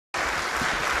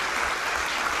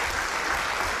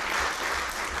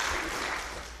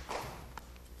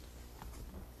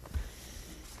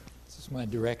my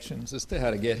directions as to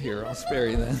how to get here. I'll spare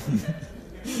you then.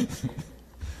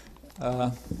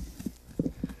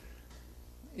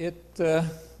 It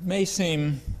may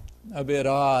seem a bit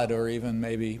odd or even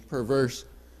maybe perverse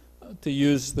to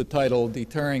use the title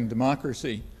Deterring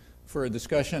Democracy for a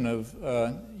discussion of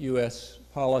U.S.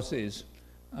 policies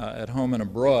at home and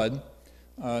abroad.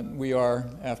 We are,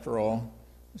 after all,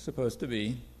 supposed to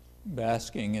be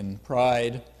basking in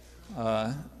pride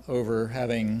over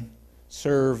having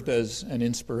served as an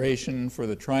inspiration for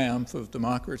the triumph of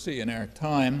democracy in our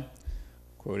time,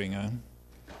 quoting an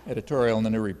editorial in the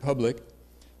New Republic.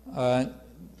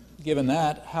 Given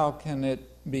that, how can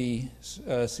it be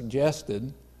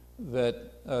suggested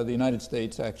that the United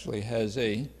States actually has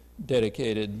a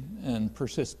dedicated and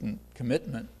persistent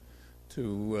commitment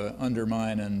to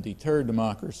undermine and deter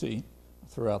democracy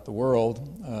throughout the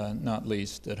world, not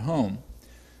least at home?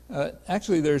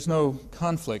 Actually, there's no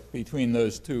conflict between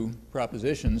those two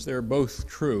propositions. They're both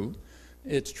true.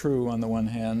 It's true, on the one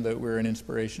hand, that we're an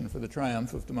inspiration for the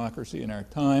triumph of democracy in our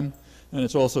time, and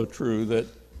it's also true that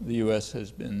the U.S.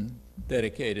 has been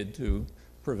dedicated to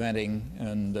preventing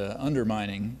and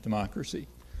undermining democracy.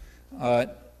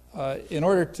 In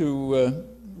order to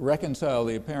reconcile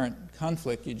the apparent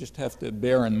conflict, you just have to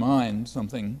bear in mind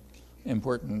something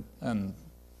important and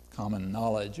common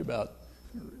knowledge about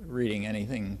reading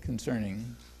anything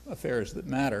concerning affairs that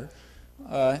matter.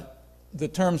 The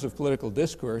terms of political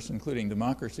discourse, including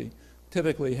democracy,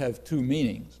 typically have two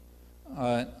meanings.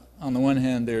 On the one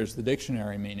hand, there's the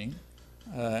dictionary meaning.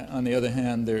 On the other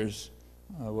hand, there's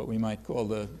what we might call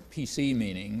the PC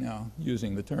meaning, now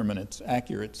using the term in its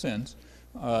accurate sense,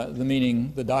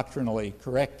 the doctrinally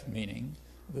correct meaning,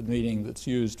 the meaning that's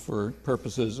used for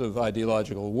purposes of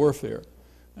ideological warfare.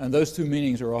 And those two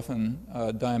meanings are often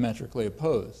diametrically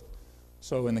opposed.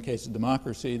 So in the case of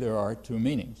democracy, there are two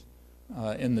meanings.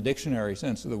 In the dictionary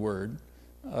sense of the word,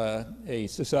 a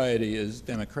society is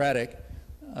democratic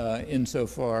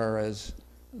insofar as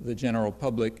the general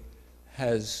public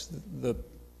has the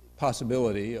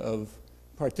possibility of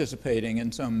participating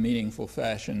in some meaningful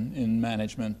fashion in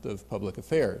management of public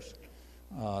affairs.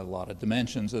 A lot of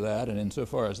dimensions of that, and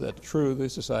insofar as that's true, the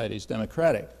society is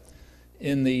democratic.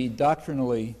 In the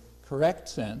doctrinally correct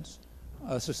sense,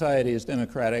 a society is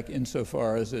democratic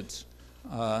insofar as it's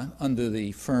under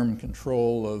the firm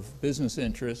control of business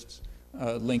interests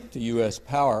linked to U.S.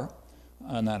 power,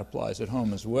 and that applies at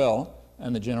home as well,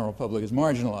 and the general public is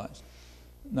marginalized.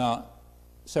 Now,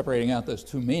 separating out those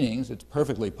two meanings, it's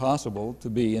perfectly possible to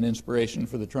be an inspiration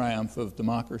for the triumph of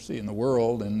democracy in the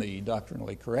world in the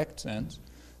doctrinally correct sense,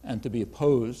 and to be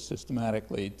opposed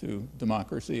systematically to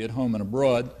democracy at home and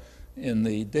abroad in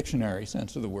the dictionary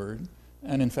sense of the word.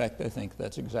 And in fact, I think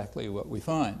that's exactly what we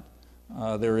find.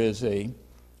 There's an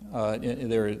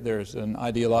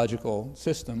ideological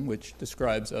system which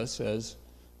describes us as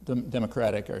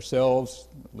democratic ourselves,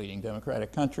 leading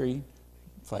democratic country,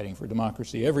 fighting for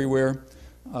democracy everywhere.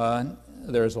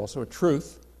 There's also a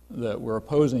truth that we're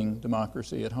opposing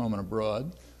democracy at home and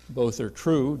abroad. Both are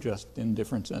true, just in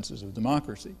different senses of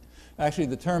democracy. Actually,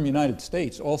 the term United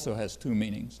States also has two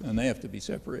meanings, and they have to be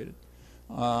separated.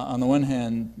 On the one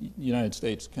hand, the United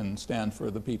States can stand for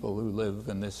the people who live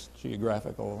in this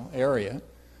geographical area.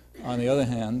 On the other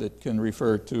hand, it can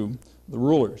refer to the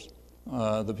rulers,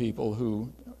 the people who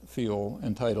feel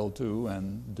entitled to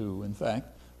and do, in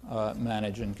fact,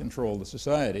 manage and control the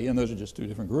society, and those are just two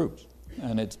different groups.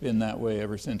 And it's been that way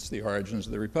ever since the origins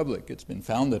of the Republic. It's been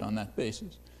founded on that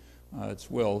basis. It's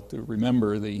well to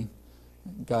remember the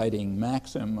guiding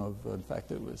maxim of, in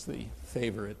fact, it was the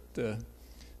favorite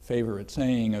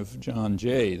saying of John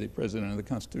Jay, the president of the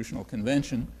Constitutional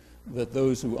Convention, that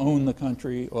those who own the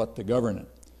country ought to govern it.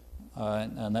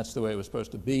 And that's the way it was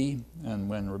supposed to be. And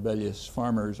when rebellious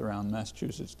farmers around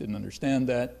Massachusetts didn't understand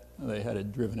that, they had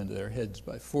it driven into their heads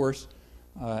by force.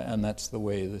 And that's the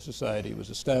way the society was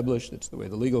established. It's the way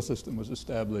the legal system was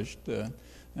established.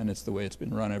 And it's the way it's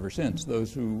been run ever since.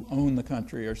 Those who own the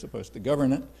country are supposed to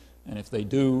govern it. And if they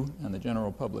do, and the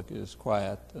general public is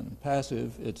quiet and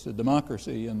passive, it's a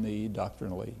democracy in the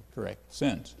doctrinally correct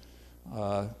sense.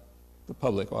 The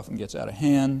public often gets out of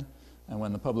hand. And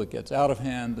when the public gets out of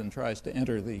hand and tries to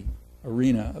enter the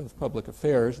arena of public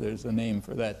affairs, there's a name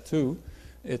for that too.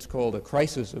 It's called a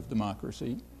crisis of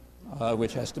democracy,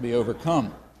 which has to be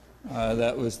overcome.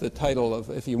 That was the title of,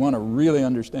 if you want to really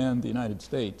understand the United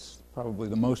States, probably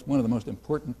one of the most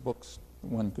important books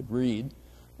one could read,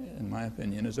 in my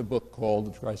opinion, is a book called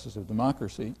The Crisis of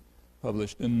Democracy,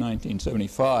 published in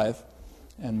 1975.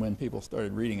 And when people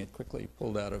started reading it, quickly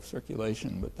pulled out of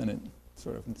circulation, but then it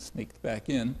sort of sneaked back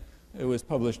in. It was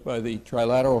published by the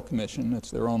Trilateral Commission. It's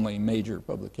their only major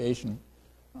publication.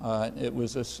 It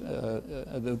was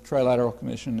the Trilateral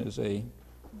Commission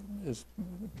is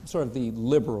sort of the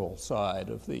liberal side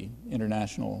of the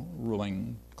international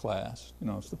ruling class. You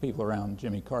know, it's the people around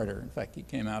Jimmy Carter. In fact, he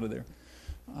came out of there.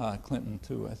 Clinton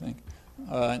too, I think.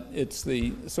 It's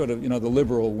the sort of, you know, the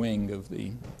liberal wing of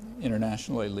the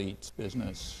international elites,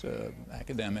 business,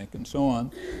 academic, and so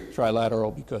on.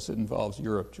 Trilateral because it involves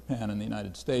Europe, Japan, and the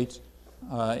United States.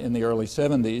 In the early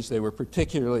 70s, they were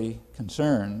particularly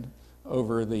concerned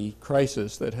over the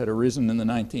crisis that had arisen in the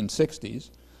 1960s,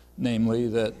 namely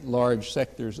that large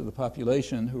sectors of the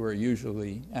population who are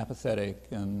usually apathetic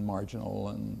and marginal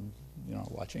and, you know,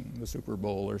 watching the Super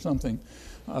Bowl or something,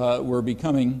 were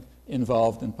becoming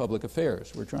involved in public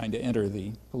affairs. We're trying to enter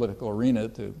the political arena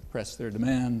to press their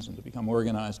demands and to become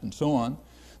organized and so on.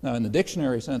 Now, in the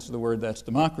dictionary sense of the word, that's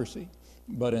democracy.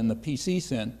 But in the PC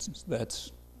sense,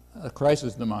 that's a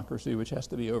crisis democracy which has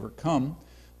to be overcome.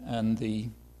 And the,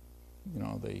 you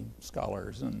know, the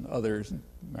scholars and others,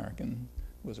 American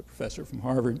was a professor from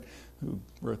Harvard who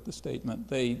wrote the statement,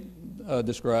 they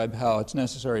describe how it's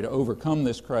necessary to overcome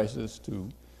this crisis to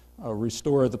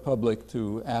restore the public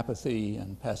to apathy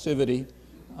and passivity,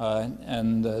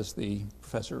 and as the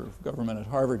professor of government at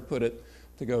Harvard put it,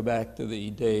 to go back to the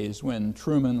days when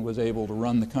Truman was able to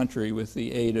run the country with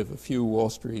the aid of a few Wall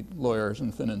Street lawyers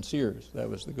and financiers. That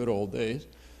was the good old days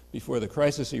before the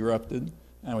crisis erupted,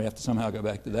 and we have to somehow go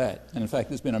back to that. And in fact,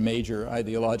 there's been a major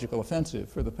ideological offensive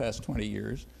for the past 20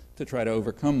 years to try to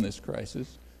overcome this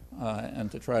crisis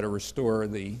and to try to restore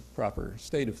the proper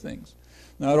state of things.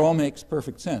 Now, it all makes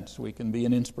perfect sense. We can be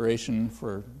an inspiration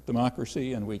for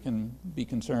democracy, and we can be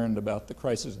concerned about the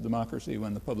crisis of democracy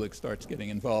when the public starts getting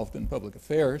involved in public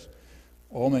affairs.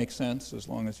 All makes sense as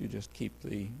long as you just keep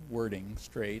the wording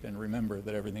straight and remember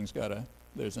that everything's got a,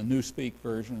 there's a Newspeak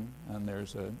version and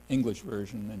there's an English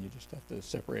version, and you just have to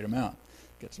separate them out.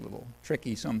 It gets a little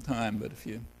tricky sometime, but if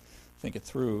you think it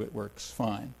through, it works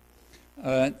fine.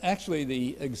 Actually,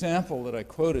 the example that I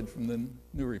quoted from the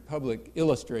New Republic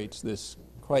illustrates this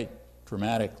quite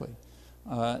dramatically.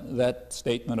 That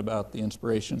statement about the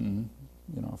inspiration,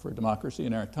 you know, for democracy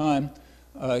in our time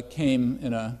came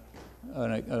in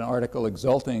an article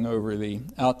exulting over the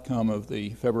outcome of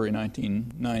the February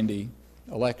 1990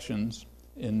 elections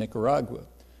in Nicaragua,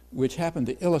 which happened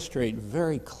to illustrate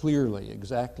very clearly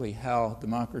exactly how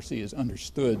democracy is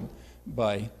understood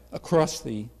by across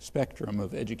the spectrum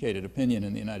of educated opinion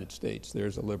in the United States.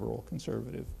 There's a liberal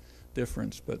conservative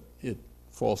difference, but it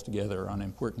falls together on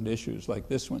important issues like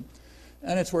this one.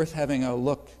 And it's worth having a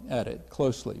look at it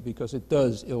closely because it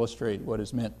does illustrate what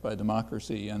is meant by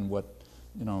democracy and what,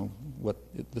 you know,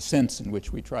 the sense in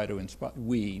which we try to inspire,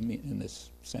 we, in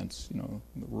this sense, you know,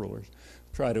 the rulers,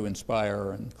 try to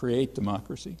inspire and create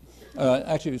democracy.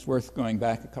 Actually, it's worth going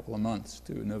back a couple of months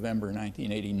to November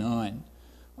 1989.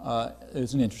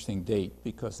 It's an interesting date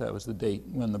because that was the date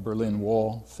when the Berlin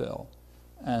Wall fell.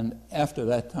 And after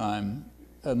that time,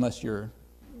 unless you're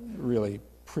really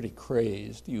pretty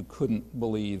crazed, you couldn't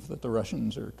believe that the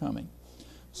Russians are coming.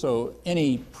 So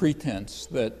any pretense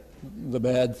that the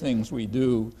bad things we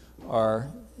do are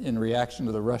in reaction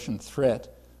to the Russian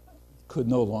threat could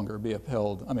no longer be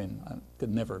upheld. I mean,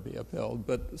 could never be upheld,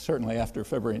 but certainly after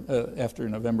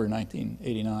November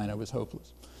 1989, it was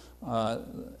hopeless.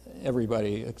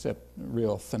 Everybody except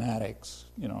real fanatics,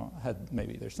 you know,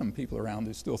 maybe there's some people around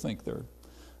who still think they're,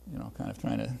 you know, kind of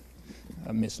trying to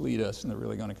mislead us and they're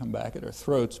really going to come back at our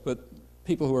throats, but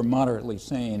people who are moderately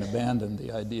sane abandoned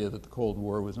the idea that the Cold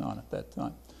War was on at that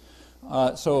time.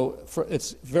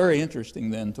 It's very interesting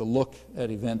then to look at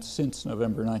events since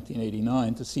November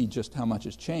 1989 to see just how much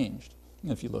has changed.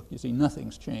 And if you look, you see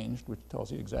nothing's changed, which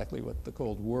tells you exactly what the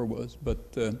Cold War was,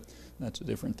 but that's a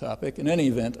different topic. In any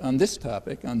event, on this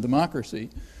topic, on democracy,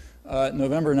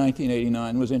 November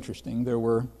 1989 was interesting. There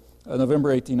were, November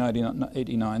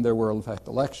 1889, there were in fact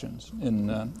elections in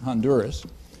Honduras,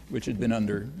 which had been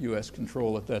under U.S.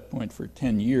 control at that point for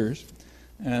 10 years.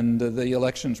 And the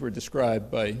elections were described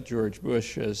by George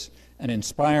Bush as an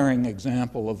inspiring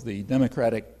example of the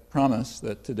democratic promise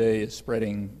that today is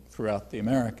spreading throughout the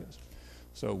Americas.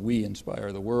 So we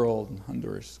inspire the world, and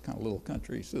Honduras is kind of a little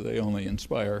country, so they only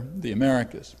inspire the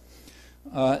Americas.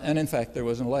 And in fact, there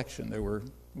was an election. There were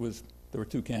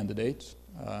two candidates.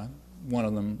 One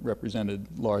of them represented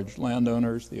large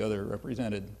landowners. The other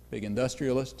represented big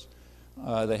industrialists.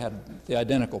 They had the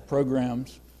identical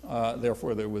programs.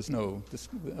 Therefore, there was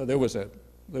a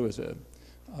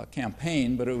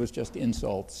campaign, but it was just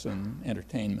insults and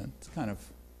entertainment, kind of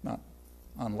not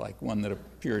unlike one that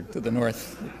appeared to the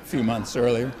north a few months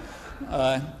earlier.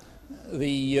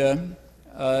 The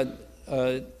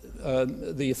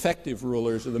effective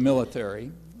rulers of the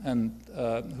military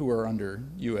who are under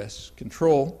U.S.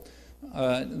 control.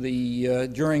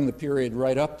 During the period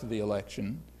right up to the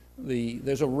election,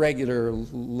 there's a regular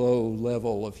low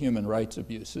level of human rights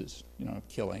abuses,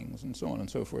 killings and so on and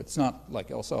so forth. It's not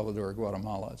like El Salvador or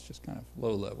Guatemala, it's just kind of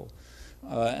low level.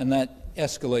 And that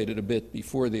escalated a bit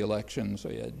before the election, so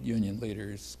you had union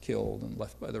leaders killed and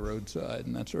left by the roadside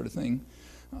and that sort of thing.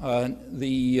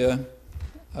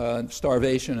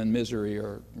 Starvation and misery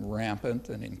are rampant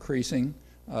and increasing.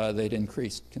 They'd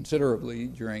increased considerably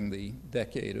during the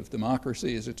decade of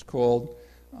democracy, as it's called,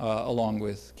 along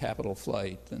with capital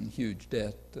flight and huge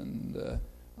debt and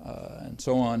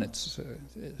so on. It's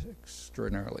an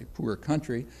extraordinarily poor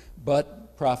country,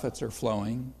 but profits are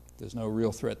flowing. There's no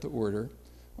real threat to order.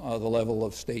 The level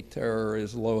of state terror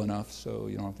is low enough so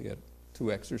you don't have to get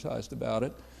too exercised about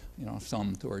it.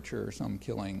 Some torture, some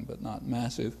killing, but not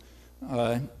massive.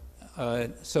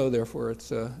 So therefore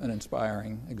it's an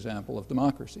inspiring example of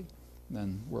democracy.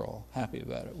 And we're all happy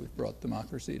about it. We've brought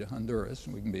democracy to Honduras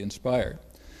and we can be inspired.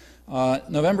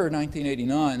 November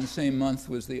 1989, the same month,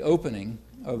 was the opening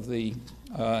of the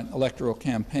electoral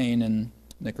campaign in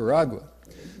Nicaragua.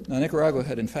 Now, Nicaragua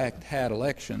had in fact had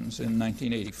elections in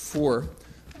 1984,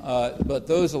 but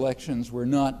those elections were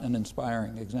not an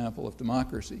inspiring example of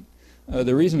democracy.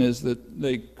 The reason is that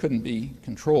they couldn't be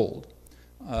controlled,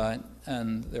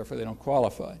 and therefore they don't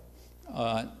qualify.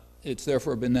 It's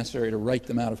therefore been necessary to write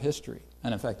them out of history,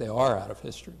 and in fact they are out of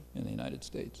history in the United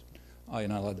States. You're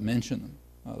not allowed to mention them.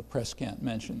 The press can't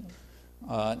mention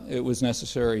them. It was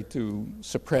necessary to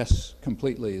suppress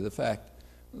completely the fact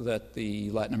that the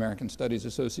Latin American Studies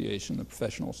Association, the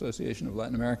Professional Association of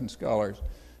Latin American Scholars,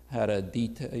 had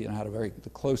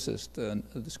the closest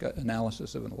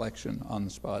analysis of an election on the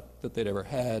spot that they'd ever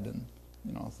had, and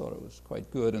thought it was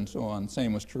quite good and so on.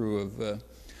 Same was true of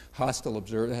hostile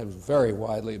observers. It had very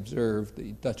widely observed.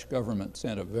 The Dutch government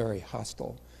sent a very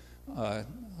hostile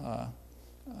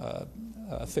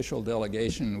official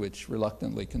delegation which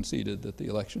reluctantly conceded that the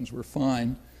elections were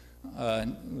fine.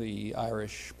 The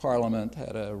Irish Parliament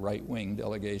had a right-wing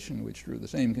delegation which drew the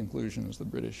same conclusions. The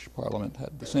British Parliament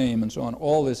had the same, and so on.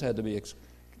 All this had to be,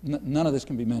 none of this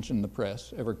can be mentioned in the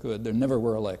press, ever could. There never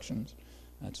were elections.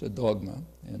 That's a dogma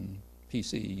in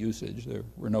PC usage. There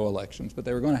were no elections, but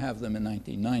they were going to have them in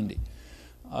 1990.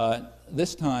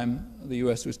 This time, the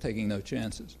U.S. was taking no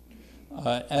chances.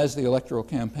 As the electoral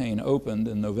campaign opened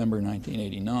in November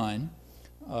 1989,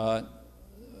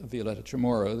 Violeta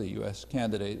Chamorro, the U.S.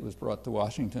 candidate, was brought to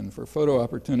Washington for photo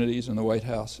opportunities, and the White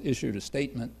House issued a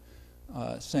statement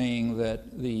saying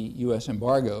that the U.S.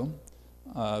 embargo,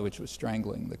 which was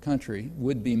strangling the country,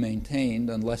 would be maintained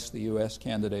unless the U.S.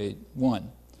 candidate won.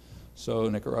 So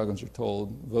Nicaraguans are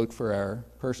told, vote for our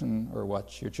person or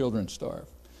watch your children starve.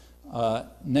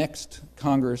 Next,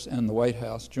 Congress and the White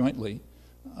House jointly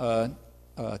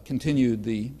continued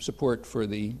the support for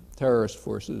the terrorist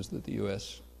forces that the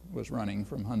U.S. was running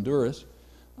from Honduras.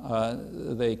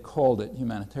 They called it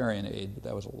humanitarian aid, but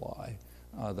that was a lie.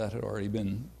 That had already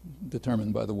been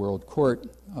determined by the World Court,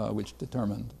 which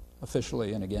determined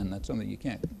officially, and again, that's something you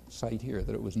can't cite here,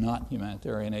 that it was not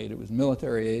humanitarian aid, it was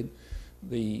military aid.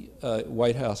 The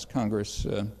White House Congress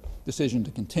decision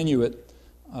to continue it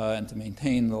and to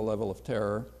maintain the level of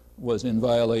terror was in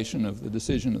violation of the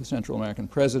decision of the Central American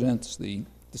presidents, the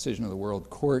decision of the World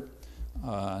Court,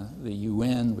 the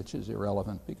UN, which is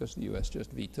irrelevant because the U.S.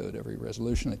 just vetoed every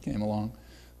resolution that came along.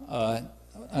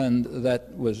 And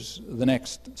that was the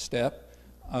next step.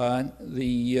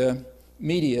 The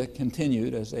media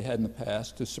continued, as they had in the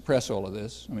past, to suppress all of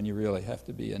this. I mean, you really have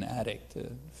to be an addict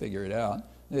to figure it out.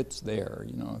 It's there,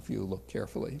 if you look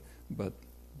carefully, but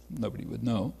nobody would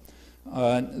know.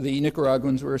 The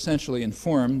Nicaraguans were essentially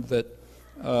informed that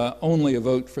only a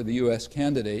vote for the U.S.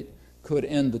 candidate could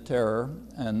end the terror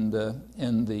and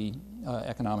end the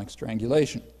economic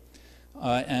strangulation.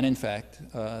 And in fact,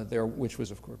 which was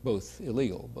of course both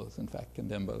illegal, both in fact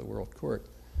condemned by the World Court.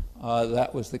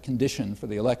 That was the condition for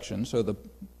the election, so the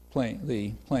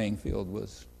playing field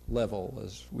was level,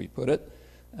 as we put it,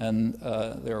 and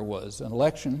there was an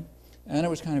election. And it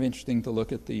was kind of interesting to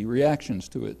look at the reactions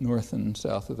to it north and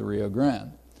south of the Rio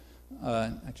Grande.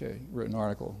 Actually, I wrote an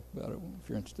article about it if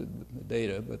you're interested in the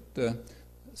data, but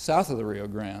south of the Rio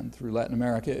Grande, through Latin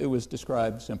America, it was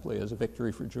described simply as a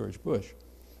victory for George Bush.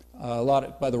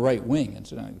 By the right wing,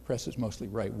 incidentally. The press is mostly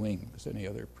right wing because any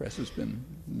other press has been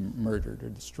murdered or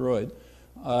destroyed.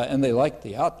 And they liked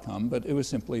the outcome, but it was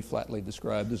simply flatly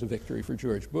described as a victory for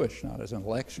George Bush, not as an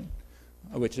election,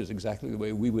 which is exactly the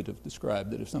way we would have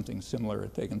described it if something similar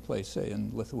had taken place, say, in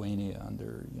Lithuania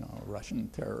under a Russian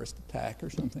terrorist attack or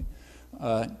something.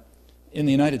 In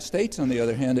the United States, on the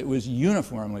other hand, it was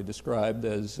uniformly described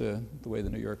as, the way the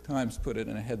New York Times put it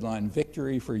in a headline,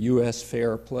 victory for U.S.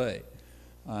 fair play.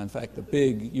 In fact, the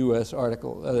big U.S.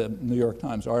 article, New York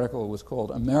Times article was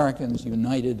called Americans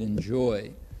United in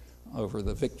Joy over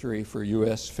the victory for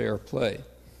U.S. fair play.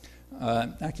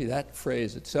 Actually, that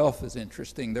phrase itself is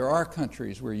interesting. There are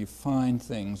countries where you find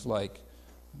things like,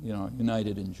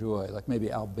 united in joy, like maybe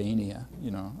Albania,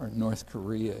 or North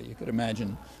Korea. You could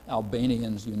imagine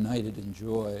Albanians united in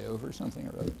joy over something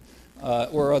or other,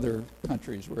 or other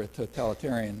countries where a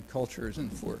totalitarian culture is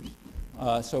enforced.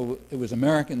 So it was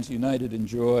Americans united in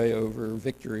joy over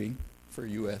victory for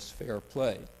U.S. fair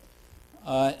play.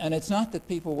 And it's not that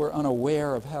people were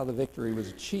unaware of how the victory was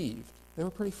achieved. They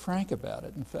were pretty frank about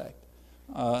it, in fact.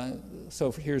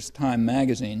 So here's Time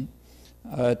magazine.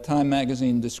 Time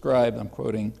magazine described, I'm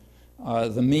quoting,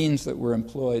 the means that were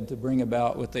employed to bring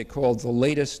about what they called the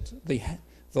latest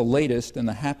in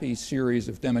the happy series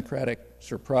of democratic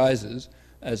surprises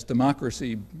as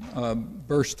democracy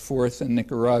burst forth in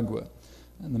Nicaragua.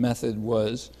 And the method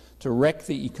was to wreck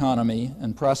the economy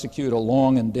and prosecute a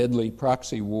long and deadly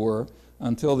proxy war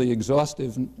until the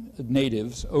exhaustive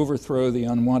natives overthrow the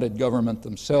unwanted government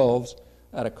themselves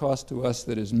at a cost to us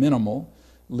that is minimal,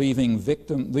 leaving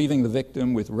the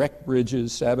victim with wrecked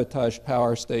bridges, sabotaged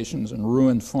power stations, and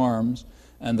ruined farms,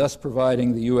 and thus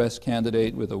providing the U.S.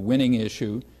 candidate with a winning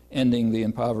issue, ending the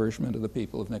impoverishment of the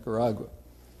people of Nicaragua.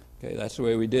 Okay, that's the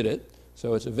way we did it.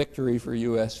 So it's a victory for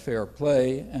U.S. fair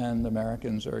play, and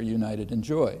Americans are united in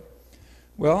joy.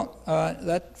 Well,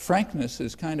 that frankness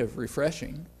is kind of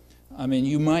refreshing. I mean,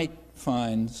 you might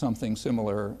find something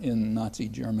similar in Nazi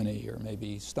Germany or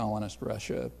maybe Stalinist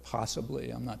Russia, possibly,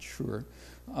 I'm not sure.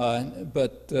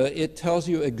 But it tells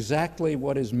you exactly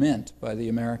what is meant by the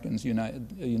Americans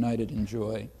united in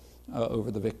joy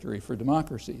over the victory for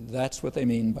democracy. That's what they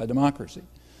mean by democracy.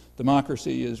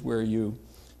 Democracy is where you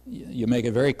make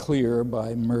it very clear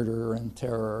by murder and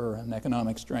terror and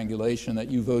economic strangulation that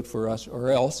you vote for us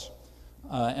or else,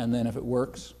 and then if it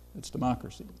works, it's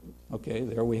democracy. Okay,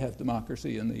 there we have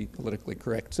democracy in the politically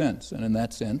correct sense. And in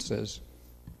that sense, as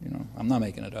I'm not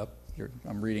making it up,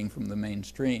 I'm reading from the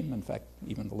mainstream, in fact,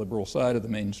 even the liberal side of the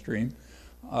mainstream,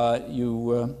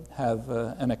 you have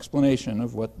an explanation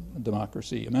of what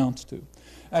democracy amounts to.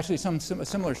 Actually, some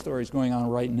similar story is going on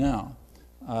right now,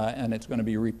 and it's going to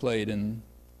be replayed in,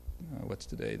 what's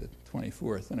today, the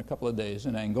 24th, in a couple of days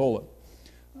in Angola.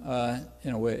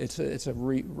 In a way, it's a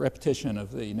repetition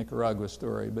of the Nicaragua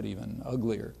story, but even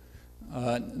uglier.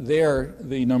 There,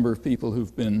 the number of people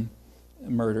who've been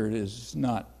murdered is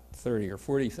not 30 or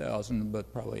 40,000,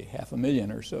 but probably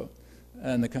 500,000 or so.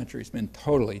 And the country's been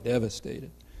totally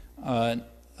devastated. From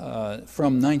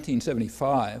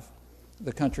 1975,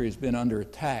 the country has been under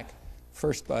attack,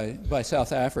 first by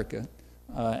South Africa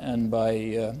and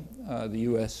by the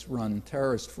U.S.-run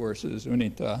terrorist forces,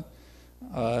 UNITA,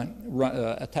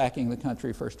 attacking the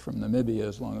country first from Namibia,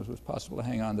 as long as it was possible to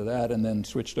hang on to that, and then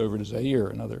switched over to Zaire,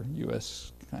 another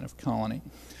U.S. kind of colony.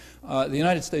 The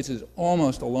United States is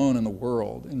almost alone in the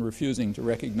world in refusing to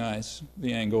recognize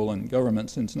the Angolan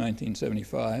government since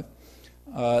 1975.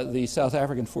 The South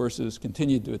African forces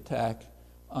continued to attack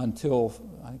until,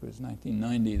 I think it was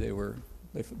 1990,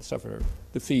 they suffered a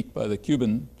defeat by the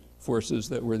Cuban forces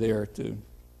that were there to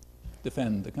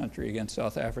defend the country against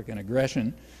South African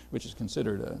aggression, which is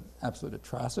considered an absolute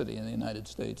atrocity in the United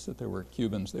States, that there were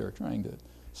Cubans there trying to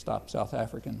stop South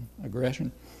African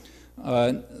aggression.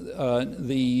 After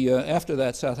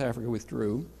that, South Africa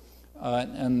withdrew,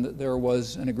 and there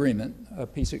was an agreement, a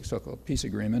so-called peace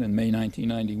agreement in May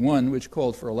 1991, which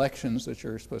called for elections that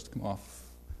are supposed to come off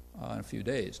in a few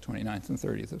days, 29th and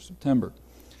 30th of September.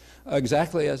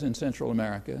 Exactly as in Central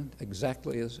America,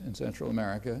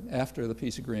 after the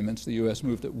peace agreements, the U.S.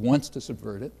 moved at once to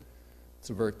subvert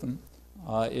them.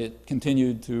 It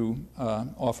continued to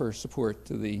offer support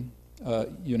to the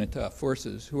UNITA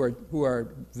forces, who are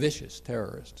vicious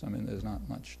terrorists. I mean, there's not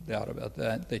much doubt about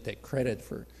that. They take credit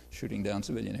for shooting down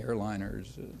civilian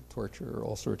airliners, torture,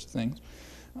 all sorts of things.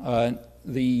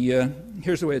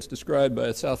 Here's the way it's described by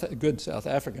a good South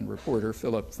African reporter,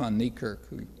 Philip van Niekerk,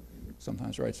 who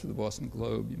sometimes writes for the Boston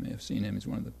Globe. You may have seen him. He's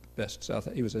one of the best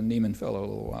he was a Neiman Fellow a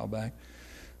little while back.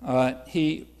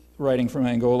 He, writing from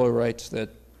Angola, writes that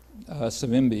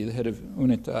Savimbi, the head of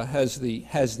UNITA, has the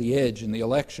edge in the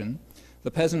election. The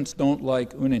peasants don't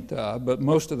like UNITA, but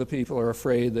most of the people are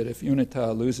afraid that if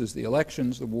UNITA loses the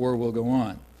elections, the war will go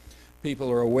on.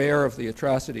 People are aware of the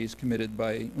atrocities committed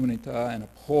by UNITA and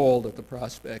appalled at the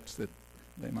prospects that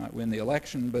they might win the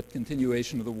election, but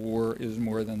continuation of the war is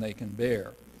more than they can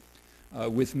bear.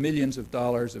 With millions of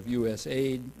dollars of U.S.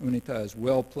 aid, UNITA is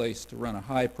well placed to run a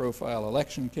high-profile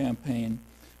election campaign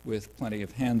with plenty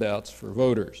of handouts for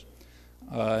voters.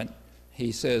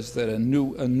 He says that a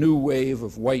new wave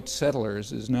of white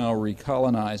settlers is now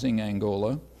recolonizing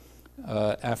Angola,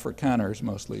 Afrikaners,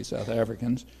 mostly South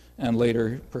Africans, and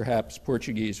later perhaps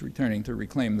Portuguese returning to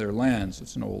reclaim their lands.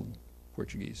 It's an old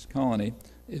Portuguese colony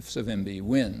if Savimbi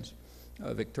wins.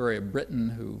 Victoria Britton,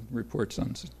 who reports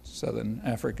on Southern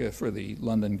Africa for the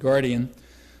London Guardian,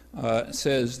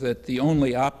 says that the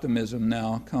only optimism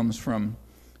now comes from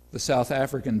the South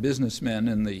African businessmen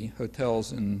in the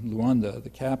hotels in Luanda, the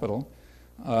capital,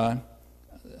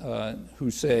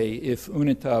 who say if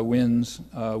UNITA wins,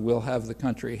 we'll have the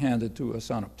country handed to us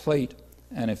on a plate,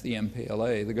 and if the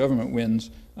MPLA, the government,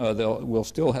 wins, we'll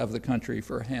still have the country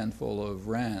for a handful of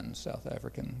rands, South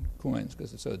African coins,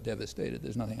 because it's so devastated,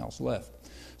 there's nothing else left.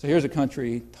 So here's a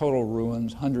country, total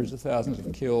ruins, hundreds of thousands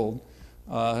of killed,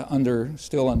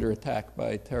 still under attack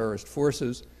by terrorist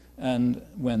forces, and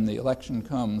when the election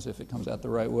comes, if it comes out the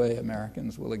right way,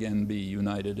 Americans will again be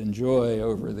united in joy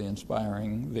over the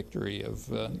inspiring victory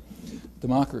of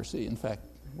democracy. In fact,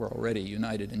 we're already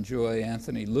united in joy.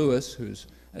 Anthony Lewis, who's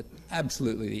at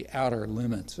absolutely the outer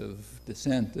limits of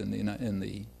dissent in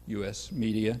the U.S.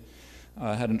 media,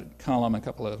 had a column a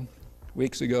couple of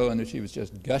weeks ago in which he was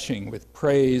just gushing with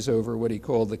praise over what he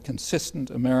called the consistent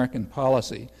American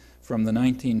policy from the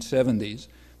 1970s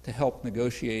to help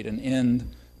negotiate an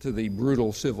end to the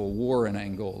brutal civil war in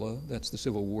Angola. That's the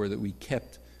civil war that we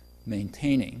kept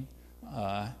maintaining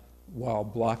while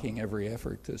blocking every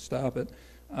effort to stop it.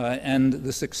 And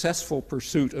the successful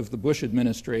pursuit of the Bush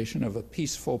administration of a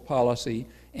peaceful policy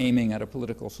aiming at a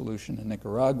political solution in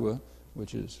Nicaragua,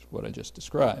 which is what I just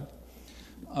described.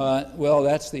 Well,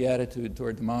 that's the attitude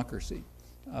toward democracy.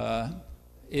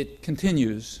 It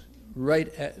continues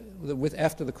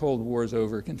after the Cold War is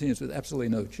over, it continues with absolutely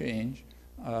no change.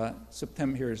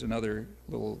 Here's another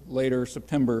little later,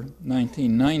 September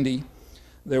 1990,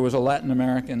 there was a Latin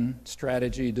American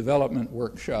strategy development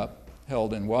workshop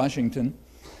held in Washington,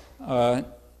 and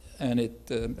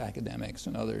academics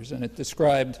and others, and it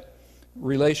described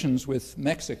relations with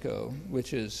Mexico,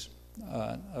 which is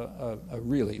a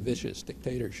really vicious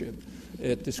dictatorship.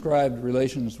 It described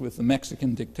relations with the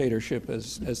Mexican dictatorship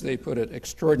as they put it,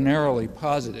 extraordinarily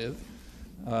positive,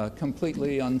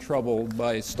 completely untroubled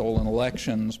by stolen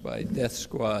elections, by death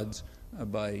squads,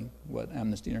 by what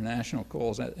Amnesty International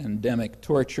calls endemic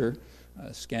torture,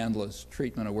 scandalous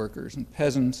treatment of workers and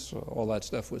peasants. All that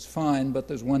stuff was fine, but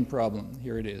there's one problem.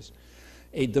 Here it is.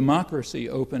 A democracy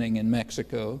opening in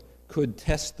Mexico could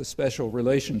test the special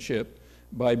relationship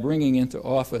by bringing into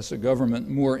office a government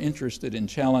more interested in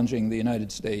challenging the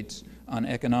United States on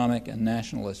economic and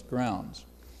nationalist grounds.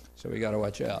 So we got to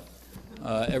watch out.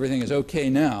 Everything is okay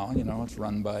now, it's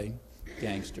run by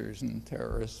gangsters and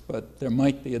terrorists, but there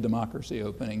might be a democracy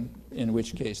opening, in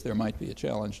which case there might be a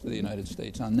challenge to the United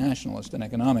States on nationalist and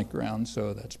economic grounds,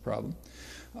 so that's a problem.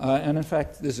 And in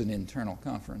fact, this is an internal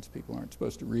conference. People aren't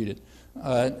supposed to read it.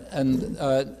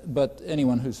 But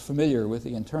anyone who's familiar with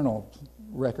the internal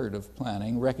record of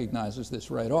planning recognizes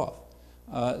this right off.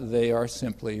 They are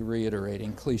simply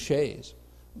reiterating cliches.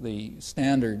 The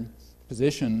standard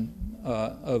position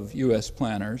of U.S.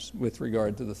 planners with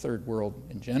regard to the third world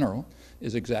in general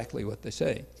is exactly what they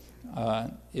say.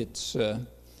 It's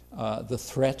the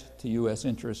threat to U.S.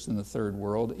 interests in the third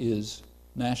world is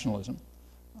nationalism,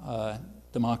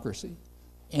 democracy,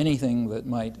 anything that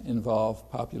might involve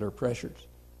popular pressures.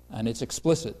 And it's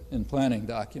explicit in planning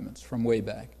documents from way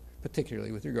back,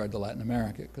 particularly with regard to Latin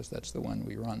America, because that's the one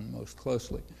we run most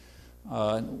closely.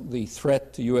 The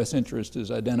threat to U.S. interest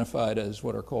is identified as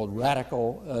what are called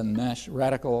radical and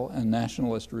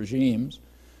nationalist regimes,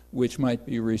 which might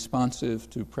be responsive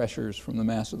to pressures from the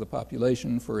mass of the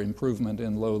population for improvement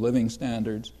in low living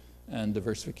standards and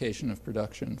diversification of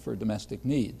production for domestic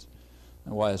needs.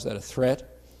 And why is that a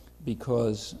threat?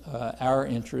 Because our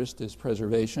interest is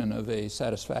preservation of a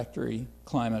satisfactory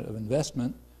climate of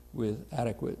investment with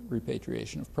adequate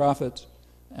repatriation of profits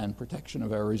and protection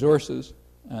of our resources,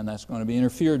 and that's going to be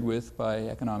interfered with by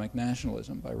economic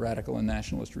nationalism, by radical and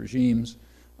nationalist regimes,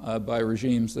 by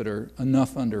regimes that are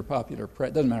enough under popular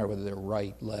pressure. It doesn't matter whether they're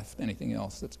right, left, anything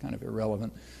else, that's kind of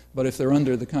irrelevant. But if they're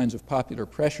under the kinds of popular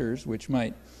pressures which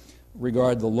might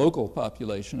regard the local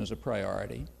population as a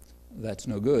priority, that's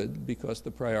no good, because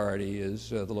the priority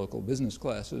is the local business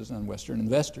classes and Western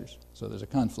investors. So there's a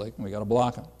conflict, and we got to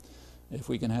block them. If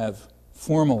we can have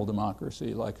formal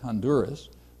democracy like Honduras,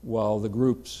 while the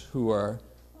groups who are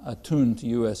attuned to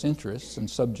U.S. interests and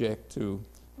subject to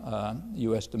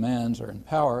U.S. demands are in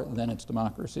power, then it's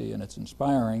democracy and it's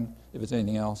inspiring. If it's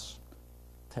anything else,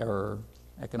 terror,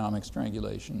 economic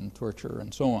strangulation, torture,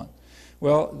 and so on.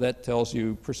 Well, that tells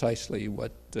you precisely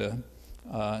what the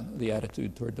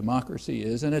attitude toward democracy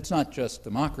is, and it's not just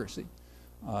democracy.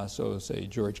 So say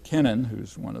George Kennan,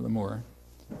 who's one of the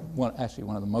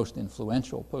most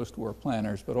influential post-war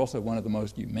planners, but also one of the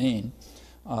most humane,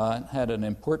 had an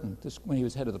important, when he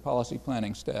was head of the policy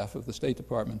planning staff of the State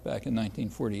Department back in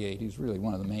 1948, he was really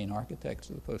one of the main architects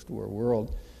of the post-war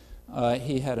world.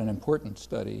 He had an important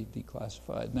study,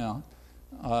 declassified now,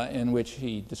 in which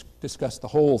he discussed the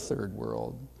whole third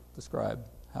world, described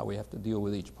how we have to deal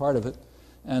with each part of it.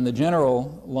 And the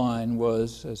general line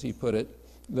was, as he put it,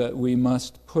 that we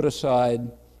must put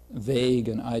aside vague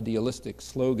and idealistic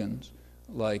slogans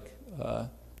like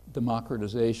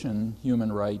democratization,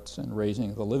 human rights, and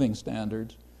raising of the living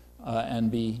standards,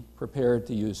 and be prepared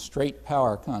to use straight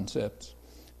power concepts.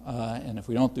 And if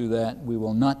we don't do that, we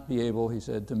will not be able, he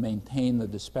said, to maintain the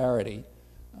disparity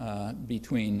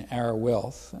between our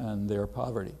wealth and their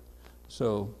poverty.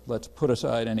 So let's put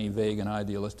aside any vague and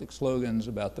idealistic slogans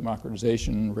about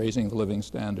democratization, raising the living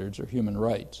standards, or human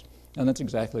rights. And that's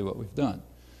exactly what we've done.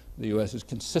 The U.S. is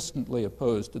consistently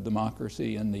opposed to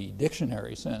democracy in the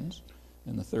dictionary sense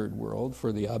in the third world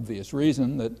for the obvious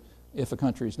reason that if a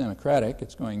country is democratic,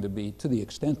 it's going to be, to the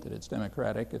extent that it's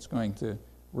democratic, it's going to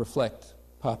reflect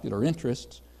popular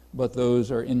interests, but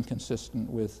those are inconsistent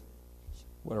with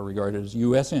what are regarded as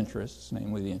U.S. interests,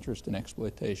 namely the interest in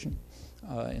exploitation,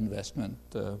 investment,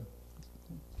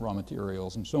 raw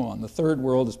materials, and so on. The third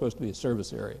world is supposed to be a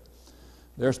service area.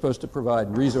 They're supposed to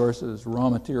provide resources, raw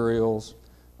materials,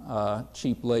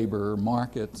 cheap labor,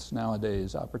 markets,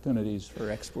 nowadays opportunities for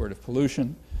export of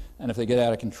pollution, and if they get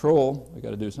out of control, we've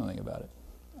got to do something about it.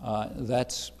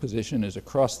 That position is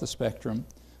across the spectrum.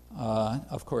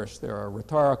 Of course, there are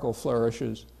rhetorical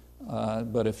flourishes,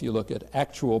 but if you look at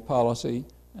actual policy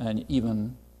and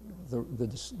even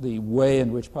the way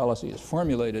in which policy is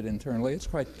formulated internally, it's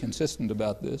quite consistent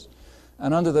about this.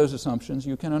 And under those assumptions,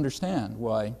 you can understand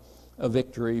why a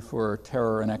victory for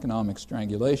terror and economic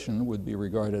strangulation would be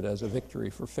regarded as a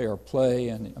victory for fair play,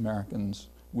 and Americans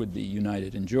would be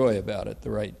united in joy about it,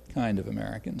 the right kind of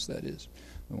Americans, that is,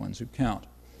 the ones who count.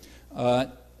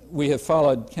 We have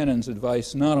followed Kennan's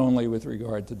advice not only with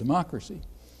regard to democracy.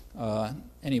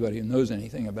 Anybody who knows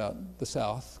anything about the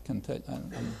South can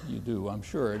and you do, I'm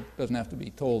sure, it doesn't have to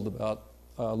be told about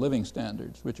living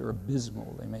standards, which are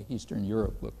abysmal. They make Eastern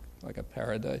Europe look like a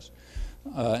paradise.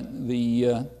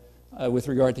 With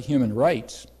regard to human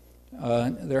rights,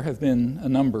 there have been a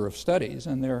number of studies,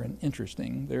 and they're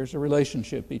interesting. There's a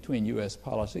relationship between U.S.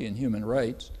 policy and human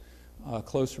rights, a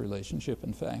close relationship,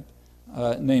 in fact.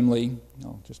 Namely,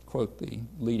 I'll just quote the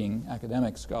leading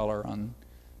academic scholar on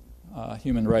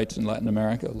human rights in Latin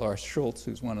America, Lars Schultz,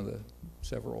 who's one of the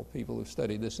several people who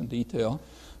studied this in detail.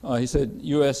 He said,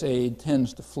 U.S. aid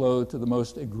tends to flow to the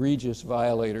most egregious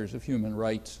violators of human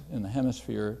rights in the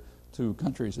hemisphere, to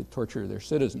countries that torture their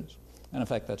citizens. And in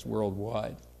fact, that's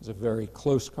worldwide. There's a very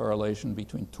close correlation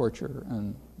between torture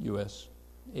and U.S.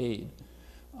 aid.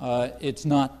 It's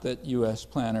not that U.S.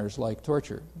 planners like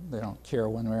torture. They don't care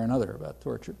one way or another about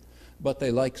torture. But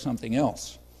they like something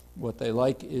else. What they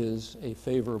like is a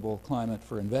favorable climate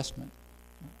for investment.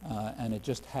 And it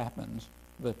just happens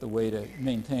that the way to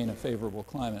maintain a favorable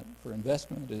climate for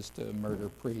investment is to murder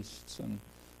priests and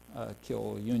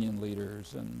kill union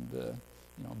leaders and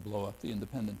blow up the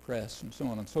independent press and so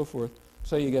on and so forth.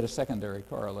 So you get a secondary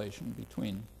correlation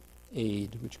between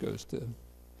aid, which goes to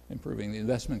improving the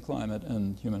investment climate,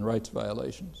 and human rights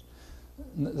violations.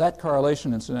 That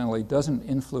correlation, incidentally, doesn't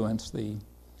influence the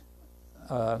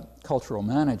cultural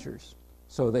managers.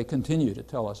 So they continue to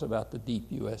tell us about the deep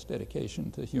U.S.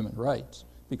 dedication to human rights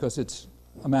because it's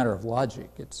a matter of logic.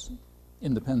 It's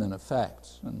independent of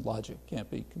facts, and logic can't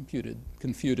be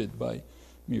confuted by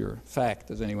mere fact,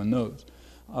 as anyone knows.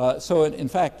 So in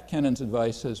fact, Kennan's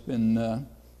advice has been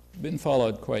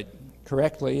followed quite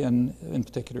correctly, and in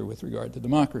particular with regard to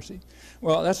democracy.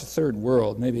 Well, that's the third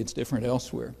world. Maybe it's different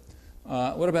elsewhere.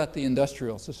 What about the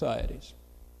industrial societies?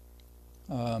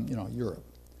 Europe.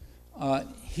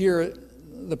 Here,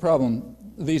 the problem,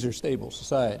 these are stable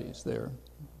societies. They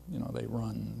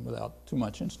run without too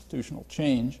much institutional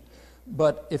change.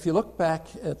 But if you look back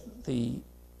at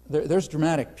there's a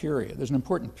dramatic period. There's an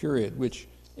important period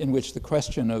in which the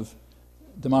question of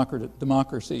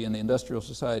democracy in the industrial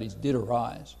societies did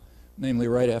arise, namely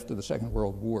right after the Second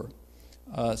World War.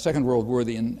 After the Second World War,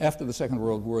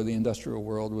 the industrial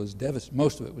world was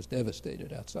most of it was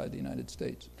devastated outside the United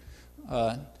States,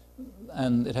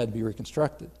 and it had to be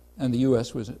reconstructed. And the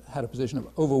U.S. had a position of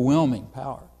overwhelming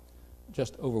power,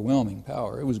 just overwhelming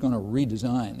power. It was going to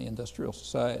redesign the industrial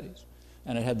societies.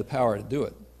 and it had the power to do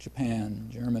it. Japan,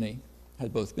 Germany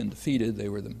had both been defeated. They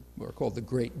were called the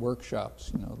Great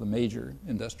Workshops, the major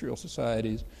industrial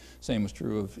societies. Same was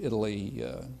true of Italy,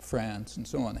 France, and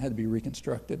so on. It had to be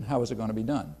reconstructed. And how was it going to be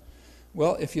done?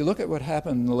 Well, if you look at what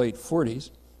happened in the late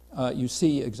 40s, you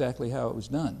see exactly how it was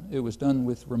done. It was done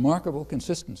with remarkable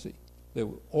consistency.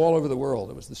 All over the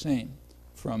world, it was the same,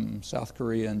 from South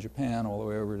Korea and Japan all the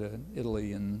way over to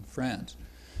Italy and France.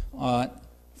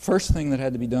 First thing that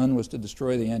had to be done was to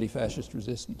destroy the anti-fascist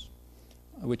resistance,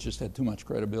 which just had too much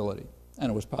credibility, and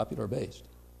it was popular-based.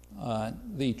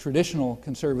 The traditional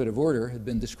conservative order had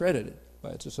been discredited by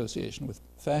its association with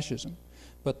fascism,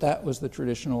 but that was the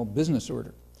traditional business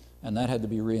order, and that had to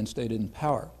be reinstated in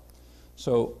power.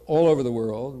 So all over the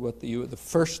world, what the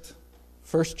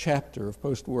first chapter of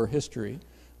post-war history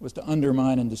was to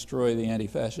undermine and destroy the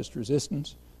anti-fascist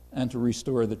resistance and to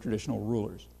restore the traditional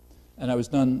rulers. And that was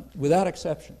done without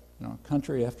exception,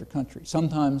 country after country.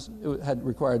 Sometimes it had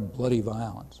required bloody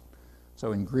violence.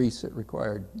 So in Greece, it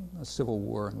required a civil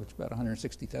war in which about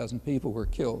 160,000 people were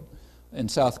killed. In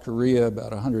South Korea,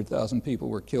 about 100,000 people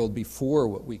were killed before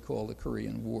what we call the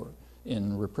Korean War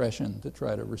in repression to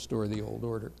try to restore the old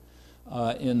order.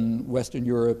 In Western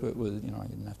Europe, it was, you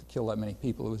didn't have to kill that many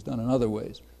people. It was done in other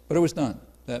ways. But it was done.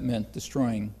 That meant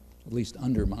destroying, at least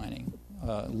undermining,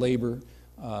 labor,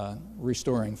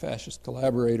 restoring fascist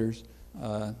collaborators.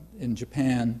 In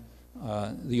Japan,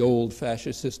 the old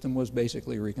fascist system was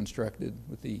basically reconstructed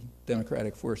with the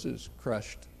democratic forces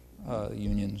crushed, the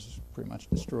unions pretty much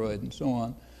destroyed, and so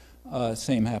on.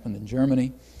 Same happened in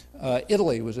Germany.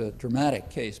 Italy was a dramatic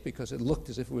case because it looked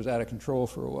as if it was out of control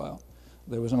for a while.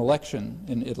 There was an election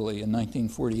in Italy in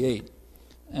 1948,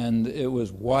 and it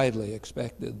was widely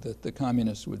expected that the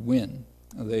communists would win.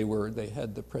 They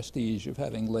had the prestige of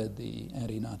having led the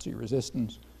anti-Nazi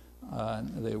resistance.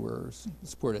 They were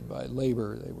supported by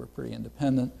labor. They were pretty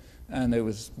independent, and it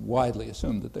was widely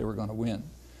assumed that they were going to win.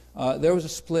 There was a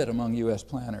split among U.S.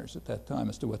 planners at that time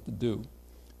as to what to do.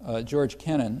 George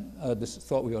Kennan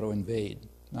thought we ought to invade,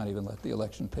 not even let the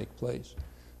election take place.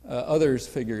 Others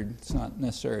figured it's not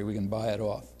necessary, we can buy it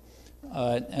off.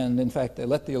 And in fact, they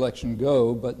let the election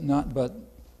go, but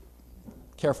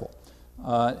careful.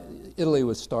 Italy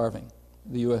was starving.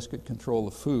 The U.S. could control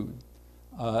the food.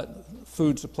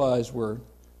 Food supplies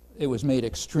it was made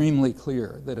extremely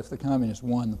clear that if the communists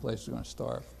won, the place was going to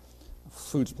starve.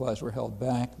 Food supplies were held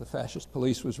back, the fascist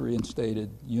police was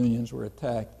reinstated, unions were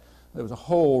attacked. There was a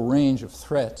whole range of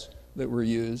threats that were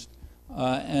used,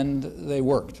 and they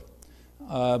worked.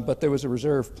 But there was a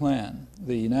reserve plan.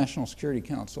 The National Security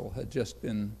Council had just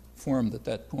been formed at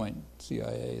that point,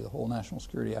 CIA, the whole national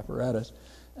security apparatus,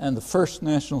 and the first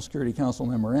National Security Council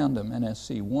memorandum,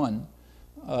 NSC-1,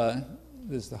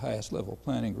 is the highest level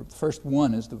planning group. The first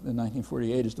one in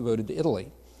 1948 is devoted to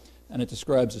Italy, and it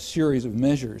describes a series of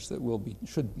measures that will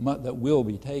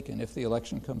be taken if the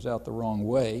election comes out the wrong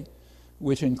way,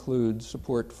 which includes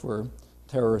support for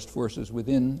terrorist forces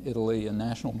within Italy and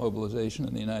national mobilization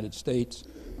in the United States,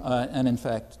 and in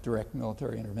fact direct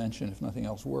military intervention if nothing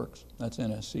else works. That's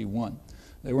NSC-1.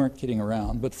 They weren't kidding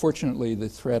around, but fortunately the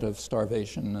threat of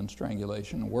starvation and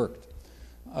strangulation worked.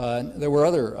 There were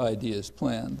other ideas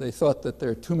planned. They thought that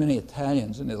there are too many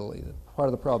Italians in Italy. Part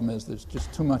of the problem is there's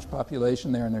just too much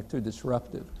population there and they're too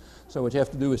disruptive. So what you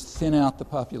have to do is thin out the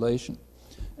population.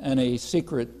 And a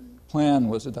secret plan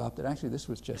was adopted. Actually, this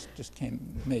was just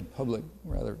made public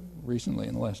rather recently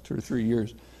in the last 2 or 3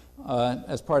 years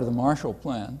as part of the Marshall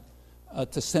Plan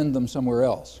to send them somewhere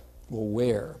else. Well,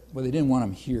 where? Well, they didn't want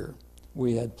them here.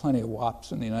 We had plenty of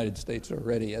WAPs in the United States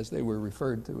already, as they were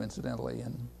referred to, incidentally,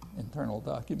 in internal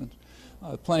documents.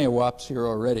 Plenty of WAPs here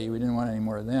already. We didn't want any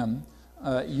more of them.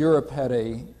 Europe had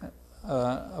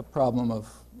a problem of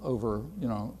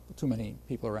too many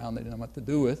people around they didn't know what to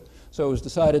do with. So it was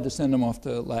decided to send them off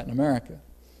to Latin America.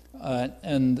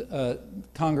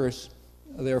 Congress,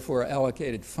 therefore,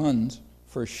 allocated funds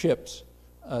for ships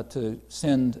to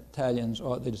send Italians.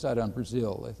 They decided on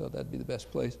Brazil. They thought that'd be the best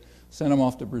place. Sent them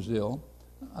off to Brazil.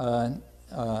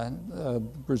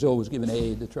 Brazil was given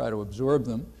aid to try to absorb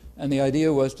them. And the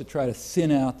idea was to try to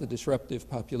thin out the disruptive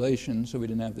population so we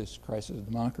didn't have this crisis of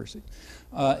democracy.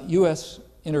 U.S.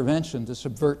 intervention to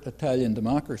subvert Italian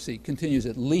democracy continues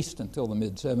at least until the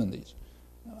mid-'70s.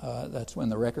 That's when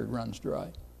the record runs dry.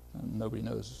 And nobody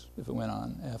knows if it went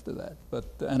on after that.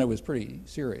 And it was pretty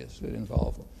serious. It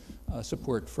involved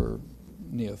support for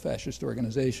neo-fascist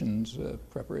organizations,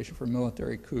 preparation for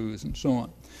military coups, and so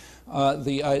on.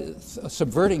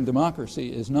 Subverting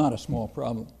democracy is not a small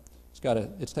problem.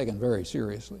 It's taken very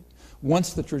seriously.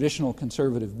 Once the traditional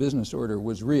conservative business order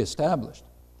was reestablished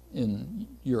in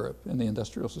Europe, in the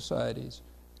industrial societies,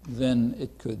 then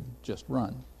it could just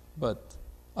run. But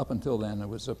up until then, it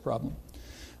was a problem.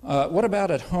 What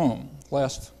about at home?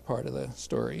 Last part of the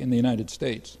story, in the United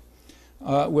States.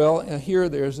 Here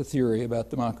there's a theory about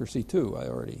democracy too. I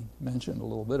already mentioned a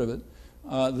little bit of it.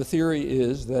 The theory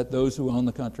is that those who own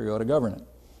the country ought to govern it.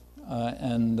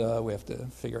 And we have to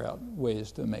figure out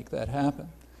ways to make that happen.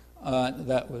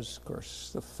 That was, of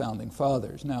course, the founding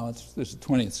fathers. Now this is the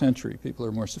 20th century. People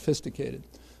are more sophisticated.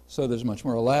 So there's much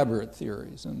more elaborate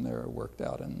theories, and they're worked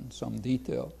out in some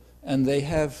detail. And they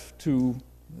have to,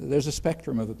 there's a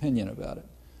spectrum of opinion about it.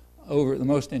 The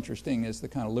most interesting is the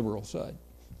kind of liberal side.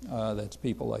 That's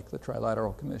people like the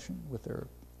Trilateral Commission with their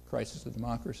crisis of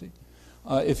democracy.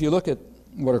 If you look at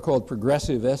what are called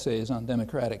progressive essays on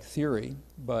democratic theory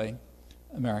by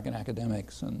American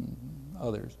academics and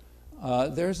others,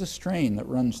 there's a strain that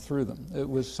runs through them. It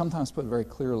was sometimes put very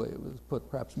clearly. It was put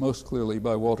perhaps most clearly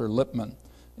by Walter Lippmann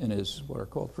in his what are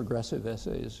called progressive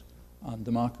essays on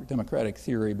democratic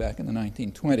theory back in the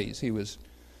 1920s. He was,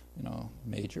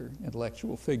 major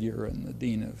intellectual figure and the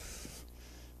dean of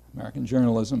American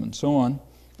journalism and so on.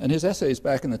 And his essays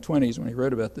back in the 20s when he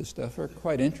wrote about this stuff are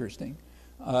quite interesting.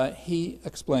 He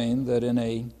explained that in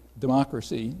a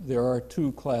democracy there are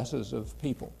two classes of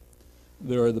people.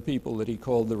 There are the people that he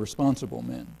called the responsible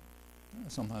men.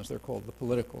 Sometimes they're called the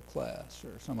political class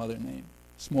or some other name,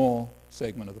 small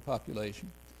segment of the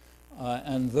population.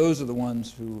 And those are the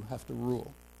ones who have to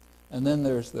rule. And then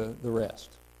there's the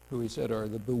rest, who he said are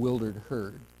the bewildered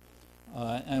herd.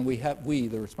 And we,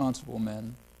 the responsible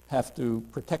men, have to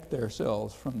protect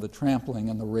ourselves from the trampling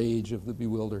and the rage of the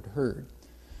bewildered herd.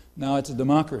 Now, it's a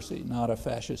democracy, not a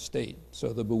fascist state.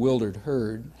 So the bewildered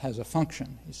herd has a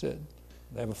function, he said.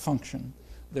 They have a function.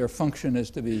 Their function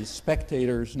is to be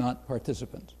spectators, not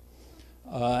participants.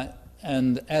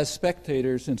 And as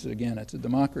spectators, since, again, it's a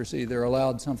democracy, they're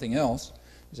allowed something else.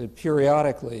 He said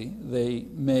periodically they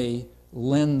may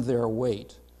lend their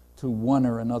weight to one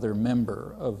or another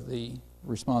member of the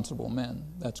responsible men.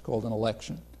 That's called an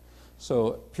election.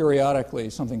 So periodically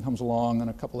something comes along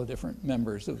and a couple of different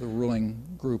members of the ruling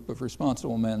group of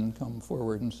responsible men come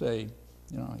forward and say,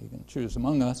 you can choose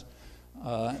among us.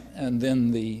 And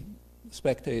then the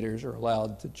spectators are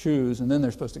allowed to choose, and then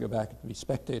they're supposed to go back to be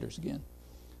spectators again.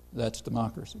 That's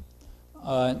democracy.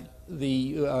 You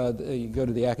go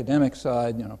to the academic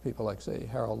side, people like, say,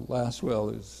 Harold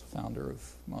Lasswell, who's founder of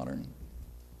modern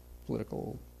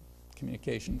political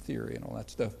communication theory and all that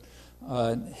stuff.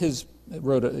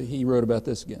 He wrote about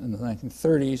this again in the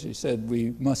 1930s. He said,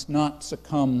 we must not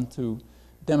succumb to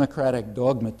democratic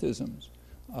dogmatisms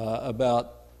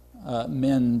about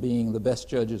men being the best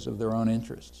judges of their own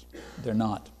interests. They're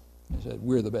not. He said,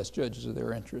 we're the best judges of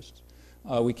their interests.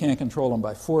 We can't control them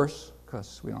by force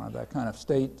because we don't have that kind of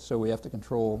state, so we have to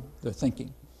control their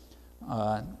thinking.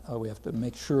 We have to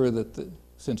make sure that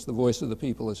since the voice of the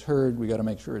people is heard, we got to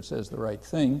make sure it says the right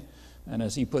thing. And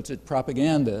as he puts it,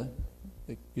 propaganda,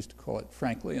 they used to call it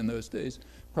frankly in those days,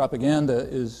 propaganda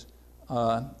is,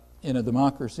 in a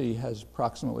democracy, has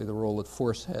approximately the role that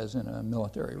force has in a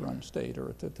military-run state or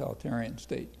a totalitarian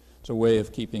state. It's a way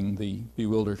of keeping the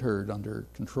bewildered herd under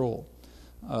control.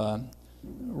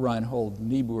 Reinhold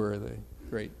Niebuhr, the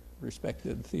great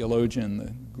respected theologian,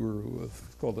 the guru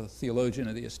called the theologian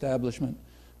of the establishment,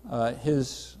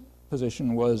 his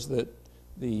position was that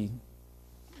he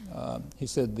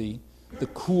said the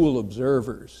cool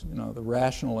observers, the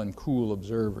rational and cool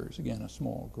observers, again a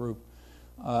small group,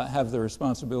 have the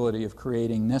responsibility of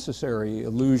creating necessary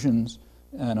illusions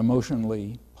and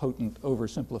emotionally potent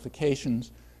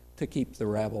oversimplifications to keep the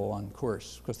rabble on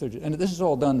course. And this is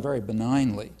all done very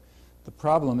benignly. The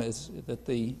problem is that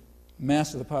the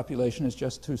mass of the population is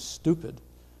just too stupid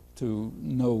to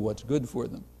know what's good for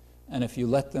them. And if you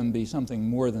let them be something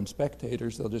more than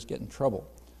spectators, they'll just get in trouble.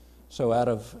 So out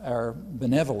of our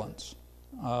benevolence,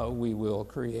 we will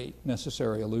create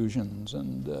necessary illusions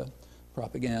and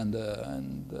propaganda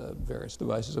and various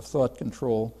devices of thought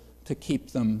control to keep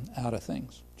them out of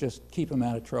things. Just keep them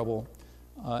out of trouble.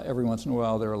 Every once in a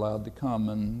while they're allowed to come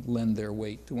and lend their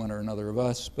weight to one or another of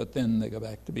us, but then they go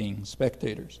back to being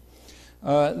spectators.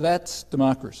 That's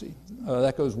democracy.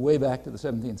 That goes way back to the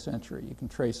 17th century. You can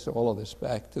trace all of this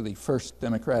back to the first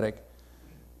democratic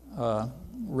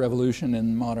revolution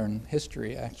in modern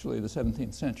history, actually, the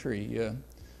 17th century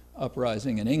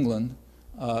uprising in England,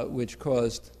 which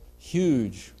caused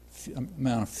huge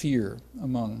amount of fear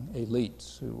among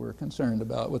elites who were concerned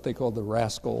about what they called the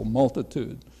rascal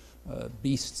multitude,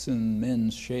 beasts in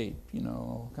men's shape,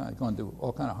 going to do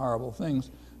all kind of horrible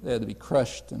things. They had to be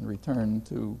crushed and returned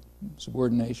to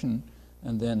subordination,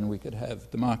 and then we could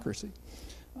have democracy.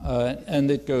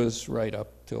 And it goes right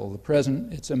up till the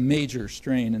present. It's a major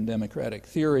strain in democratic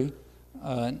theory,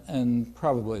 and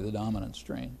probably the dominant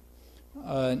strain.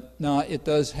 Now, it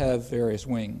does have various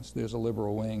wings. There's a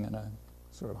liberal wing and a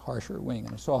sort of harsher wing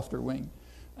and a softer wing.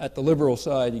 At the liberal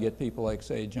side, you get people like,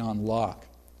 say, John Locke,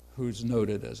 who's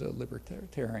noted as a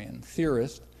libertarian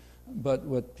theorist. But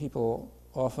what people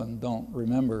often don't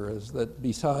remember is that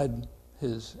beside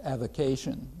his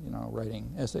avocation,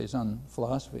 writing essays on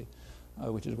philosophy,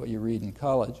 which is what you read in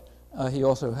college, he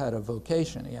also had a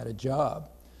vocation. He had a job.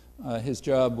 His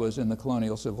job was in the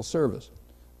colonial civil service.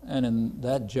 And in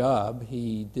that job,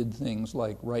 he did things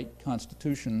like write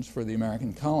constitutions for the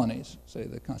American colonies, say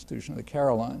the Constitution of the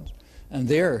Carolines. And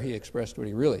there he expressed what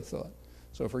he really thought.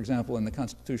 So, for example, in the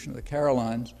Constitution of the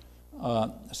Carolines,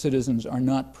 citizens are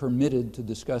not permitted to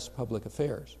discuss public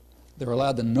affairs. They're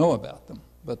allowed to know about them,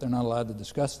 but they're not allowed to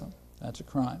discuss them. That's a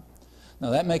crime.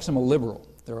 Now, that makes them a liberal.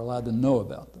 They're allowed to know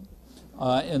about them.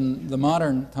 In the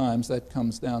modern times, that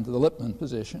comes down to the Lippmann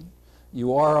position.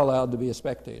 You are allowed to be a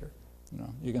spectator.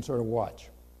 You can sort of watch.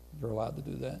 You're allowed to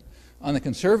do that. On the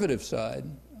conservative side,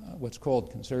 what's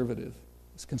called conservative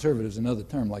is another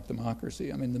term like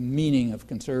democracy. I mean, the meaning of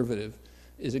conservative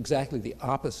is exactly the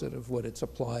opposite of what it's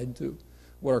applied to.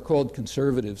 What are called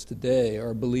conservatives today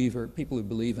are people who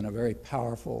believe in a very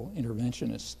powerful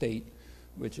interventionist state,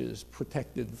 which is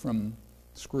protected from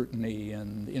scrutiny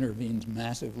and intervenes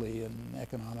massively in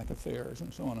economic affairs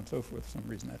and so on and so forth. For some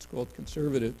reason that's called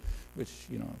conservative, which,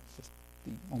 it's just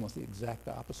almost the exact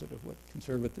opposite of what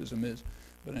conservatism is.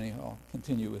 But anyhow, I'll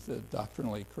continue with the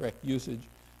doctrinally correct usage.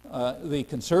 The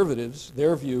conservatives,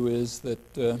 their view is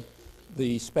that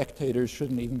the spectators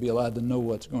shouldn't even be allowed to know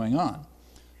what's going on.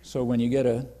 So when you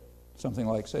get something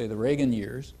like, say, the Reagan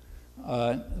years,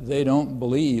 they don't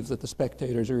believe that the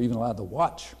spectators are even allowed to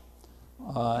watch.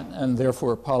 And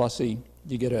therefore, policy,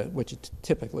 you get what you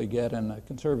typically get in a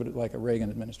conservative, like a Reagan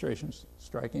administration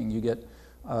striking, you get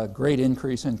a great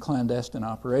increase in clandestine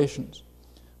operations.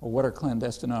 Well, what are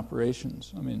clandestine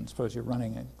operations? I mean, suppose you're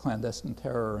running a clandestine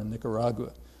terror in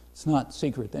Nicaragua. It's not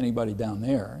secret to anybody down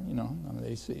there, I mean,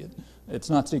 they see it.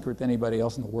 It's not secret to anybody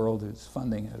else in the world who's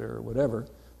funding it or whatever.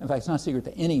 In fact, it's not secret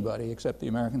to anybody except the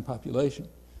American population.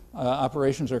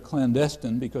 Operations are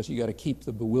clandestine because you got to keep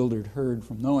the bewildered herd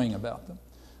from knowing about them.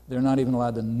 They're not even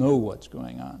allowed to know what's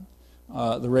going on.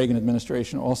 The Reagan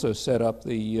administration also set up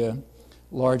the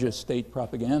largest state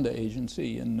propaganda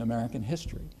agency in American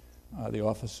history, the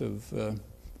Office of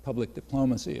Public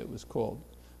Diplomacy, it was called.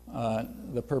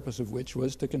 The purpose of which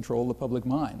was to control the public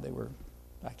mind. They were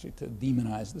actually to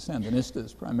demonize the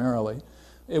Sandinistas primarily.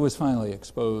 It was finally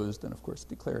exposed and, of course,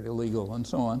 declared illegal and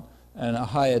so on. And a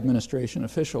high administration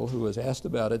official who was asked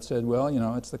about it said, well,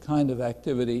 it's the kind of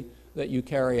activity that you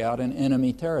carry out in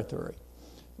enemy territory,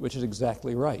 which is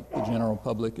exactly right. The general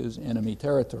public is enemy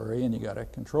territory, and you got to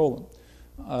control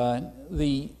them.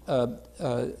 The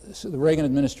Reagan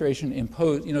administration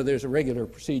imposed, there's a regular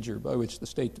procedure by which the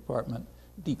State Department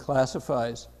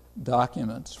declassifies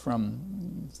documents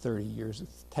from 30 years,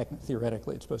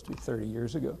 theoretically it's supposed to be 30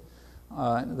 years ago.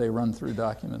 They run through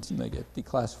documents and they get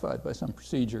declassified by some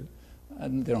procedure.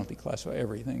 And they don't declassify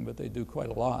everything, but they do quite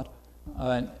a lot.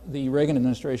 The Reagan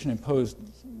administration imposed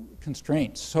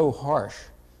constraints so harsh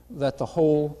that the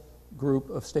whole group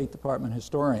of State Department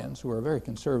historians, who are a very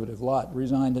conservative lot,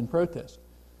 resigned in protest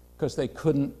because they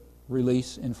couldn't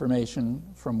release information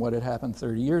from what had happened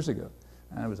 30 years ago.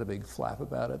 And there was a big flap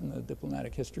about it in the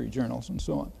diplomatic history journals and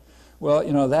so on.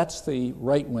 Well, that's the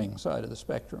right-wing side of the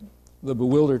spectrum. The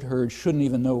bewildered herd shouldn't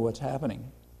even know what's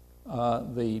happening.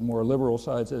 The more liberal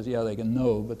side says, yeah, they can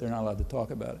know, but they're not allowed to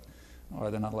talk about it,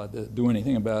 or they're not allowed to do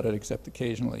anything about it except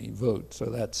occasionally vote. So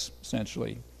that's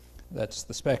essentially, that's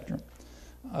the spectrum.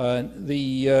 Actually,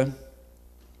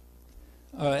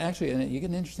 you get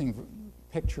an interesting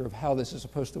picture of how this is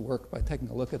supposed to work by taking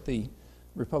a look at the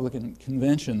Republican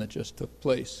convention that just took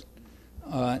place,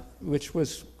 which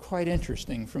was quite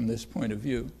interesting from this point of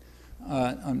view.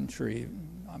 I'm sure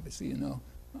obviously you know.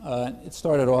 It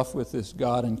started off with this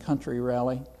God and Country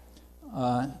rally,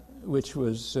 which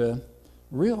was a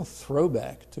real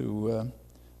throwback to,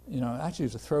 actually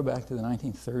it was a throwback to the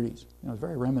 1930s. It was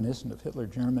very reminiscent of Hitler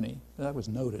Germany. That was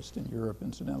noticed in Europe,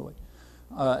 incidentally.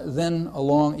 Then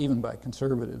along, even by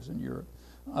conservatives in Europe,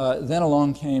 then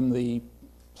along came the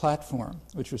platform,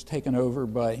 which was taken over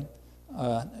by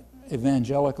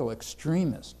evangelical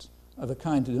extremists of a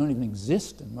kind that don't even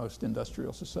exist in most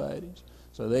industrial societies.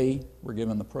 So they were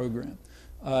given the program.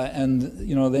 And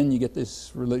then you get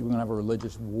this, we're going to have a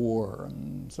religious war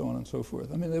and so on and so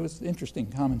forth. I mean, there was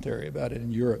interesting commentary about it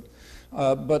in Europe.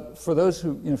 But for those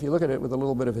who, if you look at it with a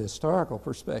little bit of a historical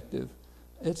perspective,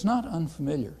 It's not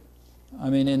unfamiliar. I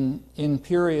mean, in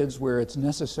periods where it's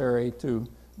necessary to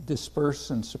disperse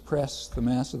and suppress the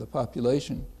mass of the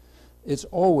population, it's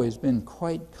always been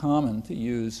quite common to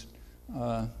use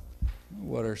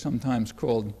what are sometimes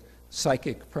called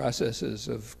psychic processes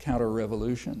of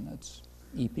counter-revolution. That's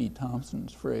E.P.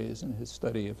 Thompson's phrase in his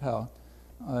study of how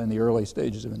in the early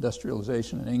stages of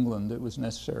industrialization in England it was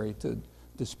necessary to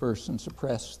disperse and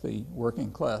suppress the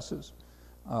working classes.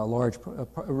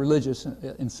 Religious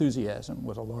enthusiasm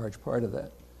was a large part of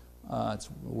that. It's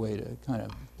a way to kind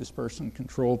of disperse and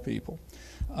control people.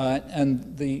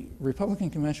 And the Republican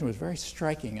Convention was very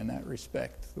striking in that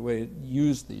respect, the way it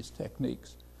used these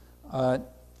techniques.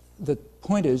 The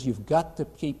point is, you've got to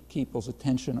keep people's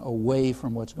attention away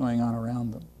from what's going on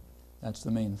around them. That's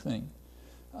the main thing.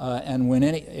 And when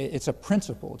it's a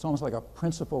principle, it's almost like a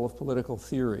principle of political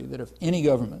theory, that if any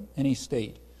government, any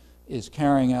state, is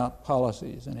carrying out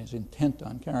policies and is intent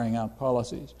on carrying out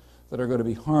policies that are going to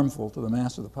be harmful to the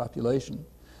mass of the population,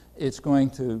 it's going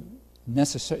to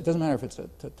it doesn't matter if it's a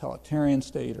totalitarian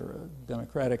state or a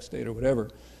democratic state or whatever,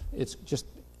 it's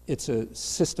a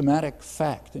systematic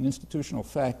fact, an institutional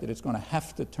fact, that it's going to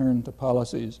have to turn to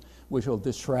policies which will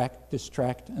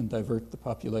distract and divert the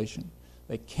population.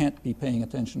 They can't be paying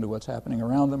attention to what's happening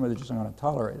around them, or they're just not going to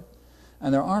tolerate it.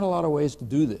 And there aren't a lot of ways to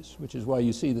do this, which is why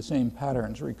you see the same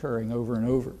patterns recurring over and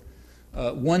over.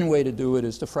 One way to do it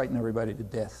is to frighten everybody to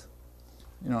death.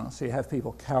 You know, so you have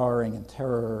people cowering in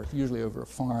terror, usually over a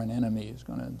foreign enemy who's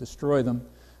going to destroy them,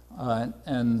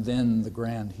 and then the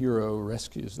grand hero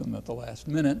rescues them at the last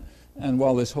minute. And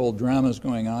while this whole drama is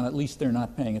going on, at least they're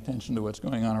not paying attention to what's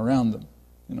going on around them.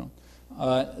 You know,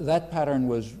 that pattern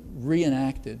was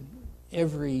reenacted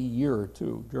every year or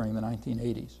two during the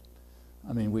 1980s.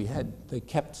 I mean, they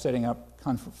kept setting up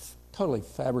totally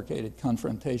fabricated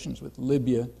confrontations with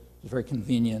Libya. It was very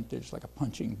convenient. They're just like a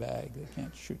punching bag. They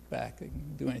can't shoot back. They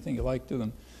can do anything you like to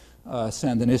them.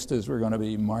 Sandinistas were going to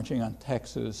be marching on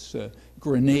Texas.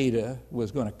 Grenada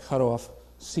was going to cut off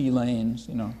sea lanes.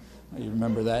 You know, you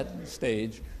remember that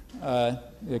stage.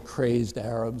 The crazed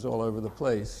Arabs all over the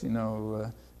place. You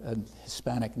know,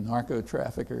 Hispanic narco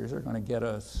traffickers are going to get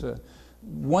us.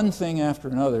 One thing after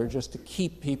another, just to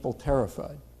keep people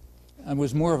terrified. And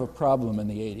was more of a problem in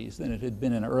the 80s than it had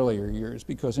been in earlier years,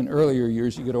 because in earlier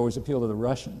years you could always appeal to the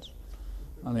Russians.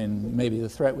 I mean, maybe the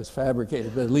threat was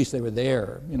fabricated, but at least they were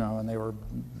there, you know, and they were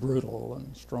brutal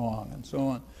and strong and so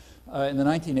on. In the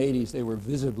 1980s, they were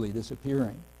visibly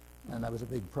disappearing, and that was a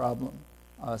big problem.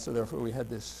 So therefore, we had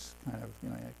this kind of, you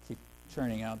know, keep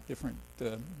churning out different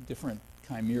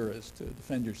chimeras to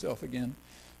defend yourself again.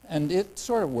 And it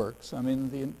sort of works. I mean,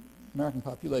 the American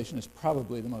population is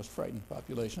probably the most frightened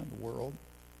population in the world.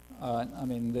 I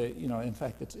mean, you know, in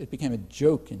fact, it became a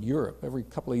joke in Europe. Every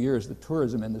couple of years, the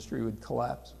tourism industry would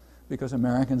collapse because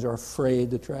Americans are afraid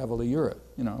to travel to Europe,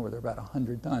 you know, where they're about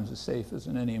 100 times as safe as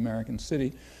in any American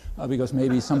city, because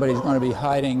maybe somebody's going to be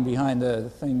hiding behind a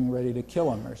thing ready to kill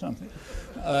them or something.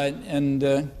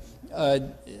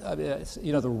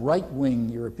 You know, the right-wing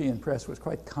European press was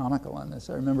quite comical on this.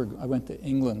 I remember I went to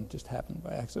England, just happened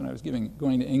by accident. I was going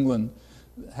to England,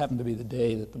 happened to be the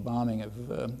day that the bombing of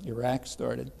Iraq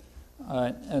started.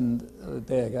 And the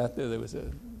day I got there was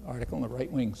an article in the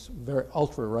right-wing, very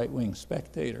ultra-right-wing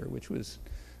Spectator, which was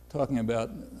talking about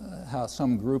how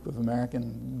some group of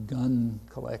American gun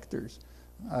collectors,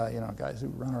 you know, guys who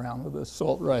run around with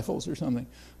assault rifles or something,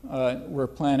 were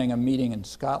planning a meeting in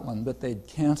Scotland, but they'd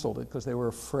canceled it because they were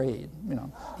afraid. You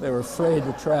know, they were afraid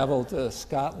to travel to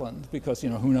Scotland because,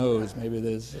 you know, who knows? Maybe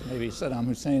Saddam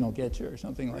Hussein will get you or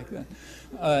something like that.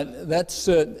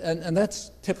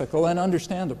 That's typical and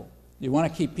understandable. You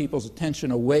want to keep people's attention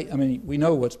away. I mean, we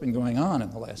know what's been going on in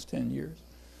the last 10 years.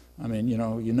 I mean, you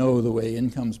know the way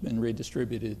income's been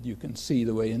redistributed. You can see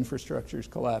the way infrastructure's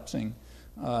collapsing.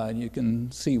 You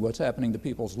can see what's happening to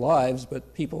people's lives,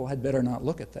 but people had better not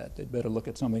look at that. They'd better look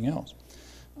at something else.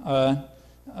 There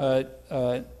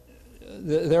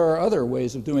are other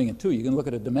ways of doing it, too. You can look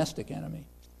at a domestic enemy.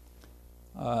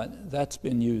 That's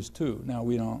been used, too. Now,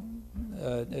 we don't,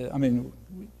 I mean,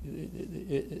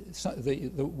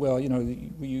 well, you know,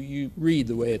 you read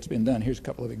the way it's been done. Here's a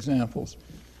couple of examples,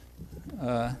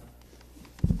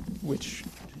 which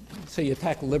say you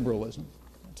attack liberalism.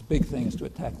 It's a big thing is to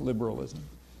attack liberalism.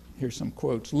 Here's some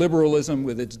quotes. Liberalism,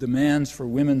 with its demands for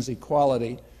women's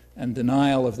equality and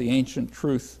denial of the ancient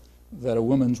truth that a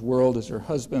woman's world is her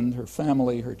husband, her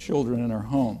family, her children, and her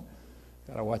home.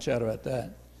 Got to watch out about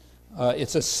that.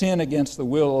 It's a sin against the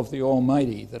will of the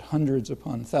Almighty that hundreds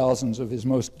upon thousands of his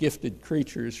most gifted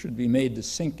creatures should be made to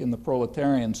sink in the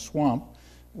proletarian swamp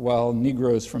while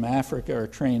Negroes from Africa are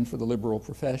trained for the liberal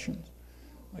professions.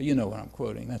 You know what I'm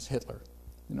quoting. That's Hitler.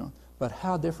 But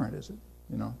how different is it?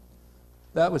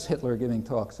 That was Hitler giving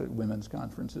talks at women's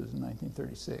conferences in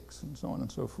 1936, and so on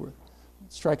and so forth.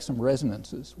 It strikes some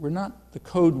resonances. The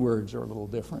code words are a little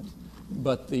different,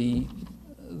 but the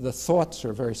thoughts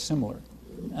are very similar,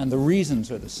 and the reasons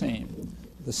are the same.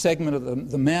 The segment of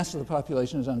the mass of the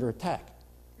population is under attack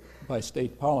by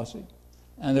state policy,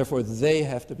 and therefore they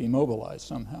have to be mobilized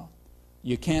somehow.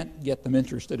 You can't get them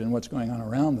interested in what's going on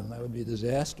around them. That would be a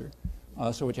disaster.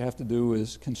 So what you have to do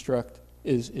is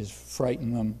is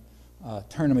frighten them,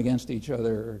 turn them against each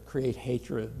other, create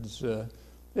hatreds.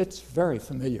 It's very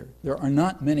familiar. There are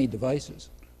not many devices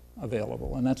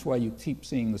available, and that's why you keep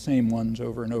seeing the same ones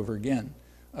over and over again.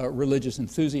 Religious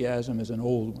enthusiasm is an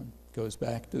old one. It goes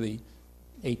back to the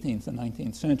 18th and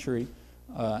 19th century.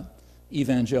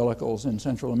 Evangelicals in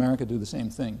Central America do the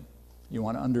same thing. You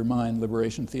want to undermine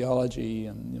liberation theology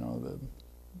and the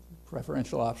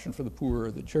preferential option for the poor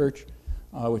or the church.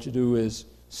 What you do is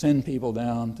send people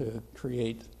down to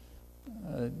create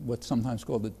what's sometimes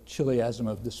called the Chileism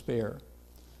of despair.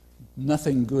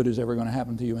 Nothing good is ever going to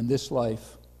happen to you in this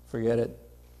life. Forget it.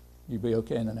 You'll be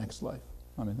okay in the next life.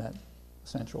 I mean, that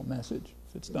essential message.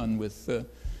 If it's done with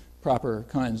proper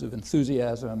kinds of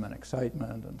enthusiasm and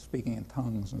excitement and speaking in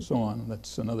tongues and so on,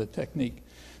 that's another technique.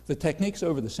 The techniques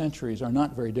over the centuries are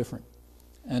not very different.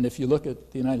 And if you look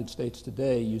at the United States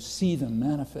today, you see them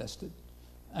manifested,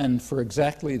 and for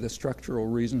exactly the structural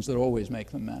reasons that always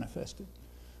make them manifested,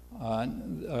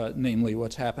 namely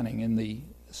what's happening in the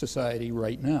society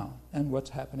right now. And what's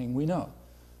happening we know.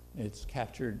 It's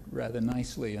captured rather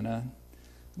nicely in a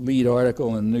lead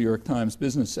article in the New York Times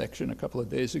business section a couple of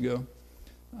days ago,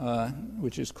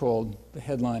 which is called, the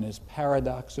headline is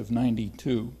Paradox of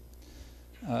 92.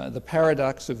 The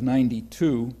paradox of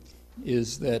 92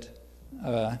 is that,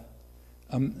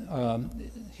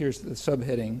 here's the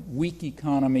subheading, weak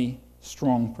economy,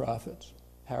 strong profits.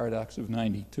 Paradox of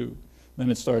 92. Then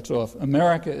it starts off,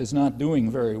 America is not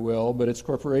doing very well, but its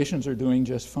corporations are doing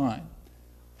just fine.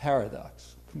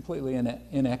 Paradox, completely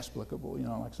inexplicable,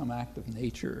 like some act of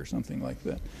nature or something like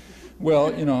that.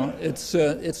 Well,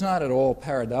 it's not at all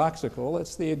paradoxical.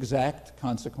 It's the exact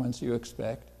consequence you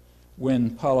expect when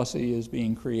policy is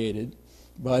being created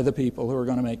by the people who are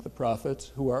going to make the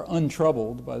profits, who are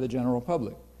untroubled by the general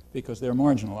public because they're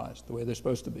marginalized the way they're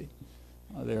supposed to be.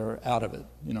 They're out of it,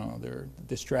 they're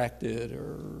distracted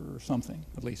or something.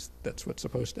 At least that's what's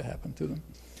supposed to happen to them.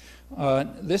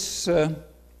 This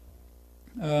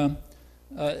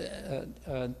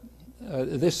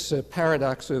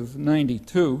paradox of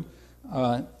 92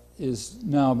 is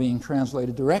now being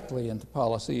translated directly into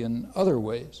policy in other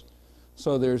ways.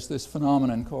 So there's this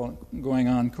phenomenon going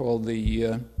on called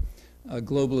the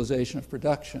globalization of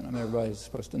production. I mean, everybody's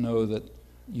supposed to know that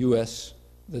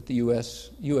the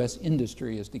U.S.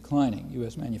 industry is declining,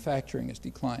 U.S. manufacturing is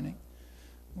declining.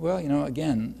 Well,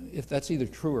 again, if that's either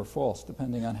true or false,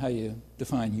 depending on how you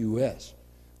define U.S.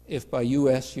 If by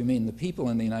U.S. you mean the people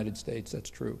in the United States,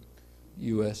 that's true.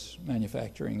 U.S.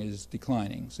 manufacturing is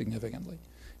declining significantly.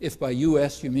 If by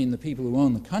U.S. you mean the people who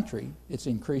own the country, it's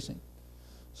increasing.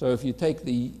 So if you take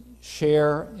the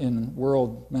share in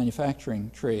world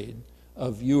manufacturing trade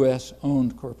of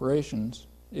U.S.-owned corporations,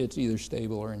 it's either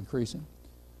stable or increasing.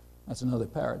 That's another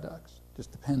paradox.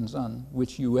 Just depends on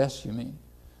which U.S. you mean.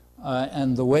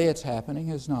 And the way it's happening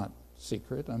is not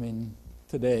secret. I mean,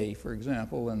 today, for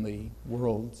example, in the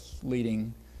world's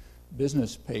leading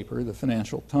business paper, the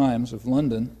Financial Times of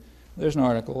London, there's an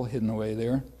article hidden away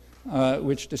there,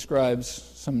 which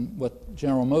describes what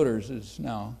General Motors is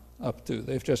now up to.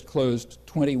 They've just closed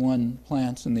 21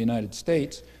 plants in the United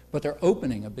States, but they're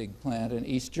opening a big plant in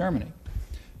East Germany.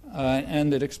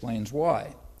 And it explains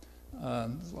why.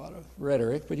 There's a lot of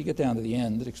rhetoric, but you get down to the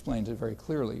end, it explains it very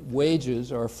clearly.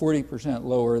 Wages are 40%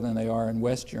 lower than they are in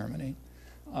West Germany.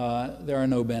 There are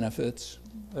no benefits.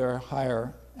 There are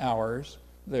higher hours.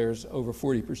 There's over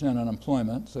 40%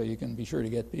 unemployment, so you can be sure to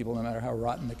get people no matter how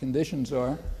rotten the conditions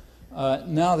are.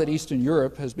 Now that Eastern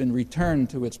Europe has been returned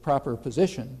to its proper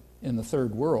position in the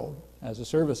third world as a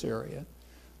service area,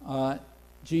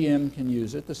 GM can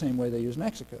use it the same way they use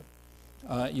Mexico.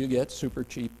 You get super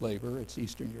cheap labor. It's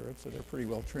Eastern Europe, so they're pretty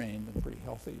well trained and pretty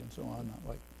healthy and so on, not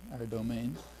like our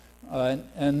domain.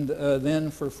 And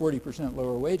then for 40%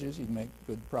 lower wages, you can make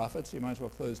good profits. You might as well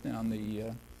close down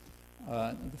the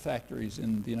factories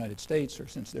in the United States, or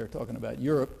since they're talking about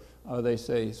Europe, they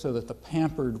say so that the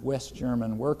pampered West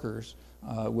German workers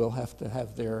will have to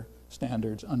have their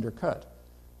standards undercut.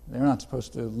 They're not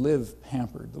supposed to live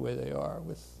pampered the way they are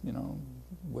with,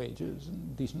 wages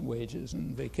and decent wages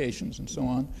and vacations and so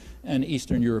on. And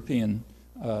Eastern European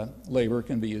labor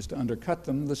can be used to undercut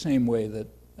them the same way that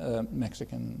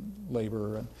Mexican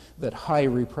labor, and that high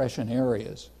repression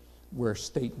areas where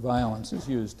state violence is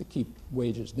used to keep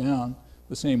wages down,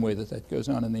 the same way that that goes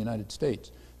on in the United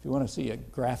States. If you want to see a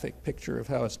graphic picture of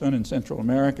how it's done in Central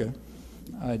America,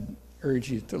 I'd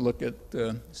urge you to look at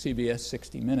CBS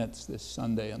 60 Minutes this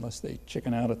Sunday, unless they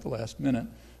chicken out at the last minute.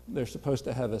 They're supposed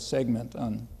to have a segment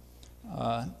on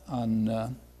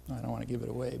I don't want to give it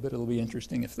away, but it'll be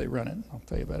interesting if they run it. I'll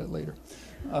tell you about it later.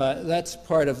 That's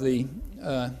part of the,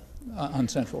 on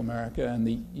Central America, and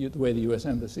the way the U.S.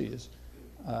 Embassy is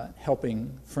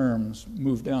helping firms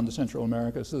move down to Central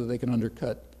America so that they can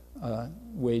undercut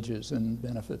wages and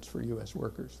benefits for U.S.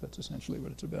 workers. That's essentially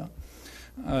what it's about.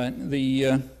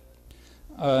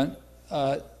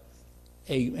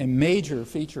 A major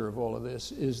feature of all of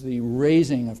this is the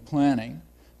raising of planning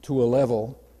to a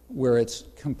level where it's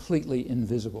completely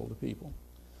invisible to people.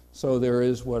 So there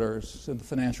is what the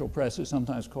financial press is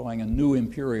sometimes calling a new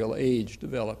imperial age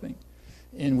developing,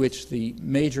 in which the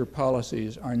major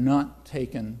policies are not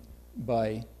taken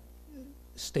by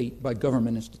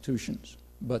government institutions,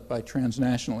 but by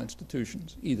transnational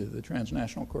institutions, either the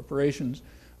transnational corporations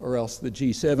or else the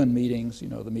G7 meetings, you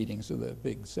know, the meetings of the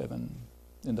big 7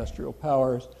 industrial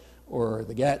powers, or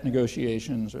the GATT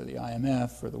negotiations, or the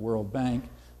IMF, or the World Bank.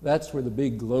 That's where the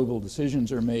big global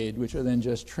decisions are made, which are then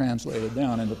just translated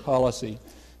down into policy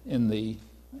in the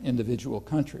individual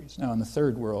countries. Now, in the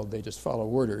third world, they just follow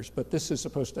orders, but this is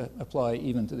supposed to apply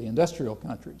even to the industrial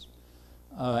countries.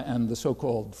 And the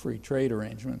so-called free trade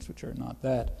arrangements, which are not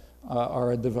that,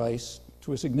 are a device,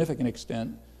 to a significant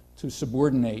extent, to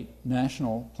subordinate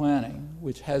national planning,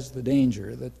 which has the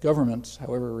danger that governments,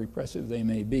 however repressive they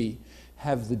may be,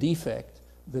 have the defect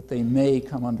that they may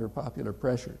come under popular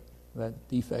pressure. That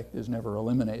defect is never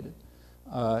eliminated.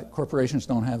 Corporations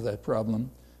don't have that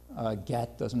problem.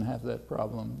 GATT doesn't have that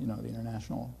problem. You know, the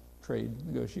international trade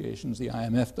negotiations, the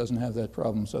IMF doesn't have that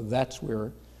problem. So that's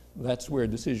where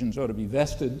decisions ought to be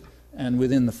vested, and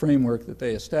within the framework that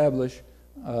they establish,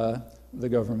 the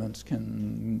governments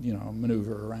can, you know,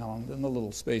 maneuver around in the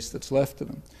little space that's left to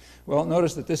them. Well,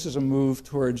 notice that this is a move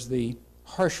towards the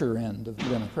harsher end of the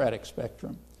democratic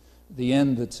spectrum. The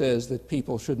end that says that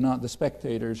people should not, the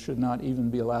spectators should not even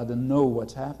be allowed to know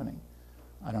what's happening.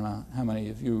 I don't know how many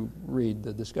of you read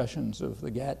the discussions of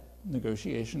the GATT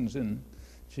negotiations in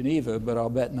Geneva, but I'll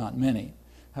bet not many.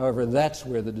 However, that's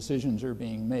where the decisions are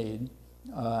being made,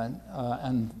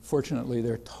 and fortunately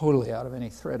they're totally out of any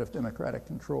threat of democratic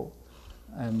control.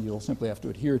 And you'll simply have to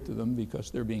adhere to them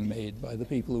because they're being made by the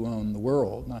people who own the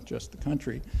world, not just the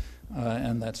country,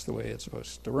 and that's the way it's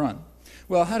supposed to run.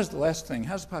 Well, how does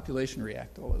the population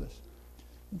react to all of this?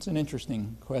 It's an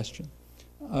interesting question.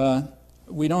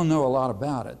 We don't know a lot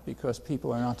about it because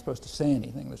people are not supposed to say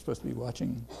anything. They're supposed to be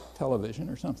watching television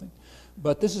or something.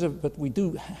 But we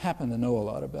do happen to know a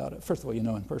lot about it. First of all, you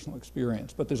know in personal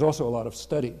experience, but there's also a lot of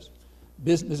studies.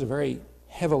 This is a very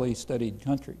heavily studied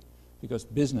country because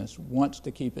business wants to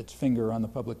keep its finger on the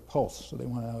public pulse, so they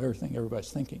want to know everything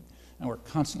everybody's thinking. And we're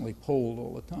constantly polled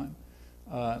all the time.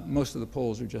 Most of the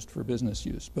polls are just for business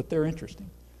use, but they're interesting.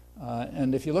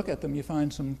 And if you look at them, you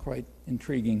find some quite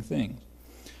intriguing things.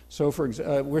 So,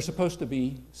 we're supposed to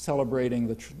be celebrating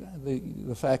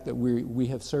the fact that we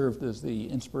have served as the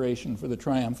inspiration for the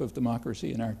triumph of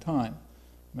democracy in our time.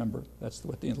 Remember, that's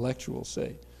what the intellectuals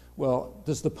say. Well,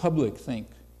 does the public think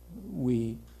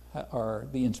we are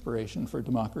the inspiration for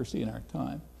democracy in our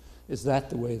time? Is that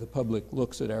the way the public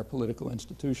looks at our political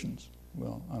institutions?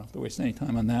 Well, I don't have to waste any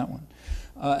time on that one.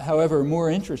 However, more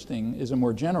interesting is a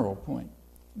more general point.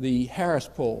 The Harris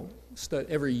poll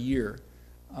every year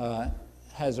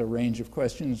has a range of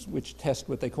questions which test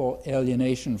what they call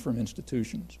alienation from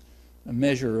institutions, a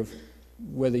measure of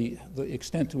whether the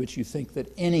extent to which you think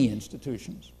that any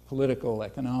institutions, political,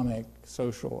 economic,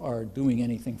 social, are doing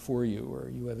anything for you or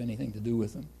you have anything to do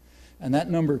with them. And that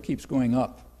number keeps going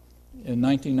up. In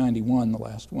 1991, the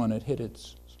last one, it hit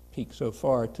its peak so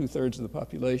far. 2/3 of the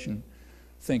population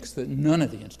thinks that none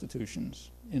of the institutions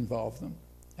involve them.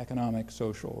 Economic,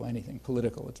 social, anything.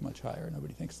 Political, it's much higher.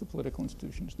 Nobody thinks the political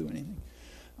institutions do anything.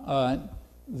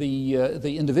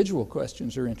 The individual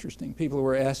questions are interesting. People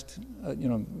were asked,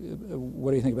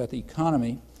 what do you think about the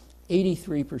economy?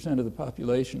 83% of the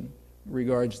population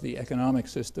regards the economic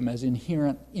system as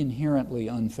inherently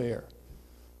unfair.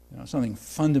 Something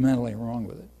fundamentally wrong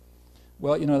with it.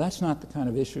 Well, that's not the kind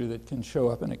of issue that can show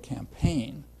up in a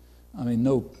campaign. I mean,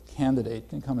 no candidate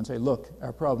can come and say, look,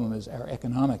 our problem is our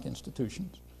economic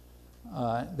institutions.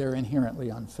 They're inherently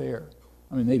unfair.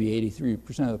 I mean, maybe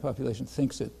 83% of the population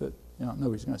thinks it, but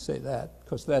nobody's going to say that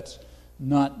because that's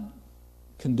not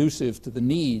conducive to the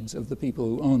needs of the people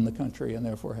who own the country and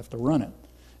therefore have to run it.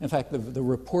 In fact, the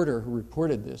reporter who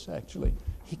reported this, actually,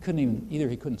 he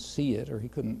couldn't see it or he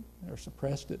couldn't, or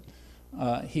suppressed it.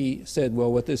 He said,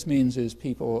 well, what this means is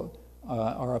people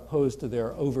are opposed to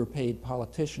their overpaid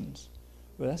politicians.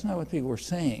 But that's not what people were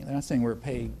saying. They're not saying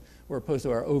we're opposed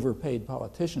to our overpaid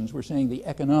politicians. We're saying the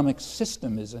economic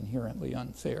system is inherently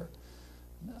unfair.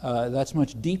 That's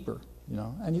much deeper, you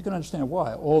know, and you can understand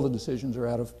why. All the decisions are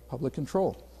out of public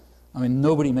control. I mean,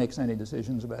 nobody makes any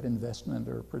decisions about investment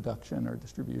or production or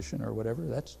distribution or whatever.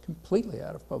 That's completely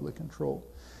out of public control.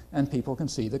 And people can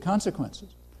see the consequences.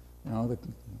 You know,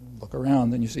 look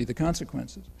around and you see the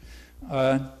consequences.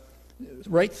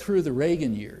 Right through the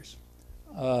Reagan years,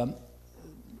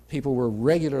 people were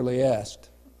regularly asked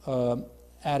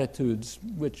attitudes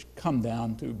which come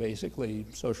down to basically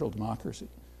social democracy.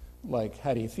 Like,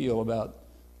 how do you feel about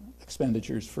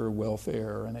expenditures for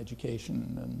welfare and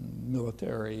education and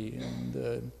military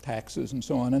and taxes and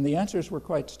so on? And the answers were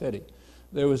quite steady.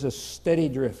 There was a steady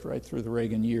drift right through the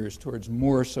Reagan years towards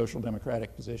more social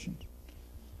democratic positions.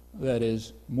 That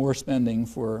is, more spending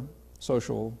for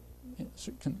social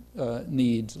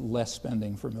needs, less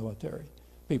spending for military.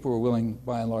 People were willing,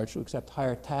 by and large, to accept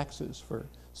higher taxes for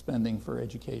spending for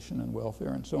education and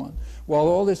welfare and so on. While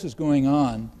all this is going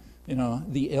on, you know,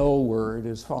 the L word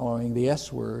is following the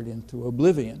S word into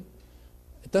oblivion.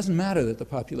 It doesn't matter that the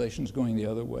population is going the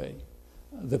other way.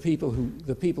 The people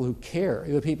who care,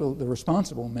 the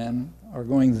responsible men, are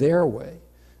going their way.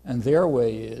 And their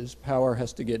way is power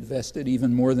has to get vested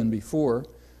even more than before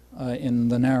in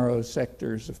the narrow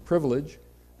sectors of privilege,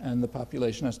 and the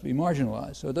population has to be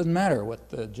marginalized. So it doesn't matter what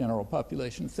the general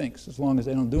population thinks, as long as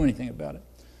they don't do anything about it,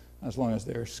 as long as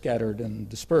they're scattered and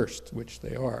dispersed, which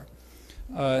they are.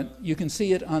 You can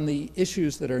see it on the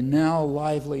issues that are now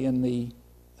lively in the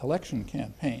election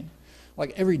campaign.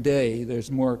 Like, every day there's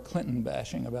more Clinton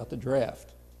bashing about the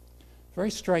draft.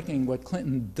 Very striking what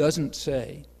Clinton doesn't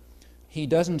say. He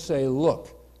doesn't say, look,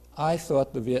 I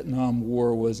thought the Vietnam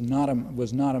War was not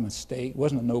a mistake, it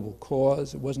wasn't a noble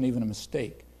cause, it wasn't even a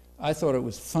mistake. I thought it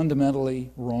was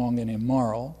fundamentally wrong and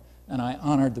immoral, and I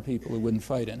honored the people who wouldn't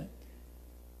fight in it.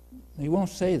 He won't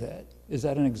say that. Is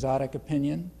that an exotic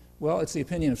opinion? Well, it's the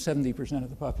opinion of 70% of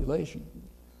the population,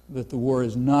 that the war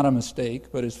is not a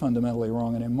mistake, but is fundamentally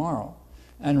wrong and immoral.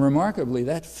 And remarkably,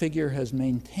 that figure has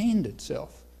maintained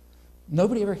itself.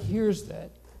 Nobody ever hears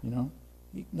that, you know.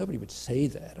 Nobody would say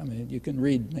that. I mean, you can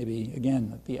read, maybe,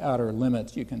 again, at the outer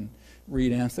limits, you can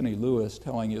read Anthony Lewis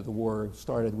telling you the war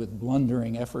started with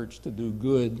blundering efforts to do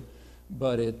good,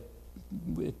 but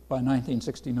by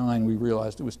 1969 we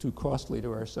realized it was too costly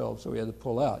to ourselves, so we had to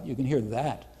pull out. You can hear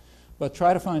that. But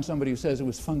try to find somebody who says it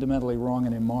was fundamentally wrong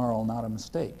and immoral, not a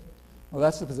mistake. Well,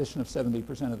 that's the position of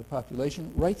 70% of the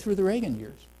population right through the Reagan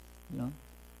years, you know.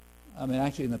 I mean,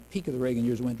 actually, in the peak of the Reagan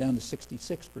years, it went down to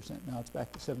 66%. Now it's back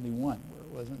to 71, where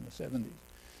it was in the 70s.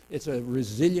 It's a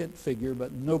resilient figure,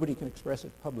 but nobody can express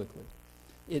it publicly.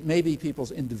 It may be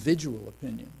people's individual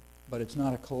opinion, but it's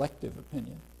not a collective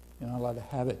opinion. You're not allowed to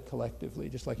have it collectively,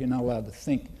 just like you're not allowed to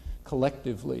think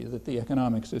collectively that the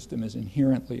economic system is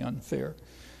inherently unfair.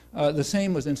 The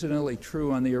same was incidentally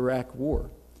true on the Iraq War.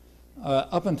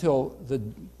 Up until the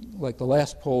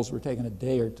last polls were taken a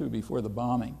day or two before the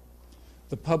bombing,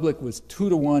 the public was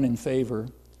 2-to-1 in favor,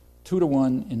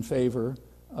 2-to-1 in favor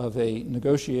of a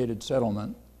negotiated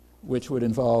settlement, which would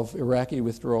involve Iraqi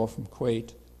withdrawal from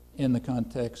Kuwait in the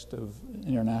context of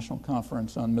international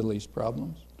conference on Middle East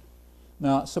problems.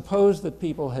 Now, suppose that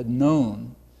people had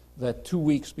known that 2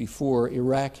 weeks before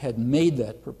Iraq had made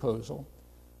that proposal,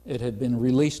 it had been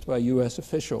released by U.S.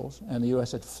 officials, and the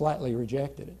U.S. had flatly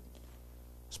rejected it.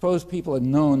 Suppose people had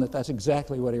known that that's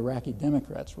exactly what Iraqi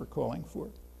Democrats were calling for.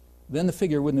 Then the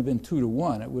figure wouldn't have been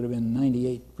 2-to-1, it would have been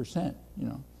 98%, you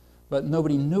know. But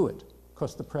nobody knew it,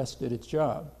 because the press did its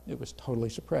job. It was totally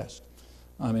suppressed.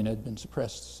 I mean, it had been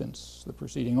suppressed since the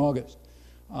preceding August.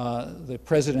 The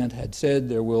president had said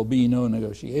there will be no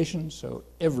negotiations, so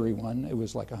everyone, it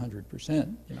was like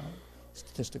 100%, you know,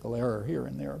 statistical error here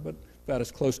and there, but about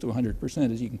as close to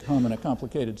 100% as you can come in a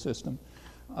complicated system,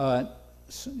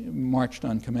 marched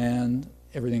on command.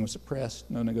 Everything was suppressed,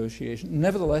 no negotiation.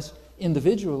 Nevertheless,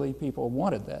 individually, people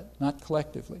wanted that, not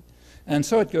collectively. And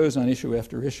so it goes on issue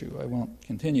after issue. I won't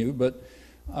continue, but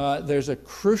there's a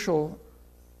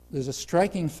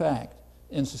striking fact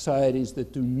in societies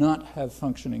that do not have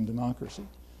functioning democracy.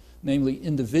 Namely,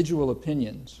 individual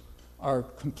opinions are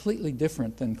completely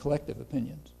different than collective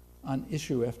opinions on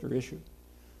issue after issue.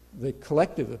 The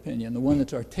collective opinion, the one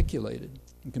that's articulated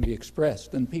and can be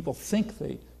expressed, and people think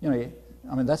they, you know,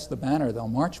 I mean, that's the banner they'll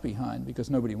march behind, because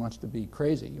nobody wants to be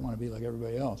crazy. You want to be like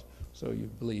everybody else. So you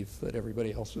believe that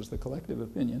everybody else is the collective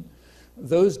opinion.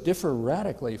 those differ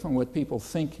radically from what people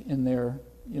think in their,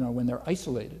 when they're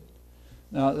isolated.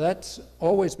 Now, that's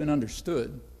always been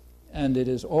understood, and it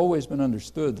has always been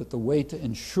understood that the way to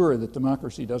ensure that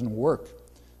democracy doesn't work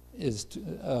is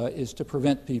to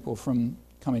prevent people from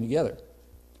coming together.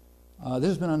 This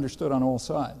has been understood on all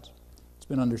sides. It's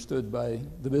been understood by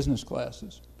the business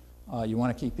classes. You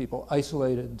want to keep people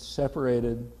isolated,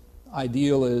 separated.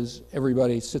 Ideal is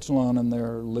everybody sits alone in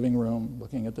their living room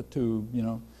looking at the tube,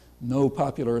 no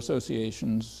popular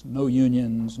associations, no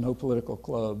unions, no political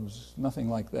clubs, nothing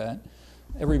like that.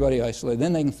 Everybody isolated.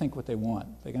 Then they can think what they want.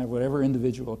 They can have whatever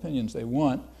individual opinions they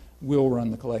want. We'll run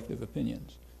the collective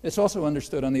opinions. It's also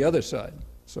understood on the other side.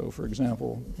 So, for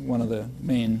example, one of the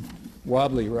main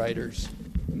Wobbly writers,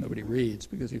 nobody reads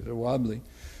because he was a Wobbly,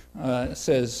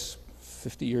 says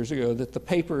 50 years ago that the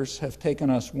papers have taken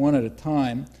us one at a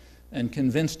time and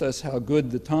convinced us how good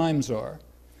the times are.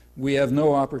 We have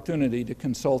no opportunity to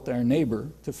consult our neighbor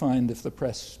to find if the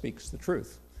press speaks the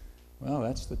truth. Well,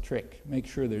 that's the trick. Make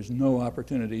sure there's no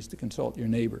opportunities to consult your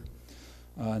neighbor.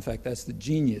 In fact, that's the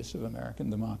genius of American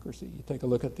democracy. You take a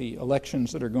look at the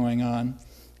elections that are going on.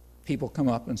 People come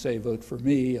up and say, vote for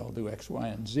me, I'll do X, Y,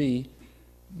 and Z.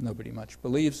 Nobody much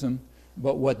believes them.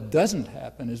 But what doesn't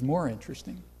happen is more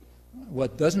interesting.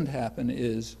 What doesn't happen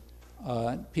is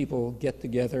people get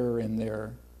together in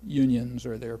their unions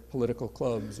or their political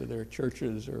clubs or their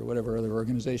churches or whatever other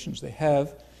organizations they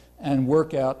have and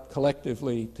work out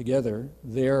collectively together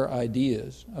their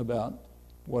ideas about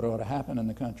what ought to happen in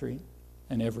the country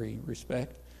in every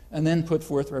respect, and then put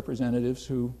forth representatives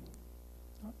who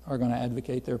are going to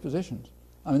advocate their positions.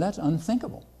 I mean, that's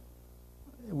unthinkable.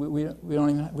 We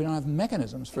don't have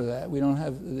mechanisms for that. We don't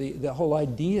have the whole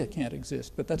idea can't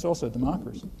exist, but that's also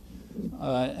democracy.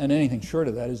 And anything short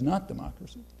of that is not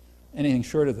democracy. Anything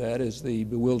short of that is the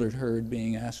bewildered herd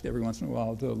being asked every once in a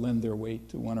while to lend their weight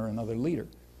to one or another leader.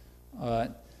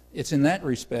 It's in that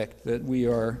respect that we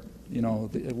are,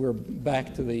 we're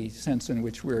back to the sense in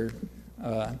which we're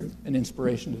an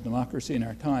inspiration to democracy in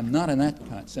our time, not in that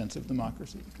kind of sense of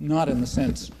democracy, not in the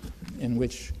sense in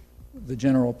which the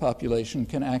general population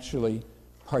can actually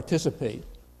participate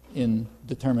in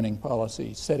determining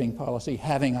policy, setting policy,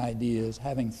 having ideas,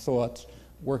 having thoughts,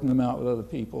 working them out with other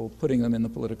people, putting them in the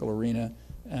political arena,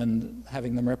 and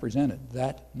having them represented.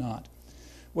 That not.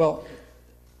 Well,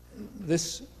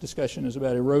 this discussion is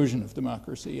about erosion of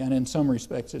democracy, and in some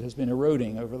respects it has been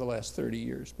eroding over the last 30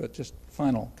 years. But just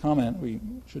final comment, we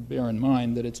should bear in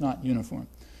mind that it's not uniform.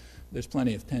 There's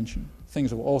plenty of tension. Things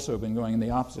have also been going in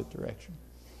the opposite direction.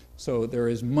 So there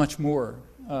is much more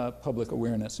public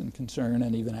awareness and concern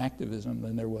and even activism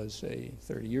than there was, say,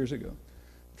 30 years ago,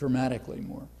 dramatically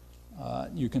more.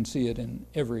 You can see it in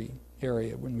every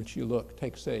area in which you look.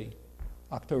 Take, say,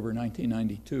 October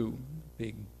 1992,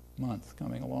 big month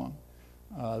coming along,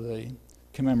 the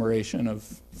commemoration of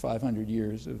 500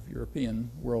 years of European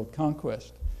world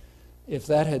conquest. If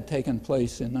that had taken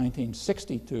place in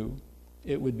 1962,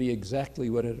 it would be exactly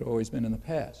what it had always been in the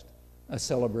past, a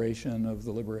celebration of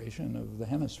the liberation of the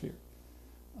hemisphere.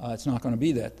 It's not going to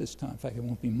be that this time. In fact, it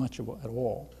won't be much of it at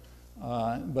all.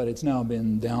 But it's now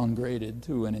been downgraded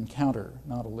to an encounter,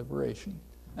 not a liberation.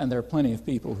 And there are plenty of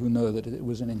people who know that it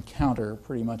was an encounter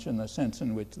pretty much in the sense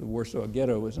in which the Warsaw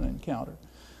Ghetto was an encounter.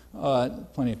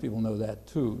 Plenty of people know that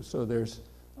too. So there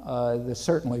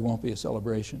certainly won't be a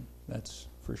celebration, that's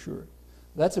for sure.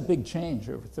 That's a big change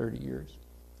over 30 years.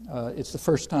 It's the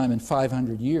first time in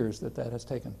 500 years that that has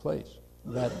taken place,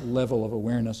 that level of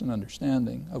awareness and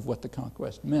understanding of what the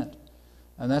conquest meant.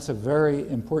 And that's a very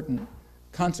important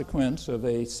consequence of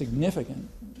a significant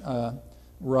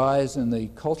rise in the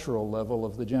cultural level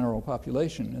of the general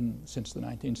population since the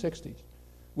 1960s,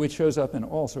 which shows up in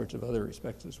all sorts of other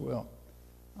respects as well.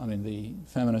 I mean, the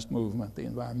feminist movement, the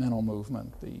environmental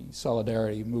movement, the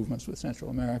solidarity movements with Central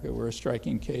America were a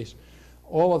striking case.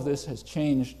 All of this has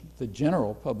changed the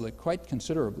general public quite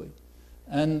considerably.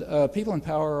 And people in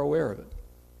power are aware of it,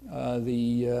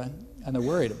 and they're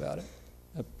worried about it.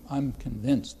 I'm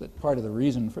convinced that part of the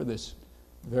reason for this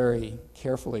very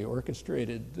carefully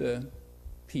orchestrated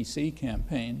PC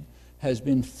campaign has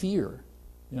been fear,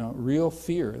 real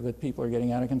fear that people are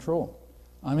getting out of control.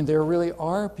 I mean, there really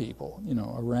are people,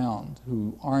 around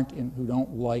who who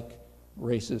don't like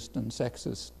racist and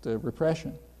sexist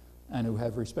repression, and who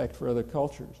have respect for other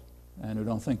cultures, and who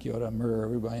don't think you ought to murder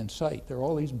everybody in sight. There are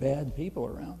all these bad people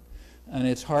around, and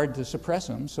it's hard to suppress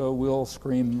them. So we'll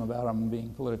scream about them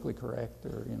being politically correct,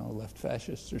 or left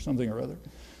fascists or something or other.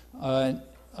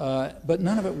 But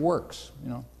none of it works,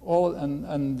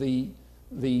 and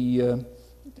the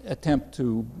attempt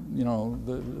to,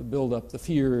 build up the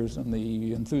fears and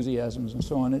the enthusiasms and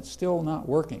so on, it's still not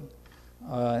working.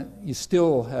 you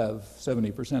still have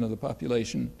 70% of the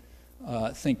population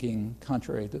thinking,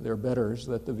 contrary to their betters,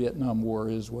 that the Vietnam War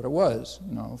is what it was,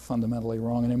 fundamentally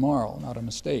wrong and immoral, not a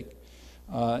mistake.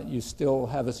 You still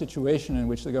have a situation in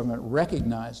which the government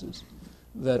recognizes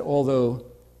that although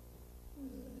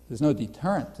there's no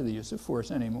deterrent to the use of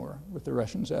force anymore with the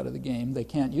Russians out of the game, they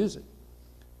can't use it.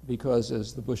 Because,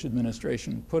 as the Bush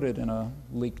administration put it in a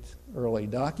leaked early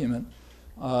document,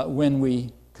 when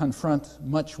we confront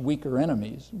much weaker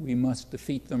enemies, we must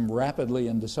defeat them rapidly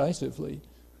and decisively,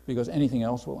 because anything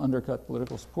else will undercut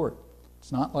political support.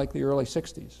 It's not like the early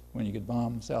 60s, when you could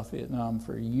bomb South Vietnam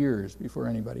for years before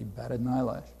anybody batted an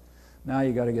eyelash. Now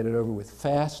you got to get it over with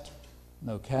fast,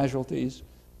 no casualties,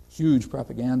 huge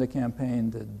propaganda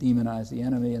campaign to demonize the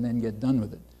enemy, and then get done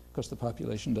with it, because the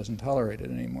population doesn't tolerate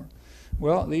it anymore.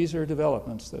 Well, these are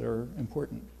developments that are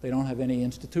important. They don't have any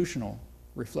institutional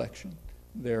reflection.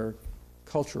 They're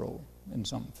cultural in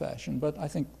some fashion, but I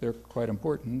think they're quite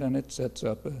important, and it sets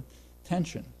up a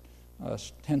tension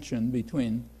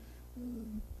between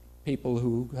people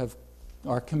who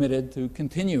are committed to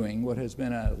continuing what has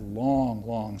been a long,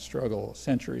 long struggle,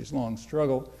 centuries-long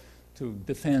struggle, to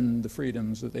defend the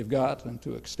freedoms that they've got and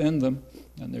to extend them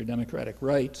and their democratic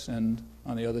rights, and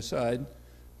on the other side,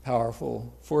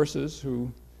 powerful forces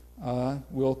who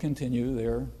will continue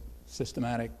their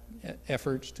systematic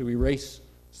efforts to erase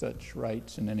such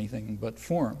rights in anything but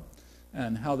form.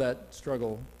 And how that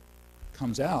struggle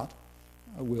comes out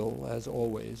will, as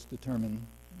always, determine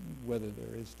whether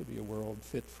there is to be a world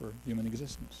fit for human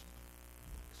existence.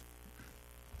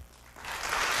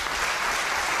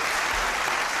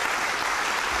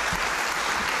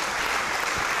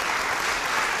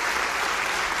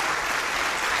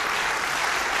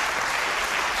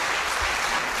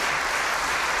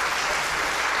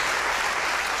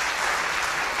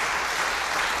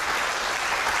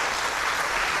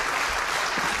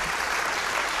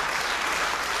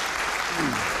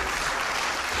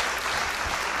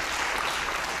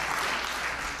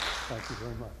 Thank you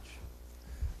very much.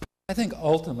 I think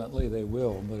ultimately they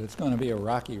will, but it's going to be a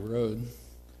rocky road.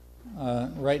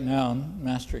 Right now,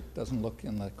 Maastricht doesn't look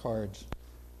in the cards.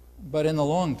 But in the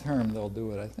long term, they'll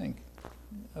do it, I think,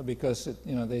 because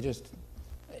they just,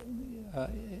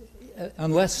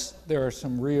 unless there are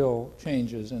some real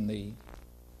changes in the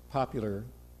popular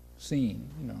scene,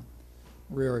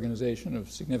 reorganization of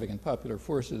significant popular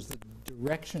forces, the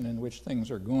direction in which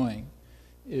things are going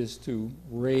is to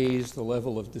raise the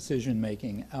level of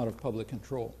decision-making out of public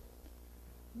control.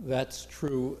 That's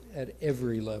true at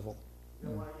every level.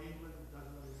 Like England doesn't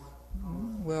really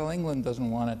want Well, England doesn't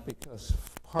want it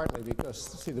partly because,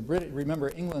 see, the British,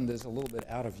 remember, England is a little bit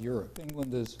out of Europe.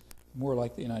 England is more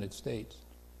like the United States.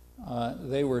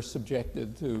 They were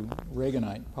subjected to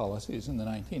Reaganite policies in the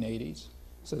 1980s,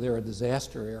 so they're a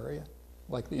disaster area,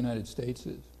 like the United States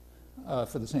is,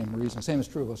 for the same reason. Same is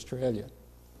true of Australia.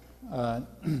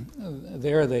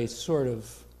 There they sort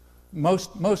of,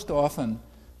 most often,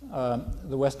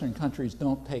 the Western countries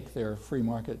don't take their free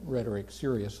market rhetoric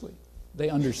seriously. They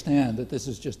understand that this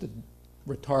is just a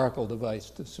rhetorical device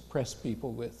to suppress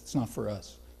people with. It's not for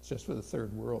us. It's just for the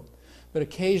third world. But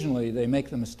occasionally they make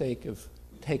the mistake of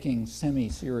taking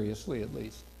semi-seriously, at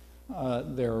least,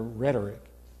 their rhetoric.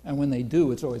 And when they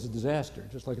do, it's always a disaster,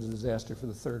 just like it's a disaster for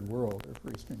the third world or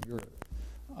for Eastern Europe.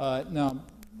 Now,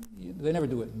 they never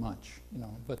do it much,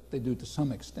 but they do to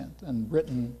some extent. And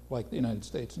Britain, like the United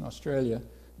States and Australia,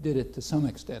 did it to some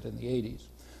extent in the 80s.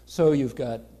 So you've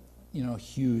got,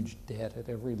 huge debt at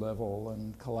every level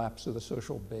and collapse of the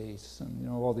social base and,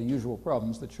 all the usual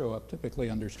problems that show up typically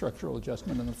under structural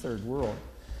adjustment in the third world.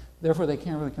 Therefore, they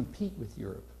can't really compete with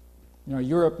Europe.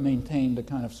 Europe maintained a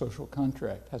kind of social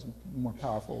contract, has more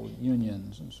powerful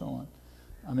unions and so on.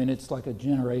 I mean, it's like a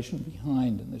generation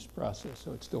behind in this process,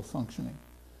 so it's still functioning.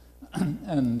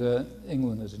 And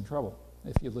England is in trouble.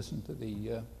 If you listen to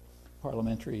the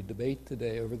parliamentary debate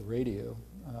today over the radio,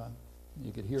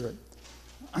 you could hear it.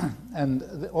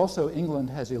 And also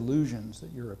England has illusions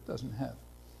that Europe doesn't have.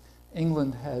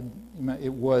 England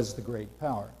it was the great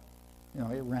power.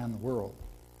 It ran the world.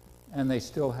 And they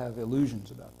still have illusions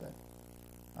about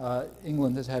that.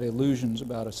 England has had illusions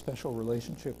about a special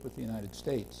relationship with the United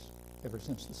States ever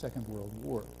since the Second World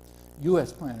War.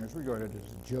 U.S. planners regard it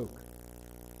as a joke.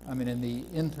 I mean, in the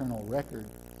internal record,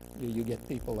 you get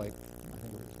people like, I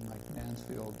think it was Mike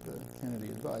Mansfield, the Kennedy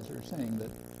advisor, saying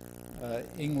that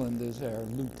England is our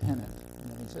lieutenant.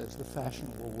 And then he says the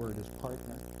fashionable word is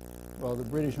partner. Well, the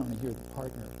British only hear the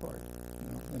partner part,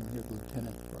 they don't hear the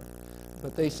lieutenant part.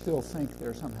 But they still think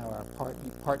they're somehow our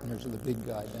partners of the big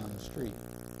guy down the street,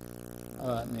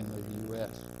 namely the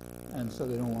U.S. And so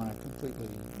they don't want to completely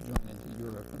join into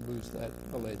Europe and lose that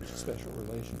alleged special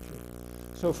relationship.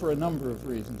 So for a number of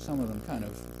reasons, some of them kind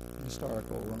of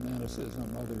historical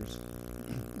romanticism, others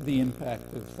the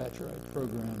impact of Thatcherite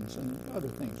programs and other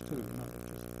things too, not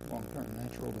just long-term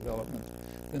natural development,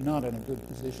 they're not in a good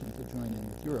position to join in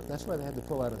with Europe. That's why they had to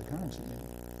pull out of the currency union.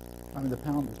 I mean, the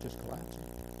pound was just collapsing.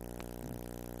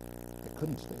 They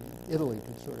couldn't stay in. Italy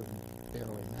could sort of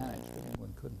barely manage, but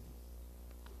England couldn't.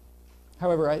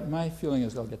 However, my feeling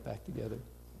is they'll get back together.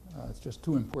 It's just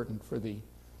too important for the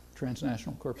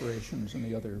transnational corporations and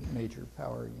the other major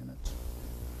power units.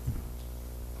 Can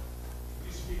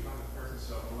you speak on the purpose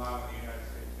of allowing the United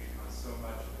States to become so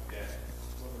much of a debt?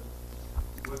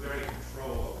 Was there any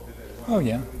control over it? Oh,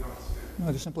 yeah.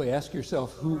 No, just simply ask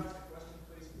yourself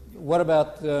what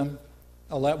about,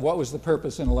 what was the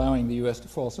purpose in allowing the U.S. to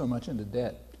fall so much into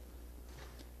debt?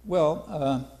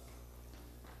 Well,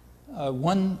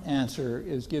 one answer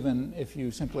is given if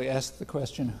you simply ask the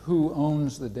question, who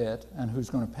owns the debt and who's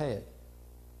going to pay it?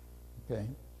 Okay.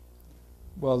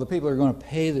 Well, the people who are going to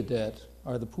pay the debt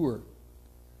are the poor.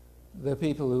 The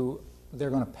people who they're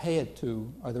going to pay it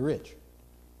to are the rich.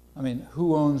 I mean,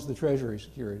 who owns the treasury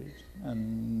securities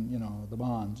and, the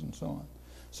bonds and so on?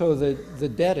 So the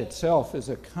debt itself is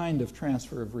a kind of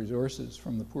transfer of resources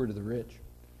from the poor to the rich.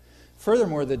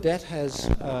 Furthermore, the debt has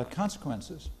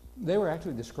consequences. They were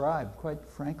actually described, quite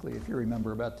frankly, if you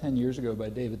remember, about 10 years ago by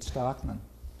David Stockman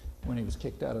when he was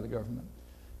kicked out of the government.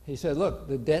 He said, look,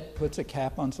 the debt puts a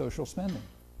cap on social spending.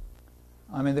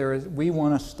 I mean, we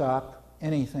want to stop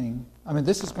anything. I mean,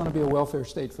 this is going to be a welfare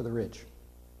state for the rich.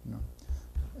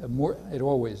 It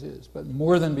always is, but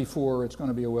more than before, it's going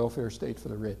to be a welfare state for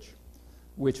the rich,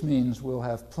 which means we'll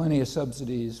have plenty of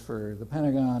subsidies for the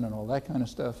Pentagon and all that kind of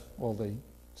stuff, all the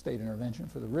state intervention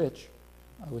for the rich,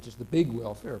 which is the big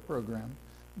welfare program,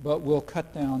 but we'll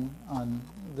cut down on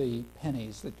the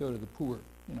pennies that go to the poor,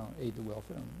 aid to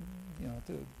welfare,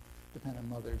 to dependent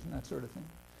mothers and that sort of thing.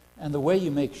 And the way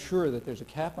you make sure that there's a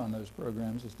cap on those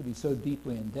programs is to be so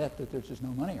deeply in debt that there's just no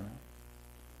money around.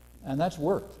 And that's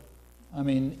worked. I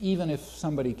mean, even if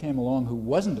somebody came along who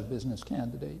wasn't a business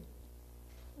candidate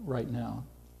right now,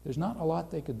 there's not a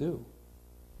lot they could do.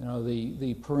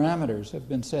 The parameters have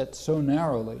been set so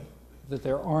narrowly that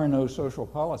there are no social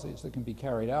policies that can be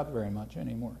carried out very much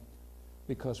anymore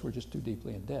because we're just too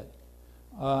deeply in debt.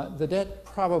 The debt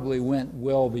probably went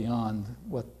well beyond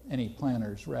what any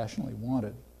planners rationally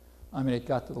wanted. I mean, it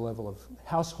got to the level of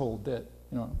household debt,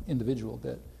 individual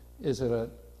debt, is at a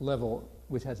level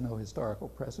which has no historical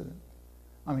precedent.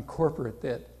 I mean, corporate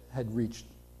debt had reached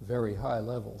very high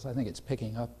levels. I think it's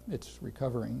picking up, it's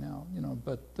recovering now,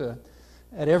 but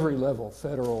at every level,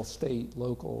 federal, state,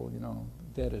 local,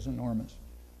 debt is enormous.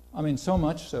 I mean, so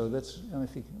much so that's,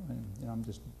 I'm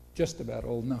just about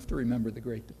old enough to remember the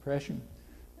Great Depression.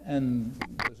 And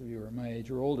those of you who are my age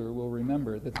or older will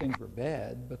remember that things were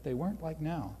bad, but they weren't like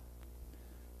now.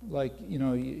 Like,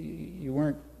 you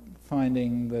weren't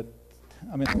finding that,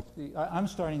 I'm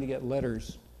starting to get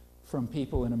letters from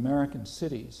people in American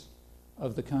cities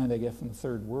of the kind I get from the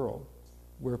third world,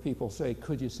 where people say,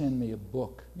 could you send me a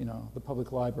book? The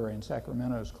public library in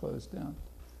Sacramento is closed down.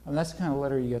 I mean, that's the kind of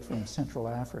letter you get from Central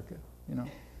Africa,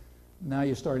 Now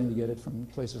you're starting to get it from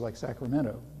places like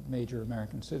Sacramento, major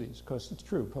American cities, because it's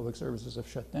true, public services have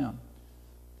shut down.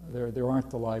 There aren't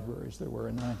the libraries there were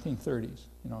in the 1930s.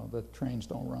 The trains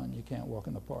don't run, you can't walk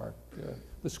in the park.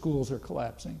 The schools are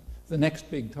collapsing. The next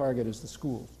big target is the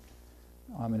schools.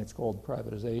 It's called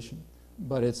privatization.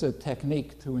 But it's a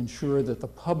technique to ensure that the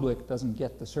public doesn't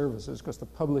get the services because the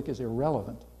public is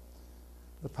irrelevant.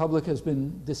 The public has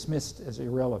been dismissed as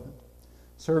irrelevant.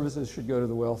 Services should go to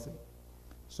the wealthy.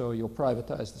 So you'll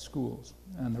privatize the schools,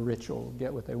 and the rich will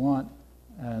get what they want,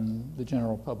 and the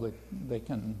general public,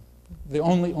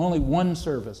 only one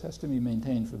service has to be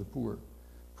maintained for the poor,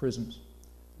 prisons,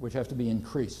 which have to be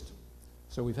increased.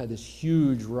 So we've had this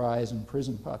huge rise in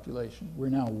prison population. We're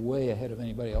now way ahead of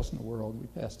anybody else in the world. We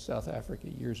passed South Africa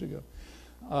years ago.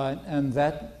 And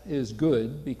that is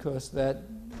good because that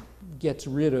gets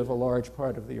rid of a large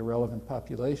part of the irrelevant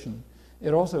population.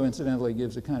 It also, incidentally,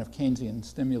 gives a kind of Keynesian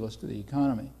stimulus to the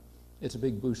economy. It's a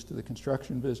big boost to the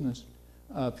construction business.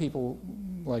 People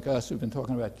like us who've been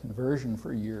talking about conversion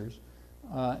for years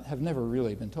have never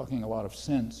really been talking a lot of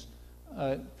sense.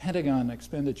 Pentagon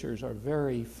expenditures are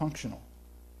very functional.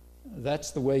 That's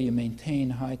the way you maintain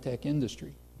high-tech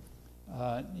industry.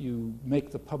 You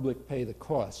make the public pay the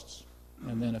costs,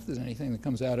 and then if there's anything that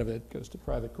comes out of it, it goes to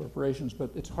private corporations.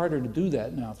 But it's harder to do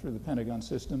that now through the Pentagon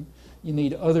system. You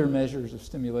need other measures of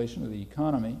stimulation of the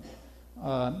economy.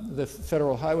 The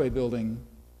federal highway building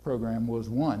program was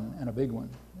one, and a big one.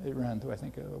 It ran to, I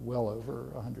think, well over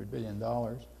 $100 billion.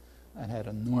 and had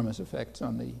enormous effects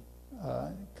on the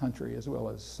country, as well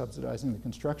as subsidizing the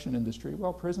construction industry.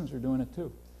 Well, prisons are doing it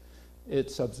too. It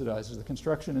subsidizes the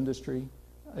construction industry.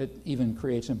 It even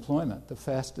creates employment. The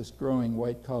fastest growing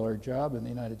white-collar job in the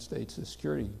United States is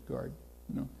security guard,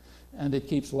 and it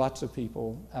keeps lots of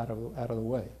people out of the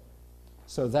way.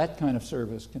 So that kind of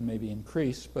service can maybe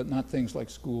increase, but not things like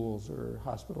schools or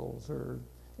hospitals or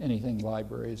anything,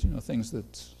 libraries, things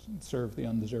that serve the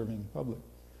undeserving public.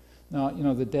 Now,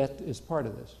 the debt is part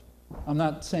of this. I'm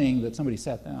not saying that somebody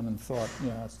sat down and thought,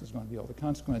 this is going to be all the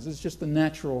consequences. It's just the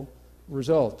natural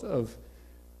result of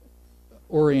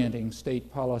orienting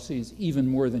state policies even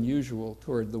more than usual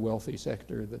toward the wealthy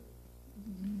sector that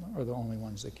are the only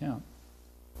ones that count.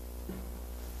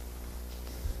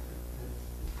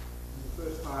 The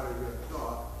first part of your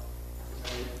talk,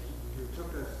 you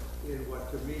took us in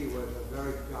what to me was a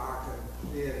very darkened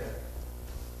theater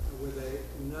with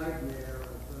a nightmare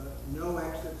of no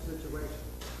exit situation,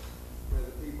 where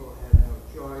the people had no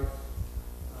choice,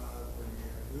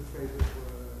 the newspapers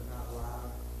were not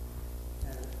allowed,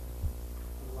 and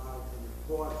allowed to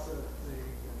report certain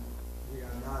things, and we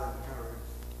are not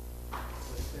encouraged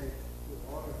the state to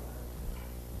organize.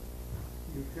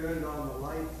 You turned on the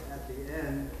lights at the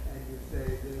end, and you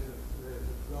say there's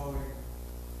a growing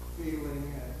feeling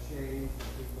and change,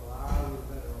 and people are a little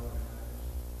better organized.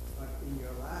 But in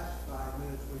your last 5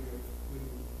 minutes, when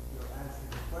you're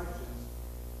answering the questions,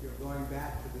 you're going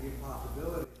back to the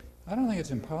impossibility. I don't think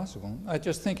it's impossible. I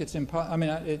just think it's impossible.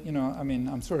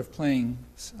 I'm sort of playing.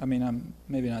 I'm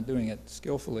maybe not doing it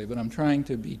skillfully, but I'm trying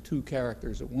to be two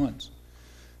characters at once.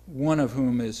 One of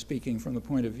whom is speaking from the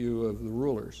point of view of the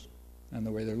rulers and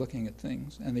the way they're looking at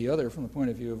things, and the other from the point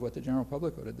of view of what the general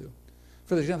public ought to do.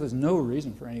 For example, there's no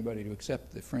reason for anybody to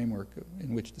accept the framework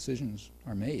in which decisions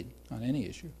are made on any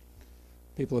issue.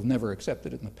 People have never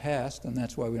accepted it in the past, and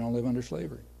that's why we don't live under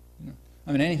slavery.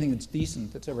 Anything that's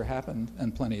decent that's ever happened,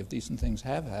 and plenty of decent things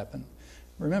have happened,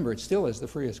 remember, it still is the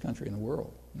freest country in the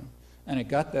world. And it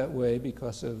got that way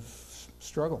because of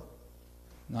struggle,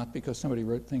 not because somebody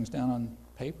wrote things down on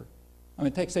paper.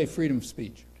 Take, say, freedom of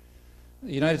speech.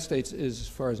 The United States is, as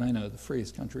far as I know, the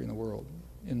freest country in the world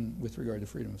with regard to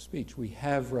freedom of speech. We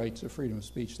have rights of freedom of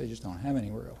speech, they just don't have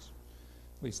anywhere else,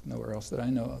 at least nowhere else that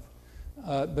I know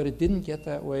of. But it didn't get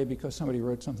that way because somebody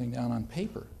wrote something down on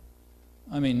paper.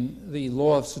 The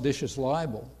law of seditious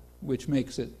libel, which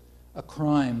makes it a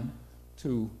crime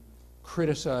to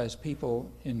criticize people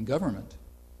in government,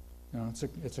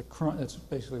 it's a crime. That's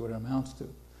basically what it amounts to.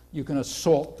 You can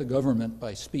assault the government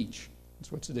by speech.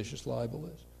 That's what seditious libel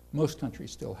is. Most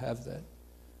countries still have that.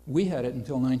 We had it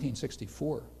until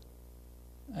 1964,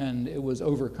 and it was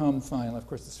overcome finally. Of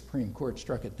course, the Supreme Court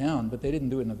struck it down, but they didn't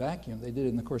do it in a vacuum. They did it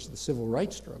in the course of the civil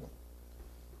rights struggle.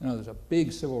 There's a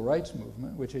big civil rights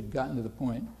movement which had gotten to the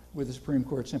point where the Supreme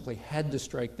Court simply had to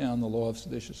strike down the law of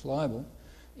seditious libel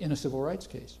in a civil rights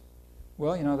case.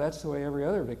 Well, that's the way every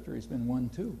other victory's been won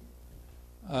too.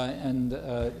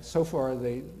 So far,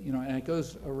 and it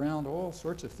goes around all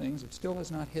sorts of things. It still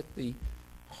has not hit the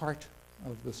heart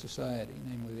of the society,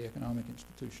 namely the economic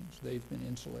institutions. They've been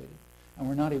insulated. And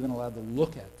we're not even allowed to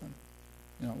look at them.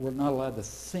 We're not allowed to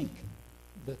think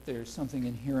that there's something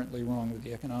inherently wrong with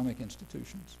the economic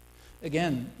institutions.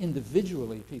 Again,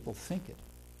 individually, people think it.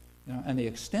 And the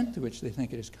extent to which they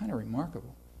think it is kind of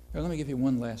remarkable. Now, let me give you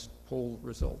one last poll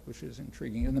result, which is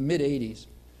intriguing. In the mid-'80s,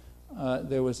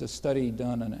 there was a study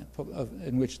done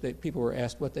in which people were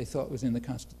asked what they thought was in the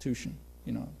Constitution.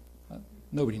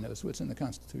 Nobody knows what's in the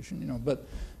Constitution, but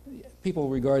people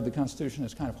regard the Constitution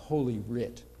as kind of holy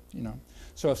writ,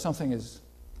 So if something is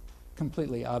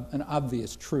completely an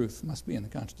obvious truth, must be in the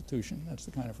Constitution. That's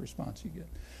the kind of response you get.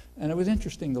 And it was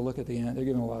interesting to look at the end. They're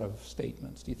giving a lot of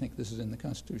statements. Do you think this is in the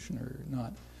Constitution or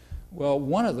not? Well,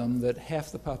 one of them that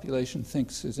half the population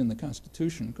thinks is in the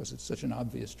Constitution, because it's such an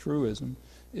obvious truism,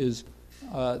 is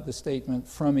the statement,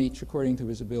 from each according to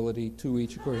his ability, to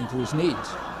each according to his needs.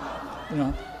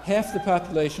 Half the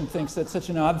population thinks that such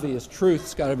an obvious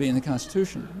truth's got to be in the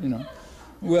Constitution,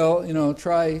 Well,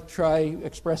 try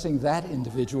expressing that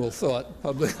individual thought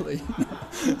publicly.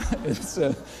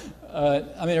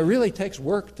 It really takes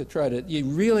work to try to,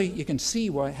 you can see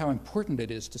how important it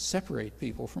is to separate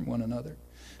people from one another.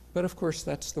 But of course,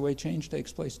 that's the way change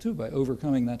takes place too, by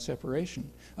overcoming that separation.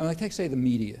 Take, say, the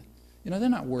media. They're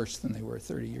not worse than they were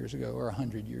 30 years ago or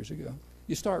 100 years ago.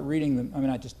 You start reading them,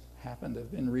 I just happened to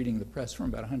have been reading the press from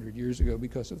about 100 years ago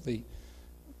because of the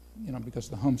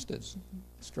Homestead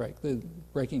strike. This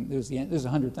is the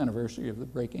 100th anniversary of the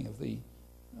breaking of the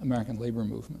American labor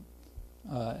movement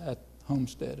at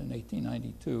Homestead in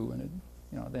 1892, and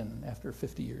then after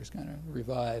 50 years kind of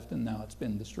revived, and now it's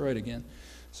been destroyed again.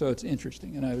 So it's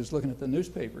interesting. And I was looking at the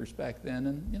newspapers back then,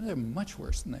 and they're much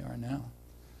worse than they are now.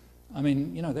 I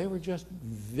mean, they were just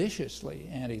viciously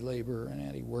anti-labor and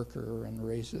anti-worker and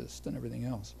racist and everything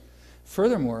else.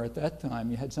 Furthermore, at that time,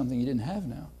 you had something you didn't have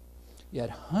now. You had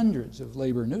hundreds of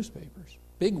labor newspapers,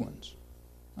 big ones.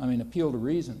 I mean, Appeal to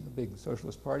Reason, the big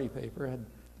Socialist Party paper, had,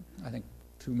 I think,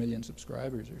 2 million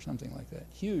subscribers or something like that.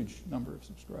 Huge number of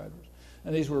subscribers.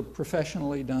 And these were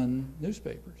professionally done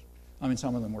newspapers. I mean,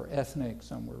 some of them were ethnic,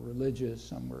 some were religious,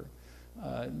 some were,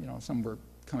 some were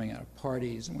coming out of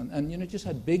parties. And just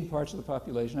had big parts of the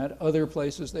population, had other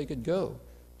places they could go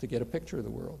to get a picture of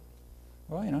the world.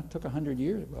 Well, it took 100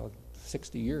 years, well,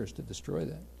 60 years to destroy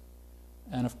that.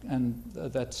 And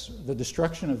that's the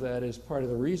destruction of that is part of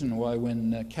the reason why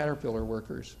when Caterpillar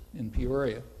workers in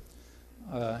Peoria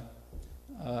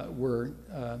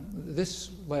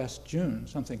this last June,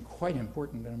 something quite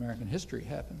important in American history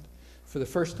happened. For the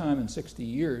first time in 60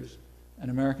 years, an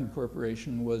American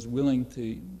corporation was willing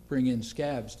to bring in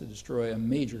scabs to destroy a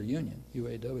major union,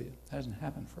 UAW. That hasn't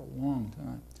happened for a long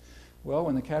time. Well,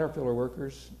 when the Caterpillar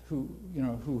workers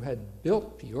who had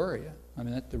built Peoria, I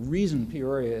mean, the reason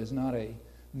Peoria is not a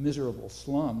miserable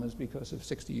slum is because of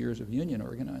 60 years of union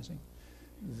organizing.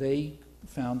 They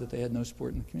found that they had no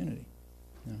support in the community.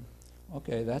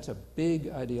 Okay, that's a big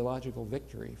ideological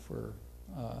victory for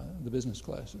the business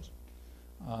classes.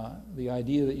 The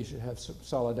idea that you should have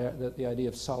the idea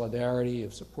of solidarity,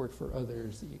 of support for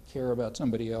others, that you care about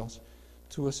somebody else,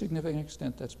 to a significant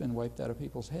extent that's been wiped out of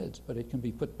people's heads, but it can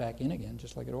be put back in again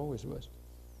just like it always was.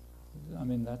 I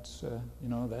mean, that's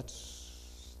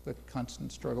the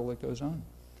constant struggle that goes on.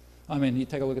 I mean, you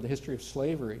take a look at the history of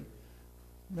slavery.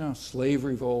 Slave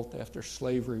revolt after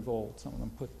slave revolt, some of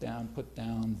them put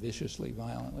down viciously,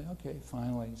 violently. Okay,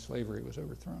 finally slavery was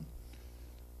overthrown.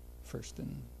 First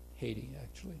in Haiti,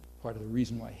 actually. Part of the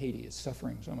reason why Haiti is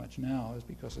suffering so much now is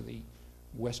because of the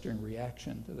Western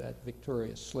reaction to that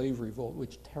victorious slave revolt,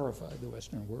 which terrified the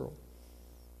Western world.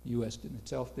 The U.S.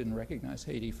 itself didn't recognize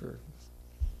Haiti for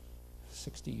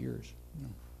 60 years. In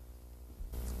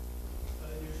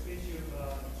your speech, you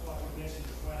mentioned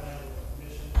the Trilateral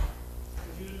Commission.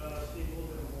 Could you speak a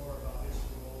little bit more about its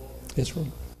role? Its role?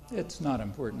 It's not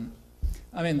important.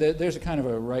 I mean, there's a kind of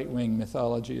a right-wing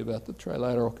mythology about the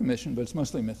Trilateral Commission, but it's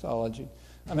mostly mythology.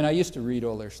 I mean, I used to read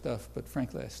all their stuff, but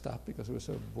frankly, I stopped because it was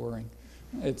so boring.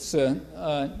 It's,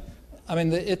 I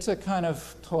mean, it's a kind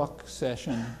of talk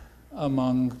session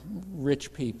among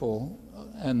rich people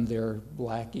and their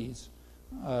lackeys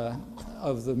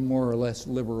of the more or less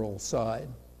liberal side,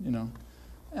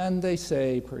 and they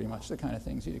say pretty much the kind of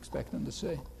things you'd expect them to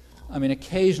say. I mean,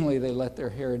 occasionally they let their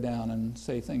hair down and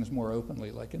say things more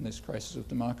openly, like in this Crisis of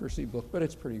Democracy book, but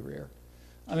it's pretty rare.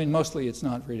 I mean, mostly it's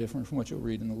not very different from what you'll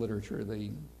read in the literature,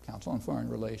 the Council on Foreign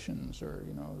Relations, or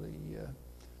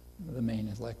the main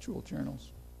intellectual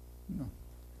journals.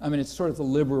 I mean, it's sort of the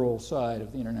liberal side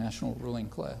of the international ruling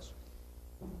class.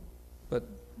 But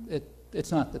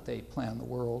it's not that they plan the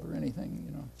world or anything,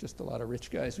 just a lot of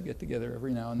rich guys who get together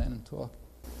every now and then and talk.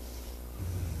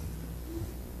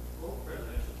 Both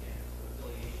presidential candidates with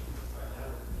affiliation with the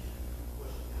Trilateral Commission,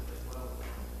 Bush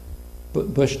as well.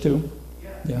 Bush too? Yeah.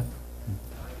 Yeah.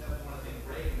 That was one of the things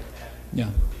Reagan had. Yeah.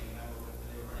 Being a member when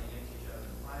they were running against each other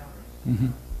in the primaries.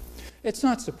 Mm-hmm. It's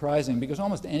not surprising because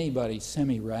almost anybody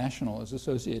semi-rational is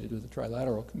associated with the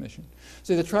Trilateral Commission.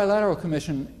 See, the Trilateral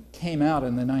Commission came out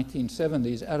in the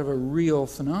 1970s out of a real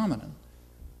phenomenon,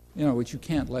 which you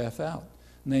can't laugh out.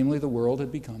 Namely, the world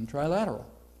had become trilateral,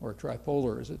 or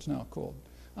tripolar as it's now called.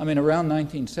 I mean, around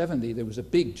 1970, there was a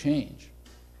big change,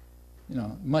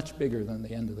 much bigger than the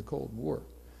end of the Cold War.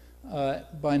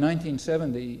 By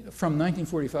 1970, from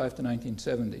 1945 to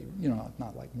 1970,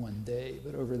 not like one day,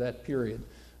 but over that period,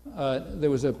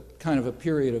 there was a kind of a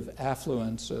period of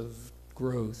affluence, of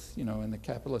growth, in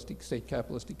the state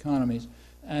capitalist economies,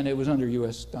 and it was under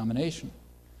U.S. domination.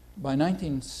 By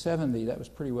 1970, that was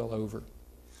pretty well over.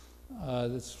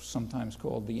 That's sometimes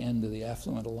called the end of the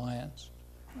affluent alliance.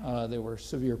 There were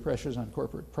severe pressures on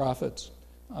corporate profits.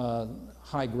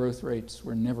 High growth rates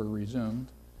were never resumed.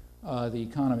 The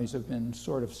economies have been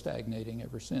sort of stagnating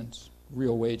ever since.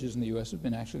 Real wages in the U.S. have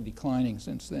been actually declining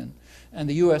since then. And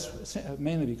the U.S.,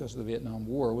 mainly because of the Vietnam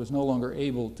War, was no longer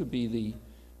able to be the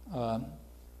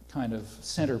kind of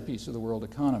centerpiece of the world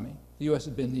economy. The U.S.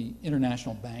 had been the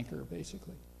international banker,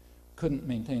 basically. Couldn't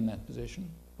maintain that position.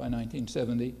 By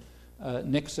 1970,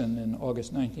 Nixon, in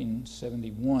August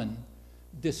 1971,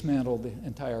 dismantled the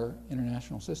entire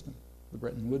international system, the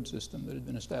Bretton Woods system that had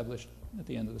been established at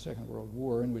the end of the Second World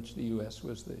War, in which the U.S.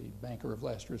 was the banker of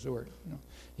last resort.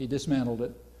 He dismantled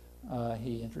it,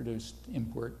 He introduced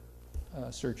import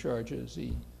surcharges.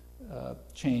 He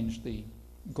changed the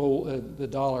gold. The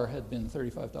dollar had been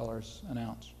 $35 an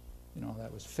ounce. You know,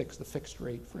 that was fixed, the fixed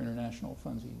rate for international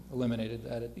funds. He eliminated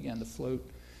that. It began to float.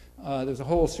 There's a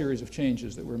whole series of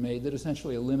changes that were made that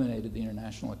essentially eliminated the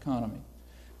international economy.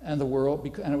 And the world,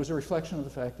 and it was a reflection of the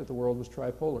fact that the world was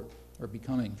tripolar, or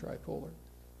becoming tripolar,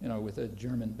 you know, with a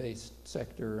German-based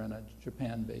sector and a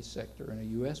Japan-based sector and a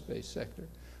US-based sector.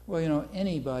 Well, you know,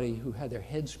 anybody who had their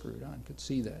head screwed on could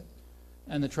see that.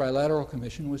 And the Trilateral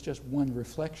Commission was just one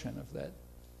reflection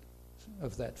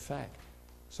of that fact.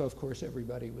 So, of course,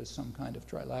 everybody was some kind of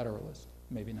trilateralist.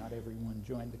 Maybe not everyone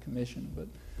joined the Commission, but,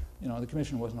 you know, the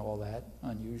Commission wasn't all that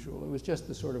unusual. It was just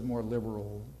the sort of more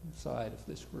liberal side of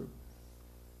this group.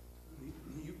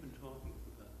 You've been talking for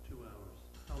about 2 hours.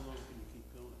 How long can you keep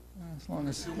going?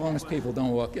 As long as people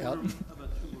don't walk out. How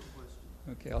about 2 more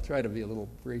questions? Okay, I'll try to be a little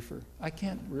briefer. I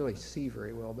can't really see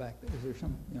very well back there. Is there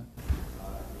some? Yeah.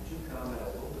 Could you comment a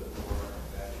little bit more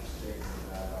about your statement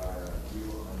about our view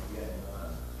on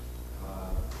Vietnam? I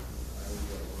know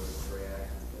it was very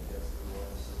active against the war in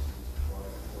the 60s, but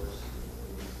of course,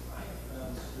 I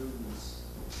found students,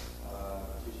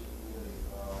 teaching community,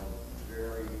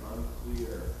 very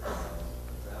unclear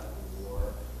about the war,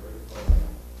 very funny.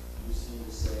 You seem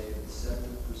to say that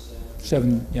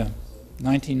 70%.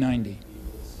 1990.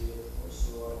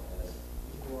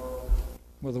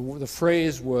 Well, the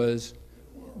phrase was,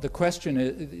 the question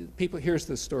is, people, here's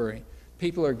the story.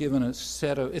 People are given a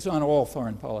set of, it's on all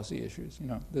foreign policy issues, you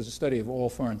know. There's a study of all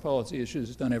foreign policy issues.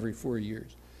 It's done every 4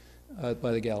 years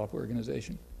by the Gallup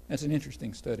organization. That's an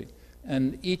interesting study.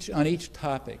 And on each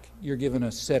topic, you're given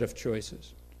a set of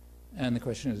choices. And the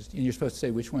question is, and you're supposed to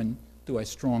say which one do I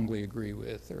strongly agree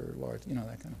with, or large, you know,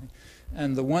 that kind of thing.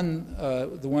 And the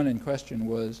one in question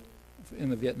was, in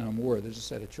the Vietnam War, there's a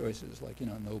set of choices, like, you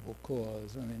know, noble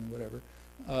cause, I mean, whatever.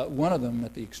 One of them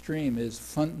at the extreme is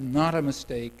not a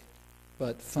mistake,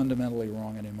 but fundamentally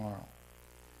wrong and immoral.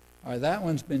 That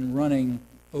one's been running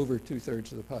over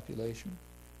 2/3 of the population.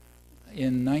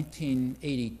 In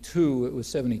 1982, it was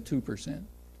 72%.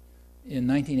 In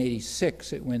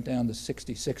 1986, it went down to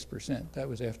 66%. That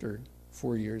was after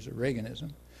 4 years of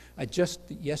Reaganism. I just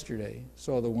yesterday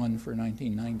saw the one for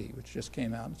 1990, which just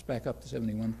came out. It's back up to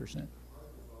 71%.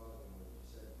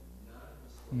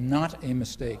 Not a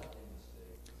mistake.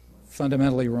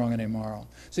 Fundamentally wrong and immoral.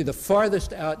 See, the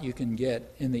farthest out you can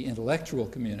get in the intellectual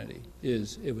community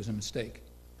is it was a mistake.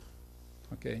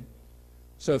 Okay?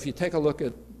 So if you take a look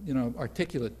at, you know,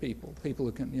 articulate people, people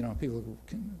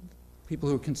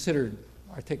who are considered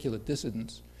articulate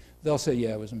dissidents, they'll say,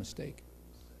 yeah, it was a mistake.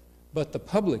 But the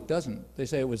public doesn't. They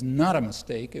say it was not a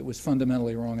mistake. It was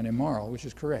fundamentally wrong and immoral, which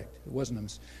is correct. It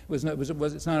wasn't.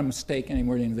 It's not a mistake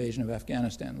anymore. The invasion of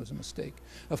Afghanistan was a mistake.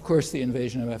 Of course, the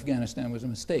invasion of Afghanistan was a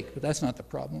mistake, but that's not the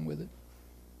problem with it.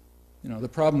 You know, the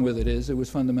problem with it is it was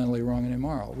fundamentally wrong and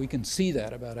immoral. We can see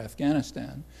that about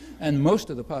Afghanistan, and most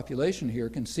of the population here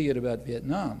can see it about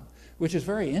Vietnam, which is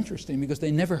very interesting because they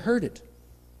never heard it.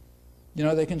 You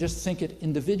know, they can just think it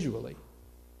individually.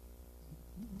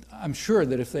 I'm sure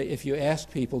that if you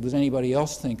asked people, does anybody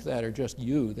else think that or just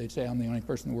you, they'd say, I'm the only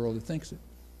person in the world who thinks it.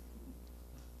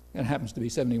 It happens to be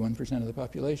 71% of the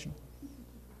population.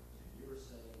 You were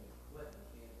saying Clinton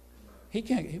can't. He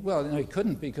can't, well, no, he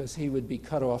couldn't because he would be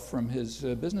cut off from his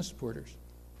business supporters.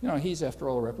 You know, he's, after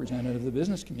all, a representative of the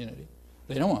business community.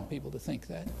 They don't want people to think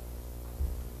that.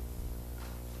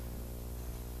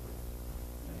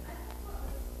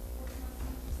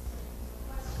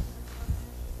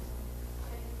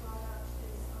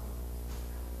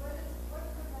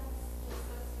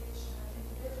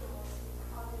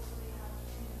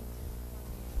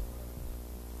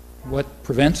 What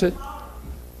prevents it?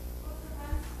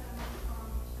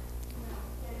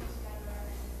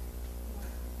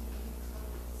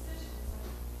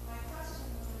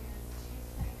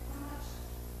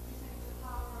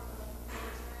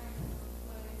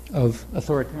 Of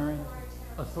authoritarianism?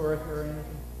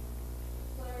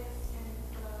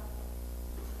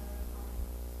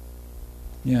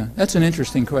 Yeah, that's an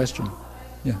interesting question.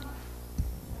 Yeah.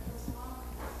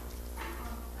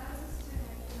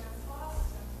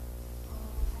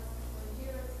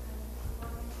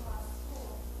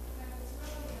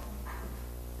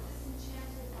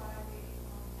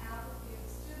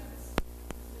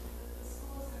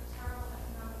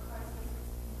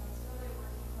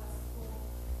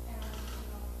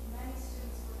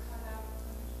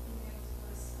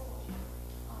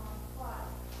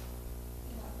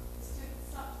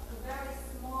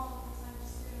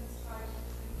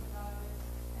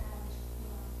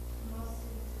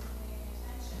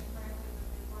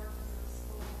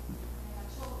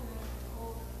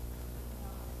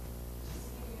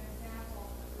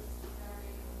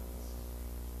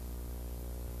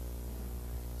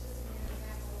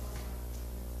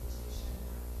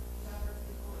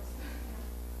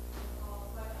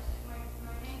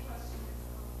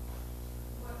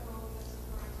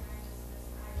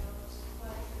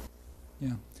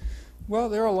 Yeah. Well,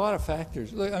 there are a lot of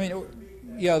factors. Look, I mean,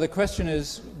 yeah, the question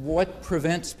is what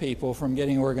prevents people from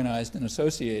getting organized and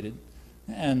associated?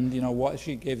 And, you know, what,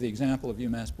 she gave the example of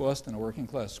UMass Boston, a working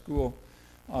class school,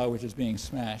 which is being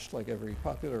smashed like every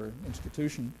popular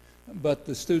institution. But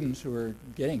the students who are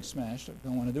getting smashed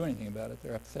don't want to do anything about it.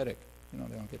 They're apathetic. You know,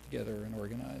 they don't get together and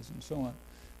organize and so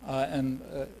on.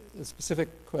 The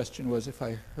specific question was, if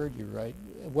I heard you right,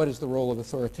 what is the role of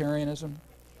authoritarianism,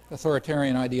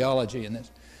 authoritarian ideology in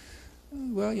this?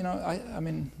 Well, you know, I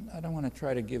mean, I don't want to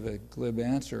try to give a glib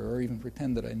answer or even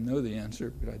pretend that I know the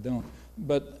answer, but I don't.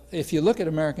 But if you look at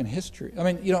American history, I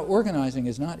mean, you know, organizing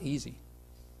is not easy.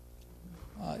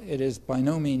 It is by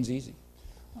no means easy.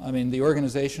 I mean, the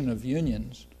organization of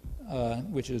unions,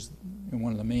 which is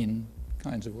one of the main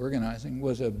kinds of organizing,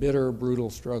 was a bitter, brutal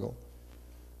struggle.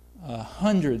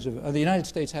 The United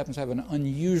States happens to have an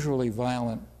unusually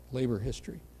violent labor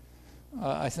history.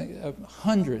 I think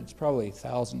hundreds, probably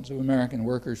thousands of American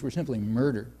workers were simply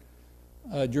murdered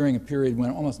during a period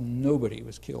when almost nobody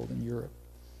was killed in Europe.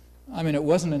 I mean, it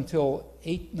wasn't until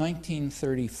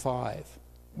 1935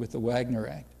 with the Wagner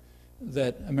Act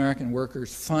that American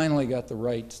workers finally got the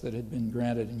rights that had been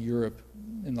granted in Europe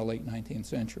in the late 19th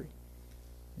century.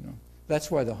 You know,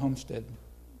 that's why the Homestead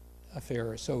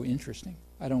affair is so interesting.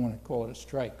 I don't want to call it a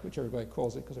strike, which everybody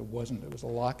calls it, because it wasn't. It was a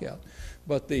lockout.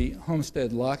 But the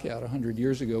Homestead lockout 100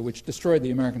 years ago, which destroyed the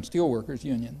American Steelworkers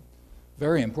Union,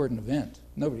 very important event.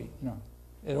 Nobody, you know,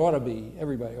 it ought to be,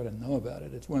 everybody ought to know about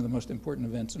it. It's one of the most important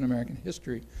events in American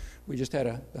history. We just had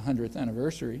the 100th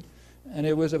anniversary, and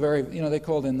it was a very, you know, they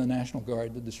called in the National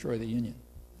Guard to destroy the Union,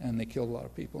 and they killed a lot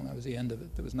of people, and that was the end of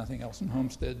it. There was nothing else in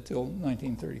Homestead until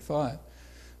 1935.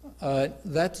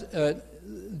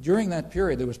 During that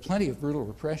period, there was plenty of brutal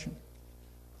repression.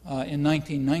 In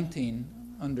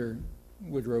 1919, under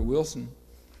Woodrow Wilson,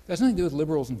 it has nothing to do with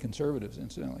liberals and conservatives,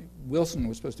 incidentally. Wilson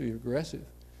was supposed to be progressive.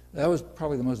 That was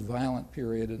probably the most violent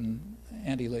period in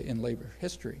labor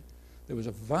history. There was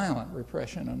a violent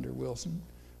repression under Wilson,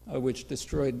 which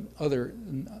destroyed other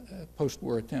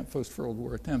post-World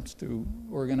War attempts to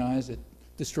organize. It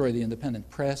destroyed the independent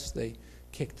press. They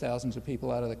kicked thousands of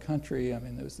people out of the country. I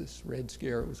mean, there was this Red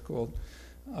Scare, it was called,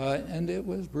 and it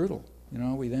was brutal. You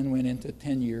know, we then went into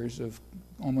 10 years of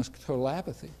almost total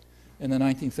apathy. In the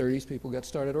 1930s, people got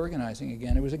started organizing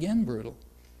again. It was again brutal.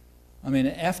 I mean,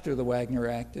 after the Wagner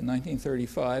Act in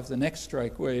 1935, the next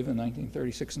strike wave in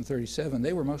 1936 and 37,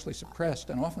 they were mostly suppressed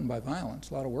and often by violence.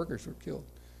 A lot of workers were killed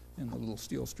in the little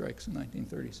steel strikes in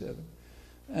 1937.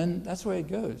 And that's the way it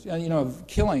goes. You know,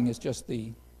 killing is just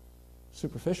the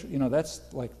superficial, you know, that's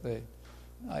like the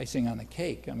icing on the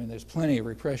cake. I mean, there's plenty of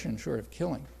repression short of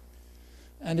killing.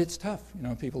 And it's tough. You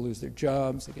know, people lose their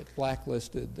jobs, they get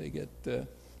blacklisted, they get,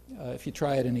 if you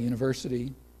try it in a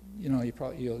university, you know,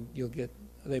 you'll get,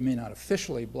 they may not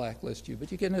officially blacklist you, but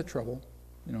you get into trouble,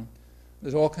 you know.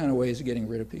 There's all kind of ways of getting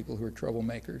rid of people who are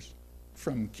troublemakers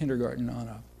from kindergarten on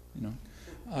up, you know.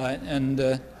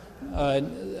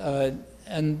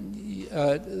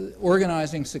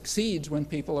 Organizing succeeds when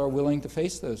people are willing to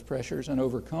face those pressures and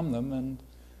overcome them, and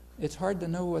it's hard to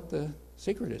know what the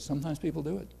secret is. Sometimes people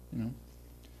do it, you know.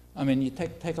 I mean, you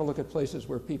take a look at places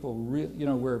where people really, you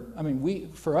know,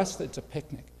 for us it's a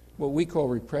picnic. What we call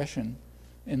repression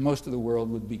in most of the world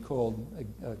would be called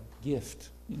a gift,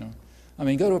 you know. I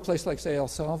mean, go to a place like, say, El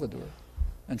Salvador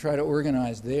and try to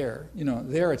organize there. You know,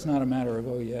 there it's not a matter of,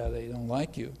 oh yeah, they don't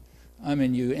like you. I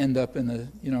mean, you end up in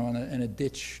a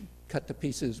ditch, cut to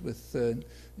pieces with,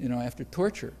 you know, after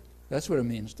torture. That's what it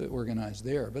means to organize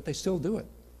there. But they still do it.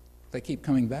 They keep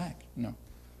coming back. You know,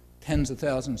 tens of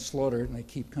thousands slaughtered, and they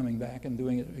keep coming back and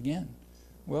doing it again.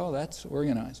 Well, that's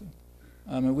organizing.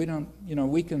 I mean, we don't, you know,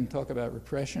 we can talk about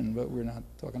repression, but we're not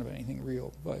talking about anything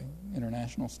real by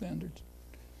international standards.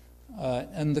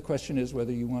 And the question is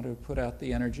whether you want to put out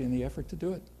the energy and the effort to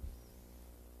do it.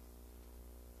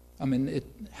 I mean, it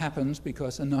happens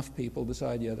because enough people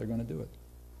decide, yeah, they're going to do it.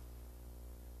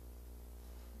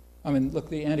 I mean, look,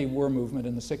 the anti-war movement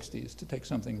in the 60s, to take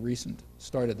something recent,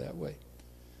 started that way.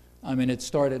 I mean, it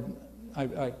started,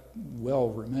 I well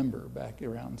remember back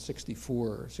around 64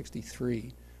 or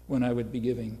 63, when I would be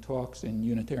giving talks in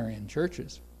Unitarian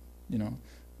churches, you know,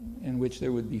 in which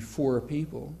there would be 4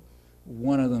 people,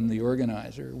 one of them the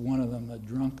organizer, one of them a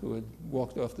drunk who had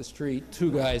walked off the street,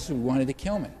 2 guys who wanted to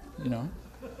kill me, you know.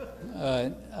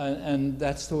 And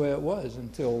that's the way it was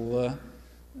until,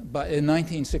 but in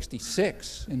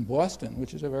 1966 in Boston,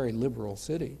 which is a very liberal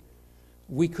city,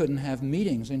 we couldn't have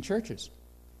meetings in churches.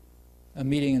 A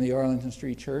meeting in the Arlington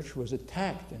Street Church was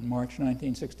attacked in March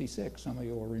 1966, some of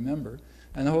you will remember,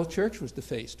 and the whole church was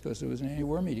defaced because there was an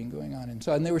anti-war meeting going on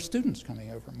inside, and there were students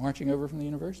coming over, marching over from the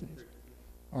universities.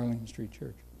 Arlington Street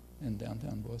Church in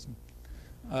downtown Boston.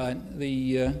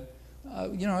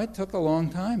 You know, it took a long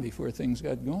time before things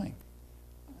got going.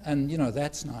 And, you know,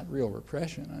 that's not real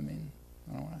repression. I mean,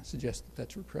 I don't want to suggest that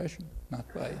that's repression, not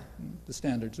by the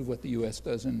standards of what the U.S.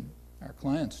 does in our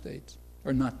client states,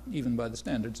 or not even by the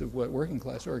standards of what working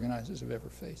class organizers have ever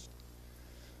faced.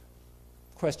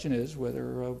 The question is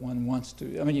whether one wants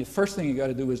to, I mean, the first thing you got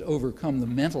to do is overcome the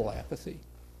mental apathy.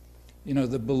 You know,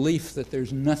 the belief that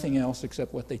there's nothing else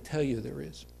except what they tell you there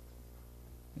is.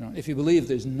 You know, if you believe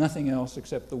there's nothing else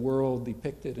except the world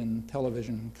depicted in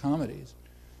television comedies,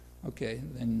 okay,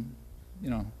 then, you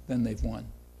know, then they've won.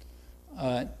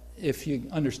 If you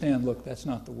understand, look, that's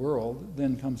not the world,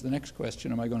 then comes the next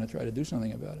question, am I going to try to do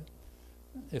something about it?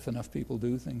 If enough people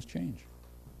do, things change.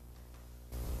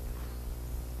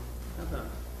 To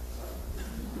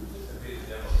be the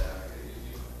devil's advocate,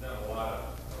 you've done a lot of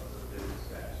the business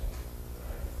bashing,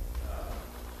 right?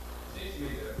 It seems to me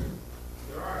that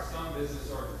there are some business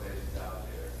organizations out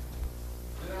there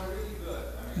that are really good.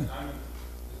 I mean,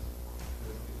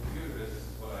 the computer business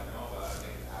is what I know about. I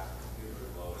think Apple Computer,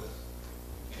 Lotus,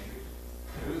 Cambridge,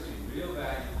 producing real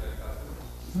value to their customers.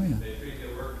 Oh, yeah. They treat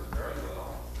their workers very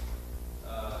well.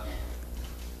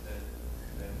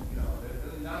 You know, they're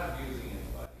really not abusing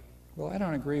anybody. Well, I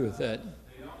don't agree with that.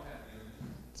 They don't have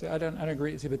unions. See, I don't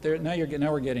agree. See, but now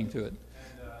we're getting to it.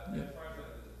 And Yeah. as far as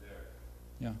they're,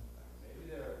 Yeah. maybe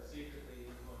they're secretly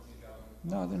influencing government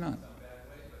No, they're not. in some bad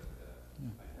way,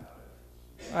 but I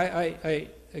doubt it.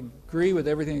 I agree with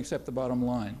everything except the bottom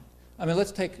line. I mean,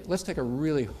 let's take a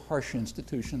really harsh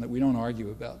institution that we don't argue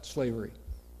about, slavery.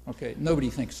 Okay, nobody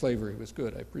thinks slavery was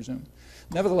good, I presume.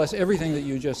 Nevertheless, everything that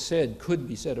you just said could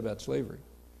be said about slavery.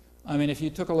 I mean, if you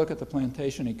took a look at the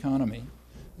plantation economy,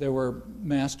 there were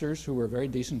masters who were very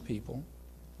decent people.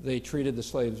 They treated the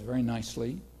slaves very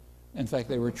nicely. In fact,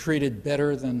 they were treated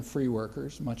better than free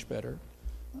workers, much better.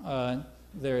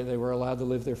 They were allowed to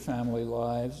live their family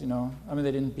lives, you know. I mean,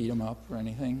 they didn't beat them up or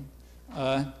anything.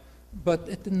 But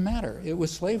it didn't matter. It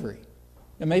was slavery.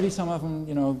 And maybe some of them,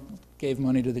 you know, gave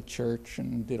money to the church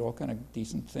and did all kind of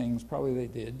decent things. Probably they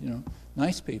did, you know,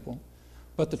 nice people.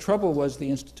 But the trouble was the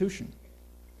institution.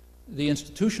 The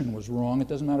institution was wrong. It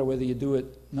doesn't matter whether you do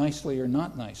it nicely or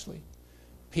not nicely.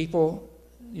 People,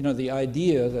 you know, the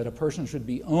idea that a person should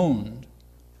be owned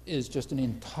is just an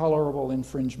intolerable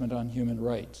infringement on human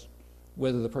rights,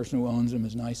 whether the person who owns them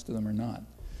is nice to them or not.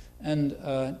 And,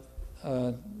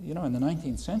 you know, in the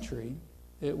 19th century,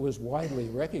 it was widely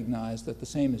recognized that the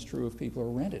same is true if people are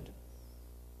rented.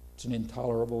 It's an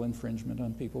intolerable infringement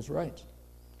on people's rights,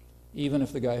 even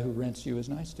if the guy who rents you is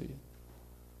nice to you.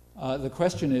 The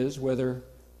question is whether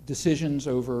decisions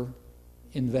over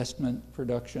investment,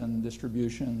 production,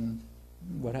 distribution,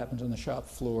 what happens on the shop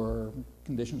floor,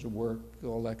 conditions of work,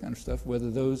 all that kind of stuff, whether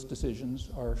those decisions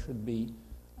should be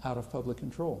out of public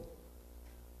control.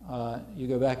 You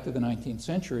go back to the 19th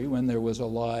century when there was a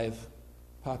live,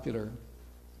 popular,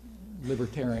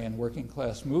 libertarian working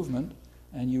class movement,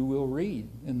 and you will read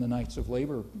in the Knights of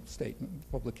Labor statement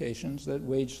publications that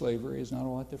wage slavery is not a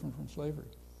lot different from slavery.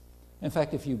 In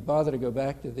fact, if you bother to go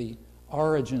back to the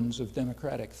origins of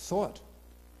democratic thought,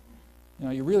 you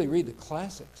know, you really read the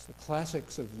classics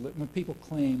of when people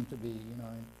claim to be, you know,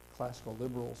 classical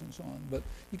liberals and so on. But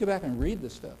you go back and read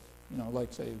this stuff, you know,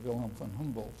 like, say, Wilhelm von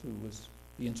Humboldt, who was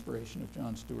the inspiration of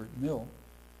John Stuart Mill.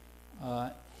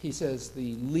 He says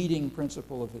the leading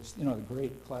principle of his, you know, the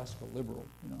great classical liberal,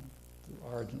 you know, the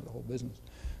origin of the whole business.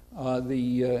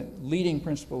 The leading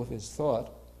principle of his thought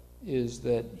is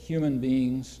that human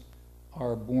beings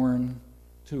are born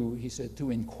to, he said,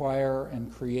 to inquire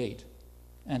and create,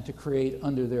 and to create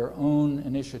under their own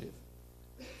initiative.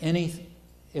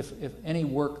 If any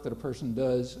work that a person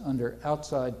does under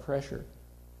outside pressure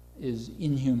is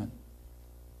inhuman.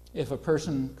 If a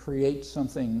person creates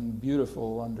something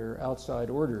beautiful under outside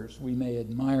orders, we may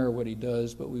admire what he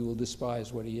does, but we will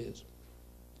despise what he is.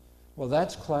 Well,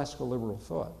 that's classical liberal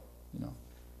thought, you know.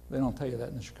 They don't tell you that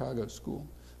in the Chicago school.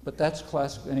 But that's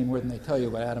classical any more than they tell you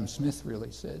what Adam Smith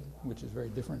really said, which is very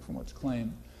different from what's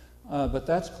claimed. But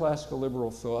that's classical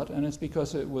liberal thought, and it's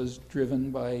because it was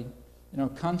driven by, you know,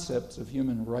 concepts of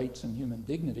human rights and human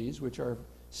dignities, which are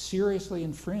seriously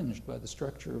infringed by the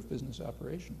structure of business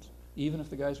operations, even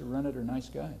if the guys who run it are nice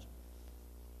guys.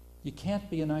 You can't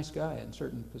be a nice guy in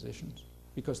certain positions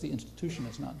because the institution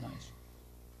is not nice.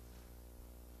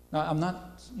 Now, I'm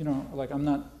not, you know, like, I'm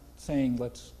not saying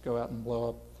let's go out and blow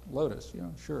up Lotus, you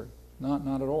know, sure. Not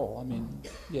at all. I mean,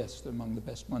 yes, they're among the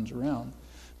best ones around.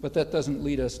 But that doesn't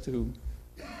lead us to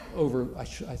I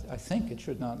think it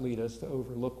should not lead us to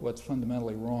overlook what's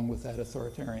fundamentally wrong with that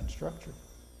authoritarian structure.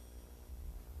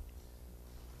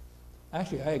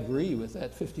 Actually, I agree with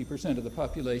that 50% of the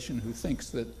population who thinks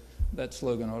that that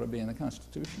slogan ought to be in the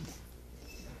Constitution.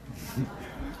 Can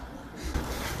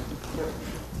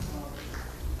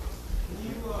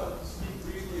you speak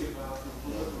briefly about the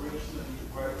proliferation of these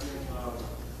right-wing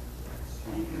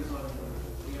speakers on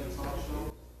the talk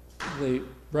show? The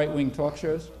right-wing talk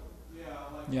shows? Yeah,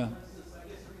 like, Yeah. for instance, I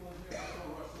guess everyone's here to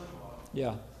Rush Limbaugh.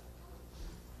 Yeah.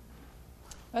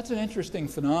 That's an interesting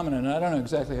phenomenon. I don't know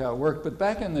exactly how it worked, but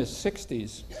back in the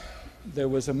 60s, there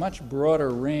was a much broader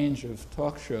range of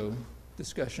talk show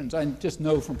discussions. I just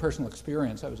know from personal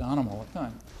experience. I was on them all the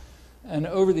time. And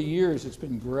over the years, it's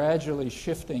been gradually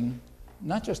shifting,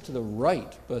 not just to the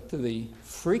right, but to the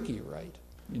freaky right,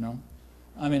 you know.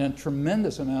 I mean, a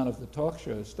tremendous amount of the talk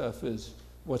show stuff is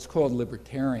what's called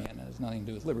libertarian. It has nothing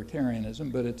to do with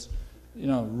libertarianism, but it's, you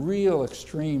know, real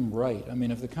extreme right. I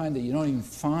mean, of the kind that you don't even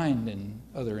find in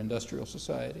other industrial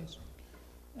societies.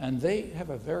 And they have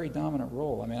a very dominant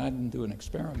role. I mean, I didn't do an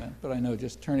experiment, but I know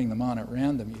just turning them on at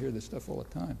random, you hear this stuff all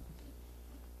the time.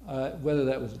 Whether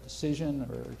that was a decision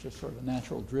or just sort of a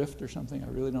natural drift or something, I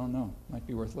really don't know. Might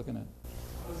be worth looking at.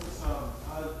 How does this, how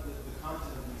does the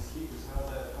content of these speakers, how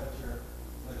does that affect your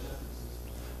digestive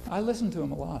system? I listen to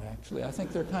them a lot, actually. I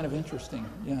think they're kind of interesting,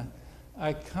 yeah.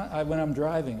 When I'm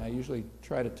driving, I usually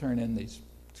try to tune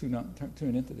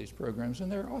into these programs,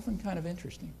 and they're often kind of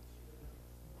interesting.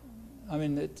 I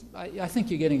mean, I think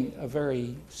you're getting a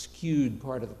very skewed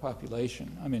part of the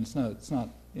population. I mean, it's not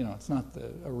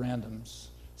a random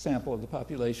sample of the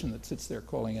population that sits there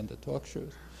calling into talk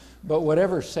shows. But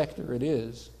whatever sector it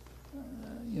is,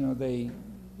 you know, they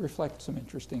reflect some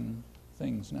interesting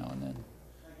things now and then.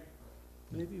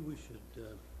 Maybe we should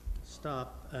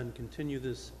stop and continue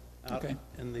this out Okay.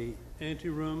 in the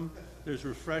anteroom. There's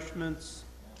refreshments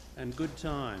and good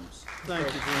times. Thank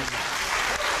you very much.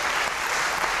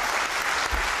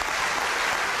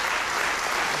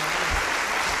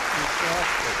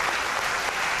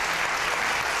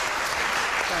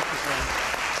 Thank you, Glenn.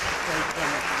 Thank you very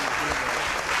much for being here.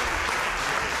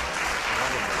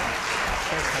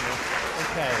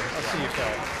 Okay, I'll see you,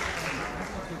 Phil.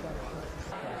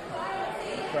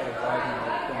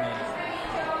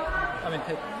 I mean,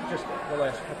 take just the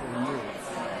last couple of years.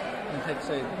 I mean, take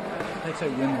say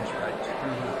women's rights.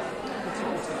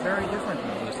 It's very different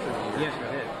than it was 30 years ago. Yes,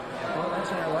 it is. Well,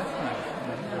 that's in our lifetime.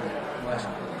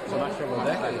 The last several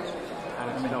decades. And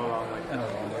it's still a long way. And a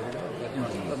long way to go. But, you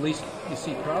know, at least you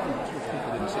see problems which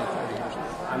people didn't see 30 years ago.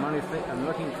 I'm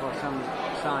looking for some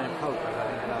sign of hope.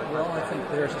 Well, I think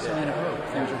there's a sign of hope.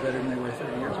 Things are better than they were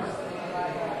 30 years ago.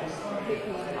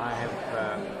 I have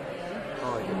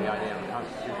always had the idea of a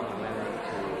constitutional amendment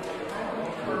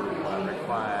to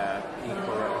require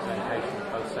equal representation of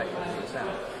both sectors in the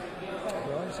Senate.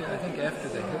 Well, you see, I think after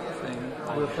the HIP thing,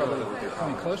 we're probably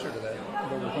coming closer to that.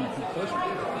 But we're going to come closer to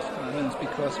it this time, and it's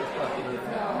because of popular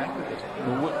activism.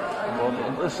 Well,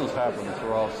 this has happened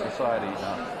throughout society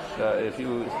now. If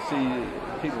you see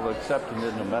people accepting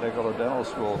into medical or dental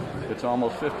school, it's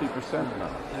almost 50%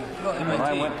 now. Well,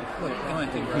 MIT,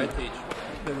 where I teach,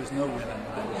 there was no women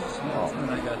when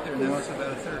I got there. Now it's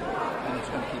about a third, and it's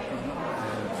going to keep going up.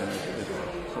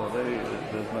 So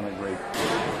there's been a great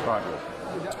progress.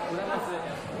 I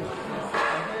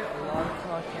hear a lot of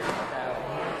talk here about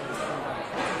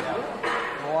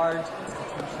large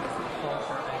institutions of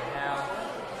culture and how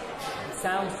it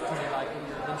sounds to me like what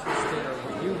you're interested or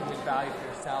what you would value for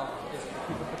yourself is for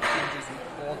people to put changes in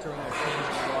altering or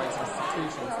changing large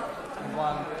institutions. And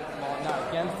while I'm not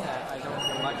against that, I don't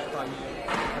hear much from you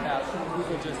about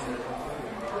people just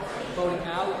voting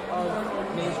out of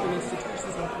mainstream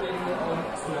institutions and creating their own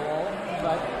small,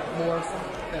 but more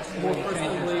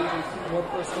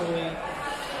personally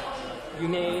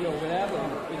humane or whatever.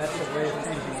 That's the way it's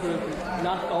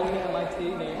not going to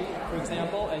MIT, maybe, for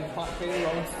example, and creating your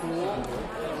own school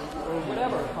or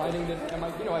whatever. Finding that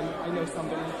MIT, I know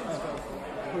somebody, a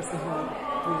person who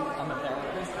I'm a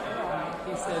therapist.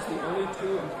 He says the only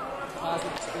two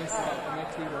positive experiences at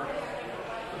MIT were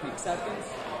the acceptance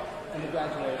and the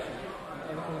graduation.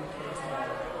 Everything was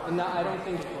and now I don't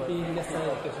think he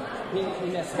necessarily right.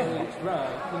 He necessarily is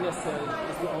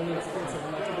the only experience of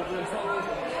MIT. But what I'm saying is,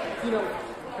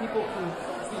 people can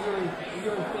see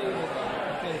you're in favor of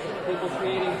people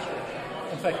creating.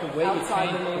 In fact, the way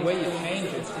you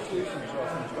change institutions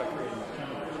often is by creating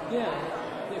alternatives. Yeah,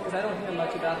 because I don't hear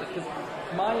much about it. Because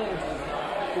my energy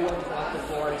for like the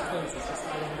large things is just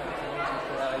I don't have the energy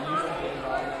for that. I used to be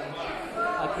involved in.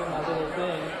 I think my little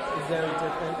thing is very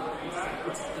different.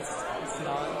 It's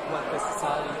not what the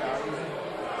society values.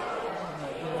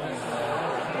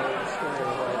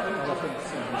 Elephants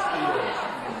and mosquitoes.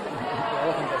 The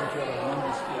elephant doesn't feel like one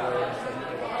mosquito, it doesn't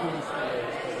feel like two mosquitoes.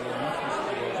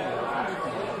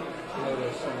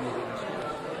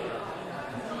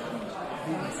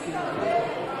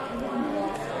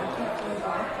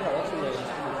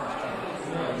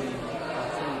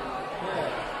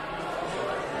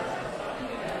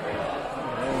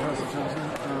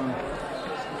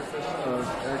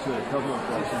 couple of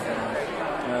questions I want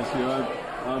to ask you.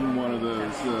 I'm one of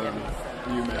those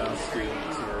UMass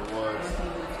students, or was,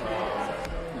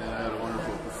 and I had a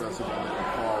wonderful professor by the name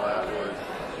of Paul Atwood,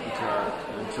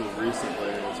 until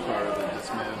recently as part of the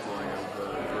dismantling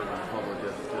of urban public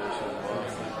education in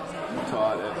Boston. He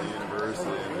taught at the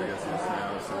university, and I guess he's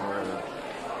now somewhere at a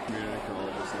community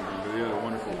college or something. But he had a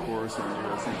wonderful course on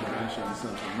U.S. intervention in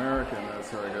Central America, and that's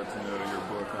how I got to know your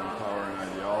book on power and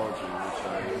ideology, which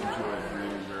I enjoyed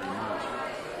reading very much.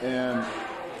 And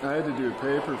I had to do a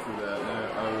paper for that, and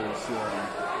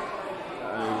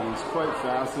I was quite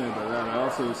fascinated by that. I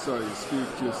also saw you speak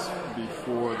just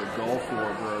before the Gulf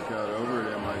War broke out over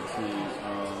at MIT.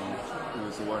 It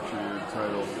was a lecture you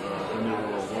titled The New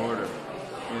World Order.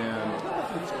 And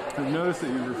I've noticed that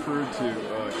you referred to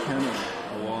Kennan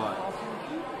a lot.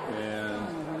 And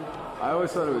I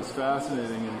always thought it was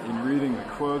fascinating in reading the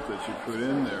quote that you put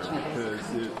in there,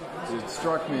 because it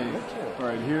struck me, all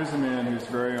right, here's a man who's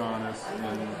very honest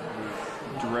in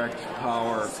direct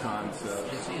power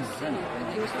concepts. It's internal.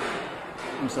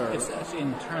 I'm sorry. It's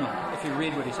internal. If you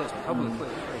read what he says publicly,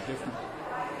 it's very different.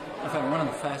 In fact, one of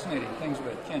the fascinating things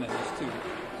about Kennan is to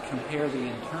compare the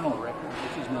internal record,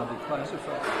 which is now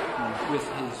declassified, with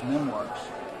his memoirs,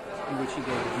 in which he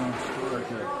gave his own story.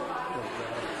 Okay.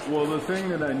 Well, the thing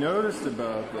that I noticed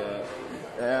about that,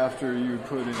 after you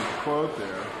put in a quote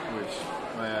there, which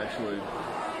I actually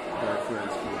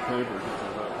paraphrased for the paper because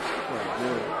I thought was quite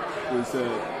good, was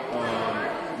that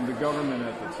the government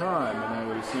at the time, and I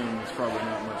would assume it's probably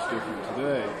not much different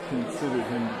today, considered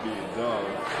him to be a dove.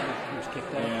 He was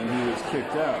kicked out. And he was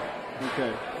kicked out.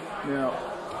 Okay. Now,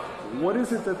 what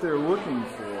is it that they're looking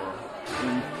for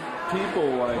in people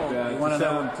like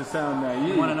that to sound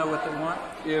naive? You want to know what they want?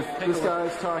 If this guy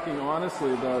is talking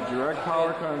honestly about direct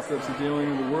power concepts of dealing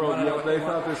in the world, yet they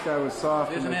thought this guy was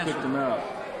soft and they kicked him out.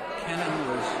 Kennan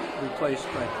was replaced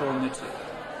by Paul Nitze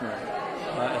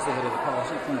as the head of the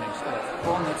policy planning staff.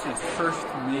 Paul Nitze's first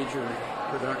major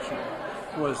production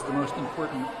was the most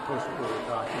important post-war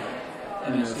document,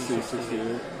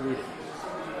 NSC-68.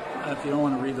 If you don't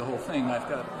want to read the whole thing, I've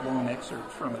got long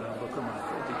excerpts from it in a book of mine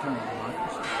called Deterring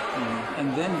Democracy.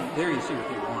 And then there you see what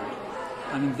they want.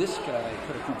 I mean, this guy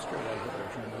could have come straight out of Hitler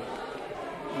Germany.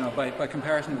 You know, by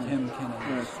comparison with him,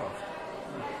 Kennan was soft.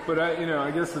 But I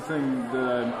guess the thing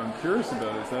that I'm curious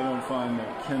about is I don't find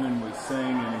that Kennan was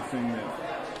saying anything that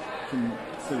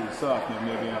considered soft. You know,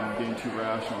 maybe I'm being too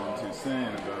rational and too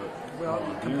sane about. Well,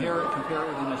 compare it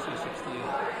with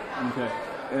NSC-68. Okay.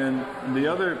 And the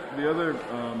other.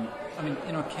 I mean,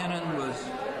 Kennan was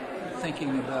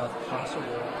thinking about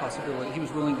possibility. He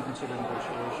was willing to consider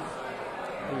negotiation.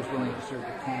 He was willing to serve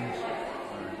diplomacy.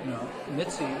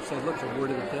 Nitze said, "Look, it's a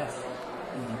word of the death,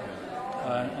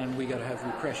 and we got to have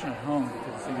repression at home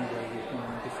because the only way we can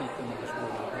defeat them is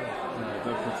word of the death." Right,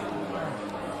 that puts it a little bit.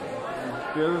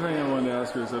 The other thing I wanted to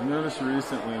ask you is I've noticed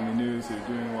recently in the news they're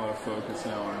doing a lot of focus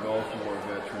now on Gulf War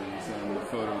veterans and the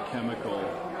photochemical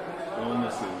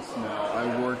illnesses. Now, I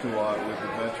worked a lot with the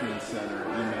Veterans Center at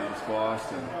UMass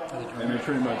Boston, and they're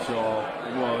pretty much all,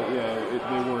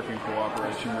 they work in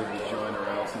cooperation with the Joiner.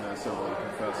 I also know several of the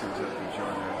professors at the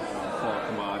Joiner, Paul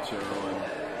Camacho and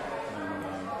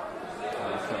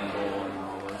Trumbull and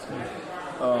all those guys.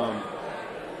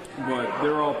 But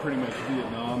they're all pretty much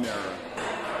Vietnam era.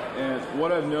 And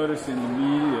what I've noticed in the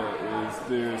media is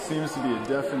there seems to be a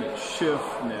definite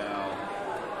shift now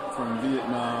from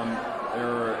Vietnam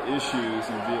era issues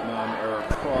and Vietnam era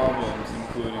problems,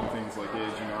 including things like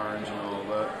Agent Orange and all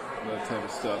that type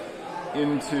of stuff,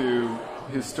 into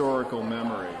historical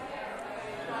memory.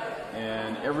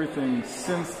 And everything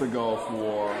since the Gulf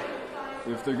War,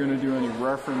 if they're going to do any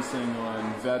referencing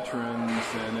on veterans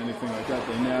and anything like that,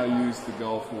 they now use the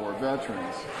Gulf War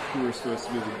veterans, who are supposed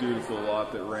to be the dutiful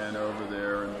lot that ran over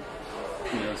there and,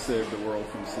 saved the world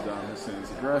from Saddam Hussein's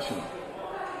aggression.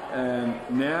 And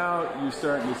now you're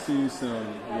starting to see some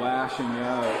lashing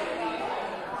out,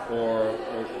 or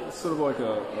sort of like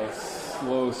a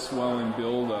slow swelling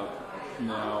buildup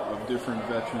now of different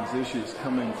veterans issues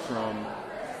coming from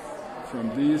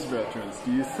these veterans.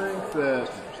 Do you think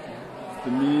that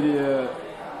the media,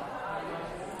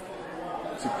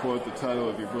 to quote the title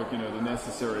of your book, the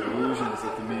necessary illusions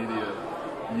that the media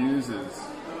uses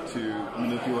to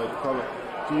manipulate the public,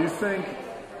 do you think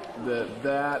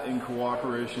that in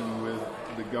cooperation with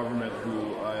the government,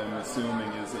 who I am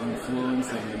assuming is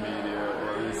influencing the media,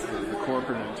 or is the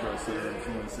corporate interests that are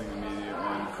influencing the media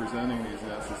on presenting these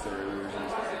necessary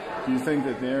illusions, do you think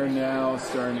that they're now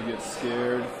starting to get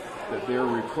scared that their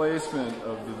replacement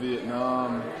of the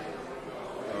Vietnam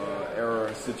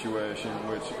era situation,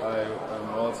 which I am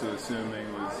also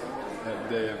assuming was,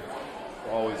 they have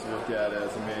always looked at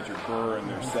as a major burr in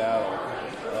their saddle.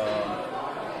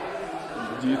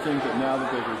 Do you think that now that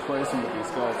they've replaced them with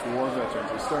these Gulf War veterans,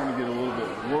 they're starting to get a little bit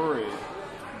worried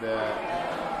that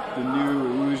the new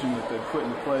illusion that they've put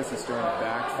in place is starting to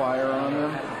backfire on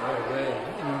them? Right away.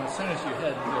 As soon as you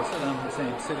had Saddam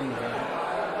Hussein sitting there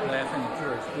laughing at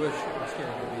George Bush, it was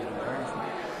getting to be an embarrassment.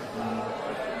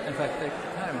 In fact, they're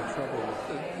kind of in trouble with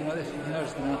you notice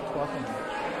they're not talking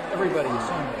much. Everybody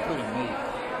assumed, including me,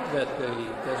 that the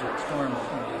Desert Storm was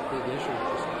going to be a big issue,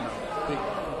 big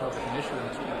Republican issue in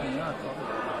this campaign. They're not talking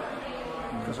about it.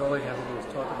 Because all they have to do is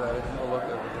talk about it and go look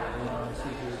over there, and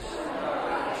see who's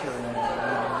cheering on it.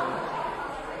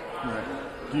 Right.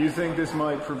 Do you think this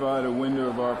might provide a window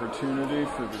of opportunity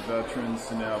for the veterans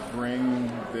to now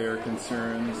bring their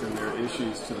concerns and their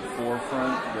issues to the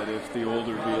forefront? That if the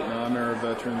older Vietnam-era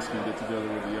veterans can get together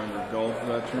with the younger Gulf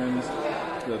veterans,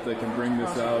 that they can bring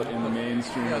this out in the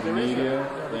mainstream of the media,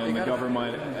 and the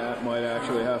government might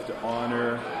actually have to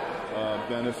honor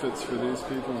benefits for these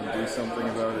people and do something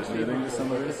about admitting to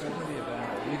some of this?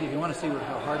 If you want to see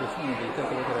how hard it's going to be, take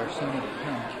a look at our Senator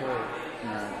Tom Kerry,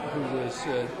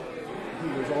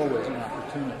 who was always an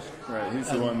opportunist. Right, he's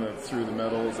the one that threw the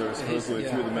medals, or supposedly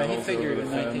threw the medals over the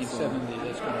fence. He figured in 1970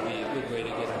 that's going to be a good way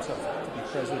to get himself to be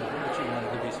president, which he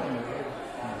wanted to be somewhere later.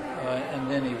 And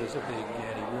then he was a big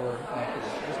anti-war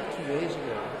activist. Just 2 days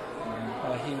ago,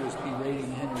 he was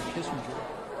berating Henry Kissinger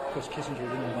because Kissinger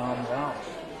didn't bomb Laos.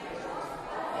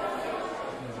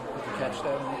 Did you catch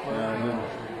that? Yeah, I didn't.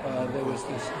 There was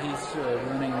this. He's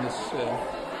running this.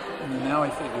 Now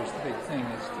he figures the big thing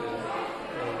is to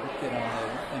get on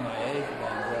the MIA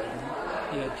bandwagon.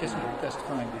 He had Kissinger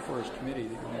testifying before his committee.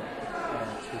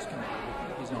 It's his committee.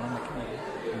 He's on the committee,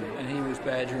 and he was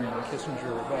badgering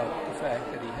Kissinger about the fact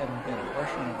that he hadn't been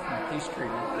Russian from a peace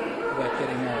treaty, about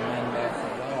getting our men back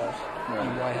from Laos,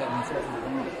 and why hadn't he threatened to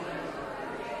bomb?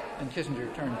 And Kissinger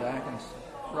turned back and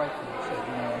rightly said,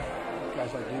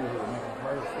 guys like you who are making it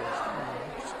harder for us.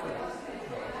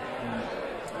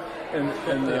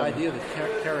 And the idea that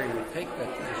Kerry would take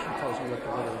that position tells you what the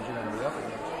veterans are going to be up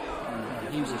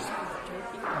against. He was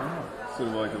sort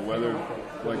of like the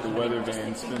weather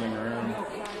vane spinning around.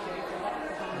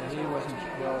 He wasn't.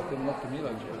 Well, it didn't look to me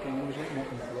like joking. He was looking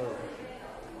up in the globe.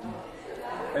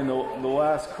 And the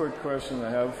last quick question I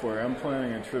have for you, I'm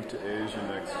planning a trip to Asia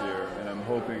next year, and I'm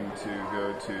hoping to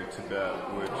go to Tibet,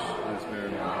 which has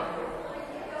been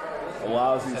a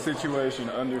lousy situation,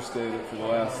 understated, for the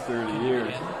last 30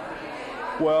 years.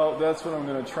 Well, that's what I'm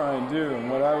going to try and do. And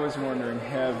what I was wondering,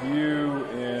 have you,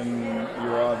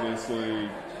 you're obviously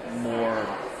more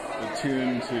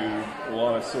attuned to a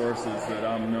lot of sources that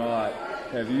I'm not,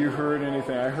 have you heard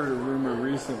anything? I heard a rumor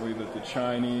recently that the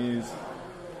Chinese,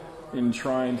 in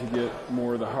trying to get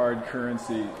more of the hard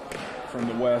currency from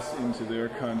the West into their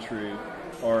country,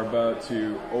 are about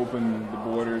to open the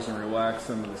borders and relax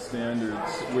some of the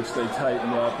standards, which they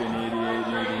tightened up in 88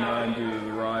 and 89 due to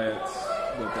the riots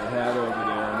that they had over there.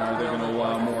 And are they going to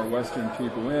allow more Western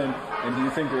people in? And do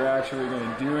you think they're actually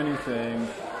going to do anything,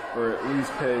 or at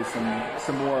least pay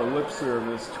some more lip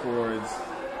service towards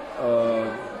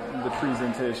the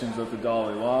presentations that the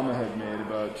Dalai Lama had made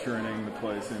about turning the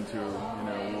place into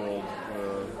a world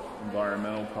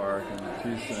environmental park and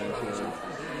peace sanctuary?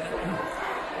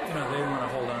 They want to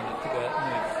hold on to Tibet, and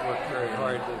they've worked very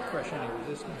hard to crush any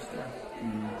resistance there.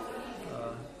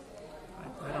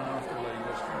 I don't know if they're letting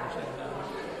Westerners in now.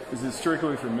 Is it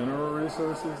strictly for mineral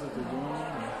resources that they're doing it?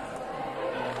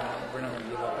 We're not going to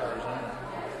give up Arizona.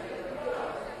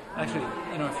 Actually,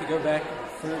 if you go back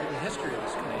to the history of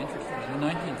this, kind of interesting. In the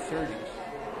 1930s,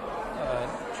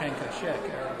 Chiang Kai-shek,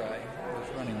 our guy, was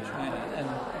running China, and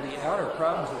the outer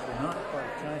provinces were not part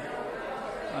of China.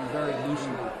 I'm very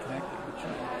loosely connected with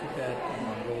China. Tibet and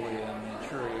Mongolia and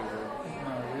Manchuria were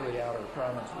really outer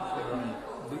provinces.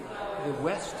 The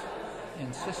West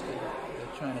insisted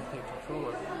that China take control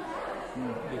of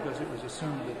them because it was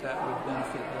assumed that would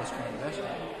benefit Western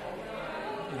investment.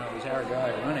 It was our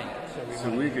guy running it, so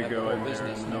we could go in there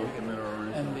and milk the mineral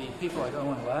resources. And the people like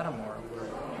Owen Lattimore were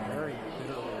very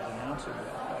bitterly denouncing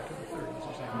that back in the 30s,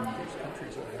 saying these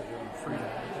countries that have their own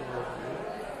freedom.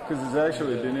 Because it's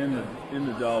actually been in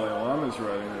the Dalai Lama's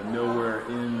writing that nowhere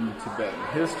in Tibetan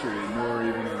history, nor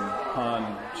even in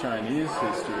Han Chinese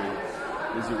history,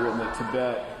 is it written that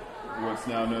Tibet, what's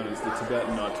now known as the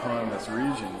Tibetan Autonomous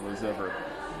Region, was ever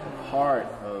part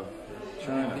of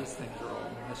China. These things are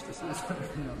all mysticism.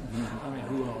 I mean,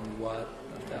 who owned what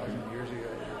 1,000 years ago?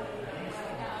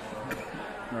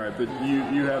 All right, but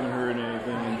you haven't heard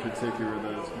anything in particular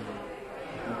that's...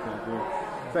 Okay, good.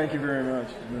 Thank you very much.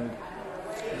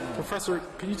 Professor,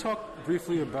 can you talk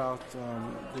briefly about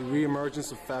the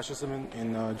reemergence of fascism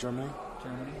in Germany?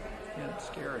 Germany? Yeah, it's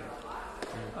scary.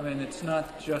 I mean, it's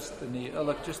not just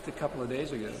look, just a couple of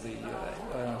days ago,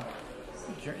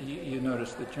 you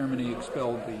noticed that Germany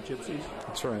expelled the gypsies?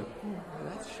 That's right.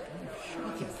 That's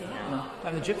shocking.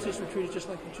 And the gypsies were treated just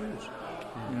like the Jews,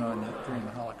 during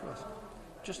the Holocaust.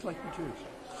 Just like the Jews.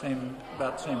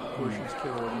 About the same proportions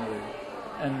killed.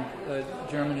 And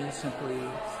Germany simply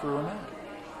threw them out,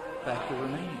 back to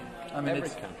Romania. I mean, every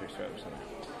country throws them out.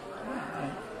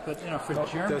 But for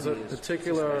Germany, there's a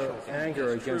particular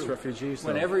anger against refugees.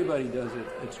 When everybody does it,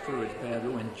 it's true, it's bad.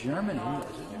 But when Germany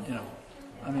does it,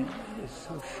 I mean, it's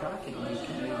so shocking. You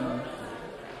can't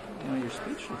even, you're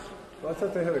speechless. Well, I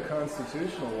thought they had a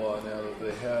constitutional law now that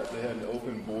they had an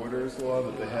open borders law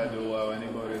that they had to allow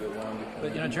anybody that wanted to come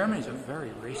in. But Germany's a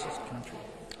very racist country.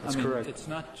 That's correct. It's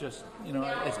not just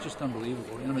it's just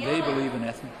unbelievable. They believe in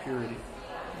ethnic purity.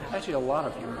 Actually, a lot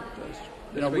of Europe does.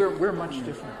 We're much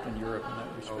different than Europe in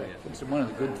that respect. Oh, yeah. It's one of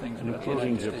the good things about the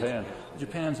United Japan.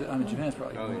 States. Japan's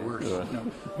probably worse.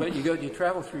 But you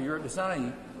travel through Europe. It's not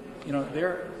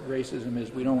their racism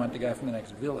is we don't want the guy from the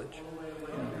next village.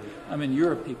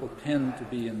 Europe people tend to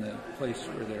be in the place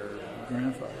where their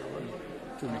grandfather was,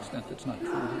 to an extent that's not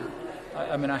true here.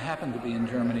 I happened to be in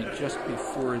Germany just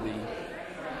before the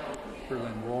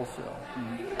Berlin Wall fell,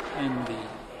 and the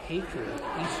hatred of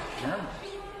East Germans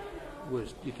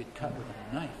was you could cut with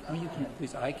a knife. You can't, at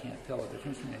least I can't tell the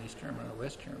difference between an East German and a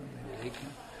West German. Maybe they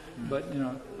can.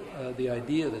 But the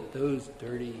idea that those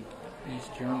dirty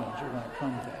East Germans are going to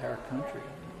come to our country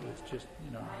was just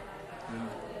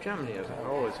Germany as a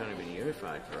whole has only been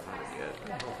unified for 100 years.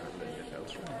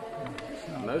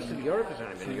 Most of Europe has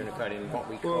only been unified in what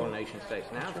we call nation states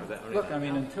now. For that look,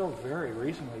 until very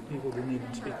recently, people didn't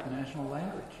even speak the national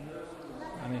language.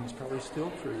 It's probably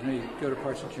still true. You go to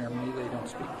parts of Germany, they don't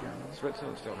speak German.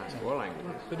 Switzerland still has 4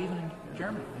 languages. But even in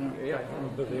Germany,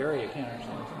 Bavaria can't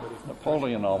understand somebody from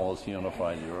Napoleon almost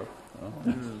unified Europe.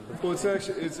 Well, it's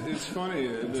actually it's funny.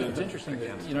 It's interesting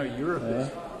that Europe is,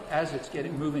 as it's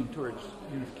moving towards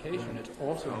unification, it's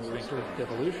also moving towards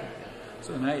devolution.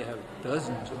 So now you have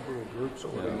dozens of little groups.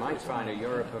 You might find a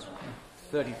Europe of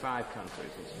 35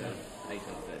 countries instead of 8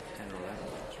 of the 10 or 11.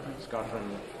 Right.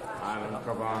 Scotland, Ireland,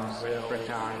 Provence,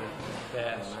 Bretagne,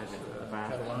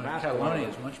 Catalonia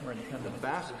is much more independent. The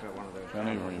Basques are one of those. Can't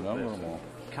even remember them all.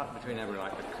 Cut between the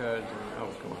Kurds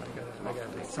and come on, I got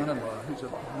a son-in-law who's a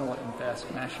militant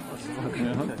Basque nationalist.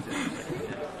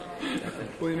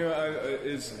 Well,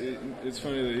 it's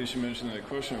funny that you should mention that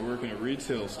question. I work in a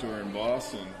retail store in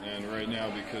Boston, and right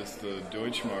now, because the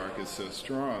Deutschmark is so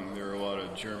strong, there are a lot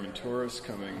of German tourists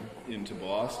coming into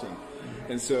Boston.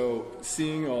 And so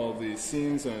seeing all these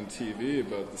scenes on TV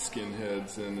about the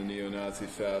skinheads and the neo-Nazi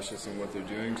fascists and what they're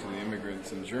doing to the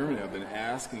immigrants in Germany, I've been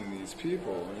asking these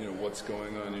people, what's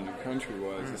going on in your country?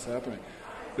 Why is this happening?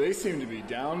 They seem to be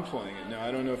downplaying it. Now,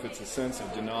 I don't know if it's a sense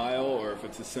of denial or if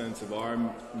it's a sense of our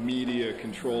media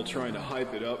control trying to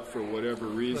hype it up for whatever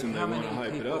reason they want to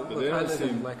hype it up. But they don't seem...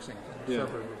 in Lexington,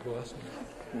 suburb of Boston.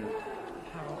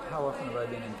 How often have I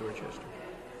been in Dorchester?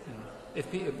 If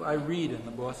I read in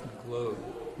the Boston Globe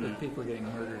that people are getting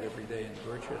murdered every day in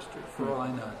Dorchester, for all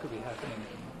I know, it could be happening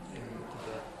in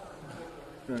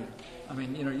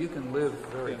Tibet. You can live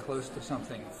very close to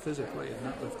something physically and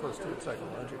not live close to it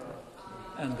psychologically.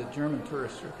 And the German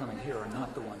tourists who are coming here are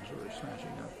not the ones who are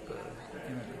smashing up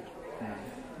immigrants.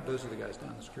 Those are the guys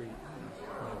down the street.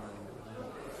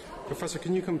 Professor,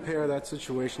 can you compare that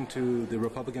situation to the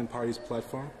Republican Party's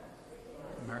platform?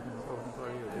 American Republican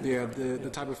Party? Yeah, the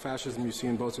type of fascism you see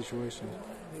in both situations.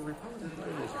 The Republican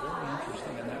Party is very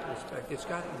interesting in that respect. It's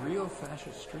got real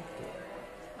fascist streak to it.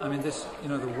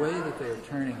 The way that they are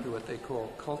turning to what they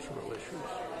call cultural issues,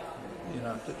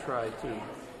 to try to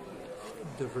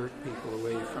divert people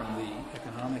away from the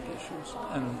economic issues.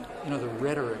 And, the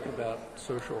rhetoric about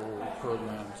social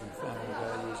programs and family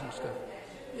values and stuff,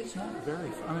 it's not very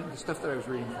far. The stuff that I was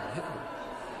reading from Hitler,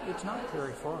 it's not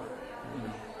very far,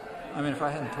 if I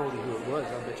hadn't told you who it was,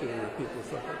 I'll bet you there were people who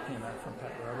thought that came out from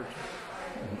Pat Robertson.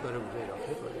 But it was Adolf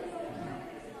Hitler.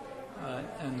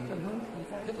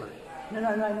 Hitler.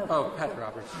 No. Oh, Pat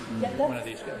Robertson, one of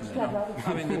these guys. The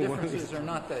differences are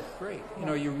not that great.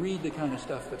 You read the kind of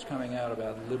stuff that's coming out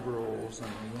about liberals and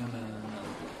women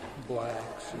and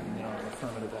blacks and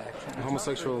affirmative action.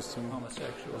 Homosexuals.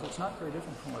 Homosexuals. It's not very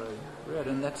different from what I read,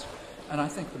 and I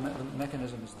think the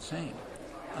mechanism is the same.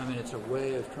 It's a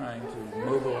way of trying to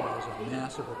mobilize a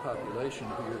mass of a population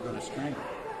who you're going to strangle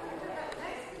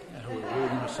and who are really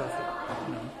going to suffer.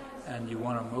 And you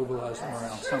want to mobilize them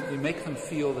around something. You make them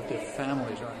feel that their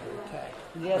families are under attack.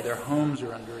 or their homes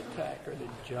are under attack, or their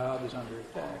job is under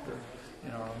attack, or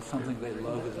something they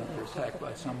love is under attack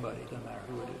by somebody, doesn't matter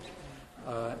who it is.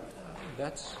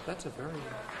 That's a very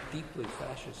deeply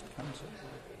fascist concept.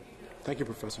 Thank you,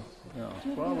 Professor. Yeah. Do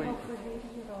you Well, vote for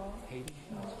Haiti at all? Haiti?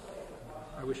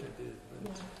 I wish I did.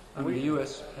 But the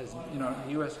U.S. has,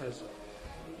 the U.S. has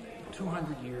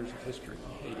 200 years of history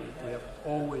in Haiti. We have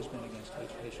always been against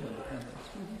Haitian independence.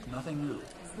 Nothing new.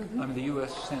 I mean, the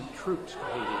U.S. sent troops to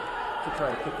Haiti to try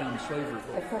to put down the slavery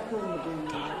vote.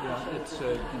 Yeah, it's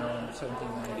in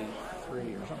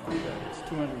 1793 or something like that. It's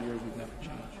 200 years we've never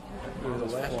changed. We were the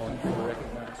last country to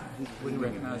recognize them. We wouldn't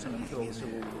recognize them until the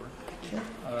Civil War.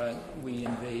 We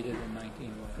invaded in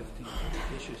 1915,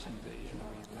 vicious invasion.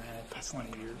 We ran it for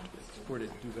 20 years.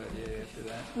 Supported Duvalier after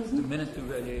that. The minute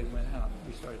Duvalier went out,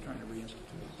 we started trying to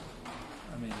reinstitute it.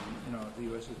 I mean, the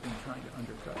U.S. has been trying to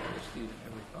undercut Aristide in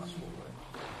every possible way.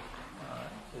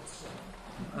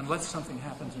 Unless something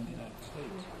happens in the United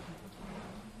States.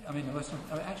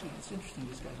 Actually, it's interesting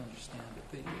these guys understand it.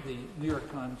 The New York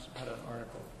Times had an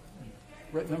article.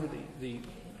 Remember,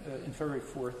 in February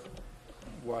 4th,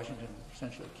 Washington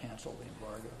essentially canceled the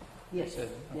embargo. Yes. Said,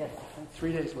 yes.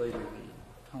 3 days later,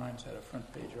 the Times had a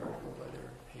front-page article by their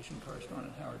Haitian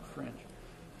correspondent, Howard French,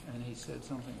 and he said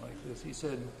something like this. He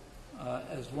said,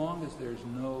 as long as there's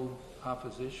no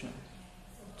opposition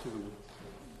to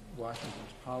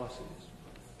Washington's policies,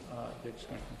 they're just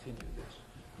going to continue this.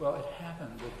 Well, it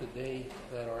happened that the day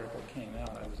that article came out,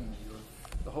 I was in New York,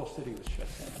 the whole city was shut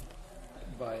down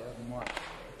by a march,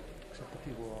 except the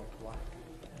people were all black.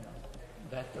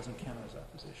 That doesn't count as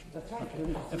opposition. That's right. Okay.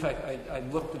 In fact, I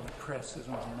looked in the press. There's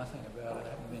almost nothing about it. I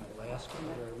haven't been in Alaska,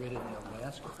 but I read it in the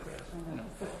Alaska press.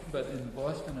 But in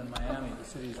Boston and Miami, the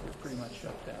cities were pretty much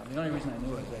shut down. The only reason I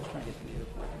knew it was I was trying to get to the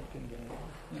airport and couldn't get in.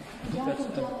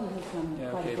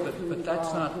 But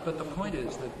that's not. But the point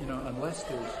is that unless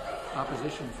there's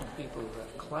opposition from people who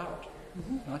have clout,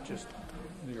 not just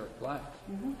New York blacks,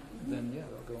 then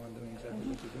they'll go on doing exactly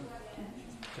what they're doing,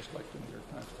 just like the New York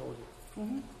Times told you.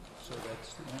 So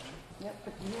that's the answer. Yep,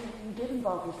 but you did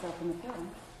involve yourself in the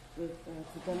film with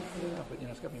the benefit. Yeah, but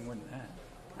it's got to be more than that.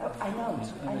 I know.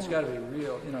 It's got to be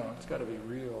real. It's got to be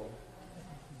real,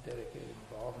 dedicated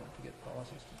involvement to get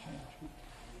policies to change.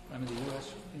 I mean, the U.S.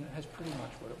 has pretty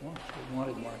much what it wants. It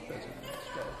wanted Mark President.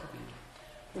 It's got to be.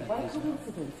 What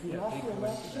coincidence? He lost the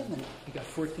election. He got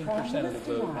 14% of the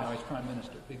vote. Now he's prime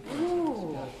minister. Big coincidence.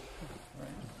 Yeah.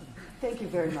 Right. Thank you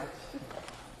very much.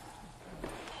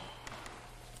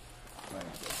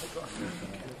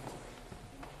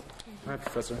 Hi,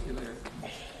 Professor. Well,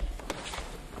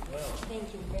 thank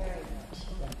you very much.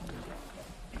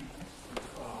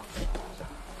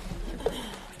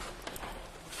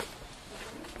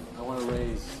 I want to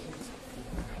raise.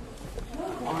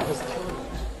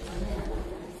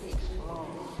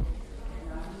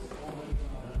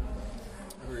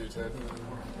 Who are you typing?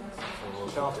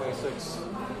 Channel 26.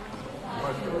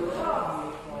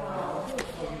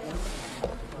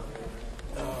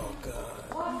 Oh, God.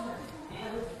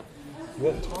 You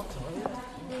haven't talked to him yet?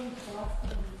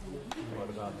 What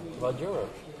about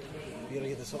Europe? You gotta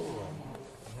get this over with.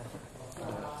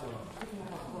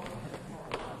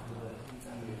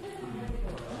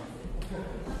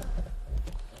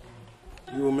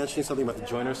 You were mentioning something about the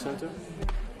Joyner Center?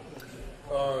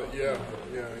 Yeah,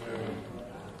 I know.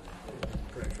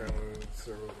 Pretty friendly with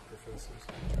several professors.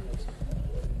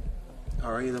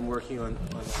 Are any of them working on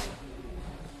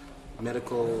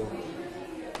medical,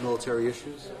 military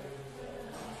issues?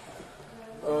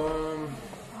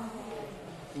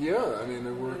 Yeah, I mean,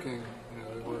 they're working,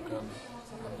 they work on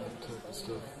that type of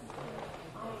stuff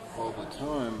all the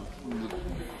time.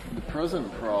 The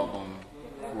present problem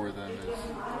for them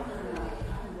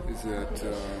is that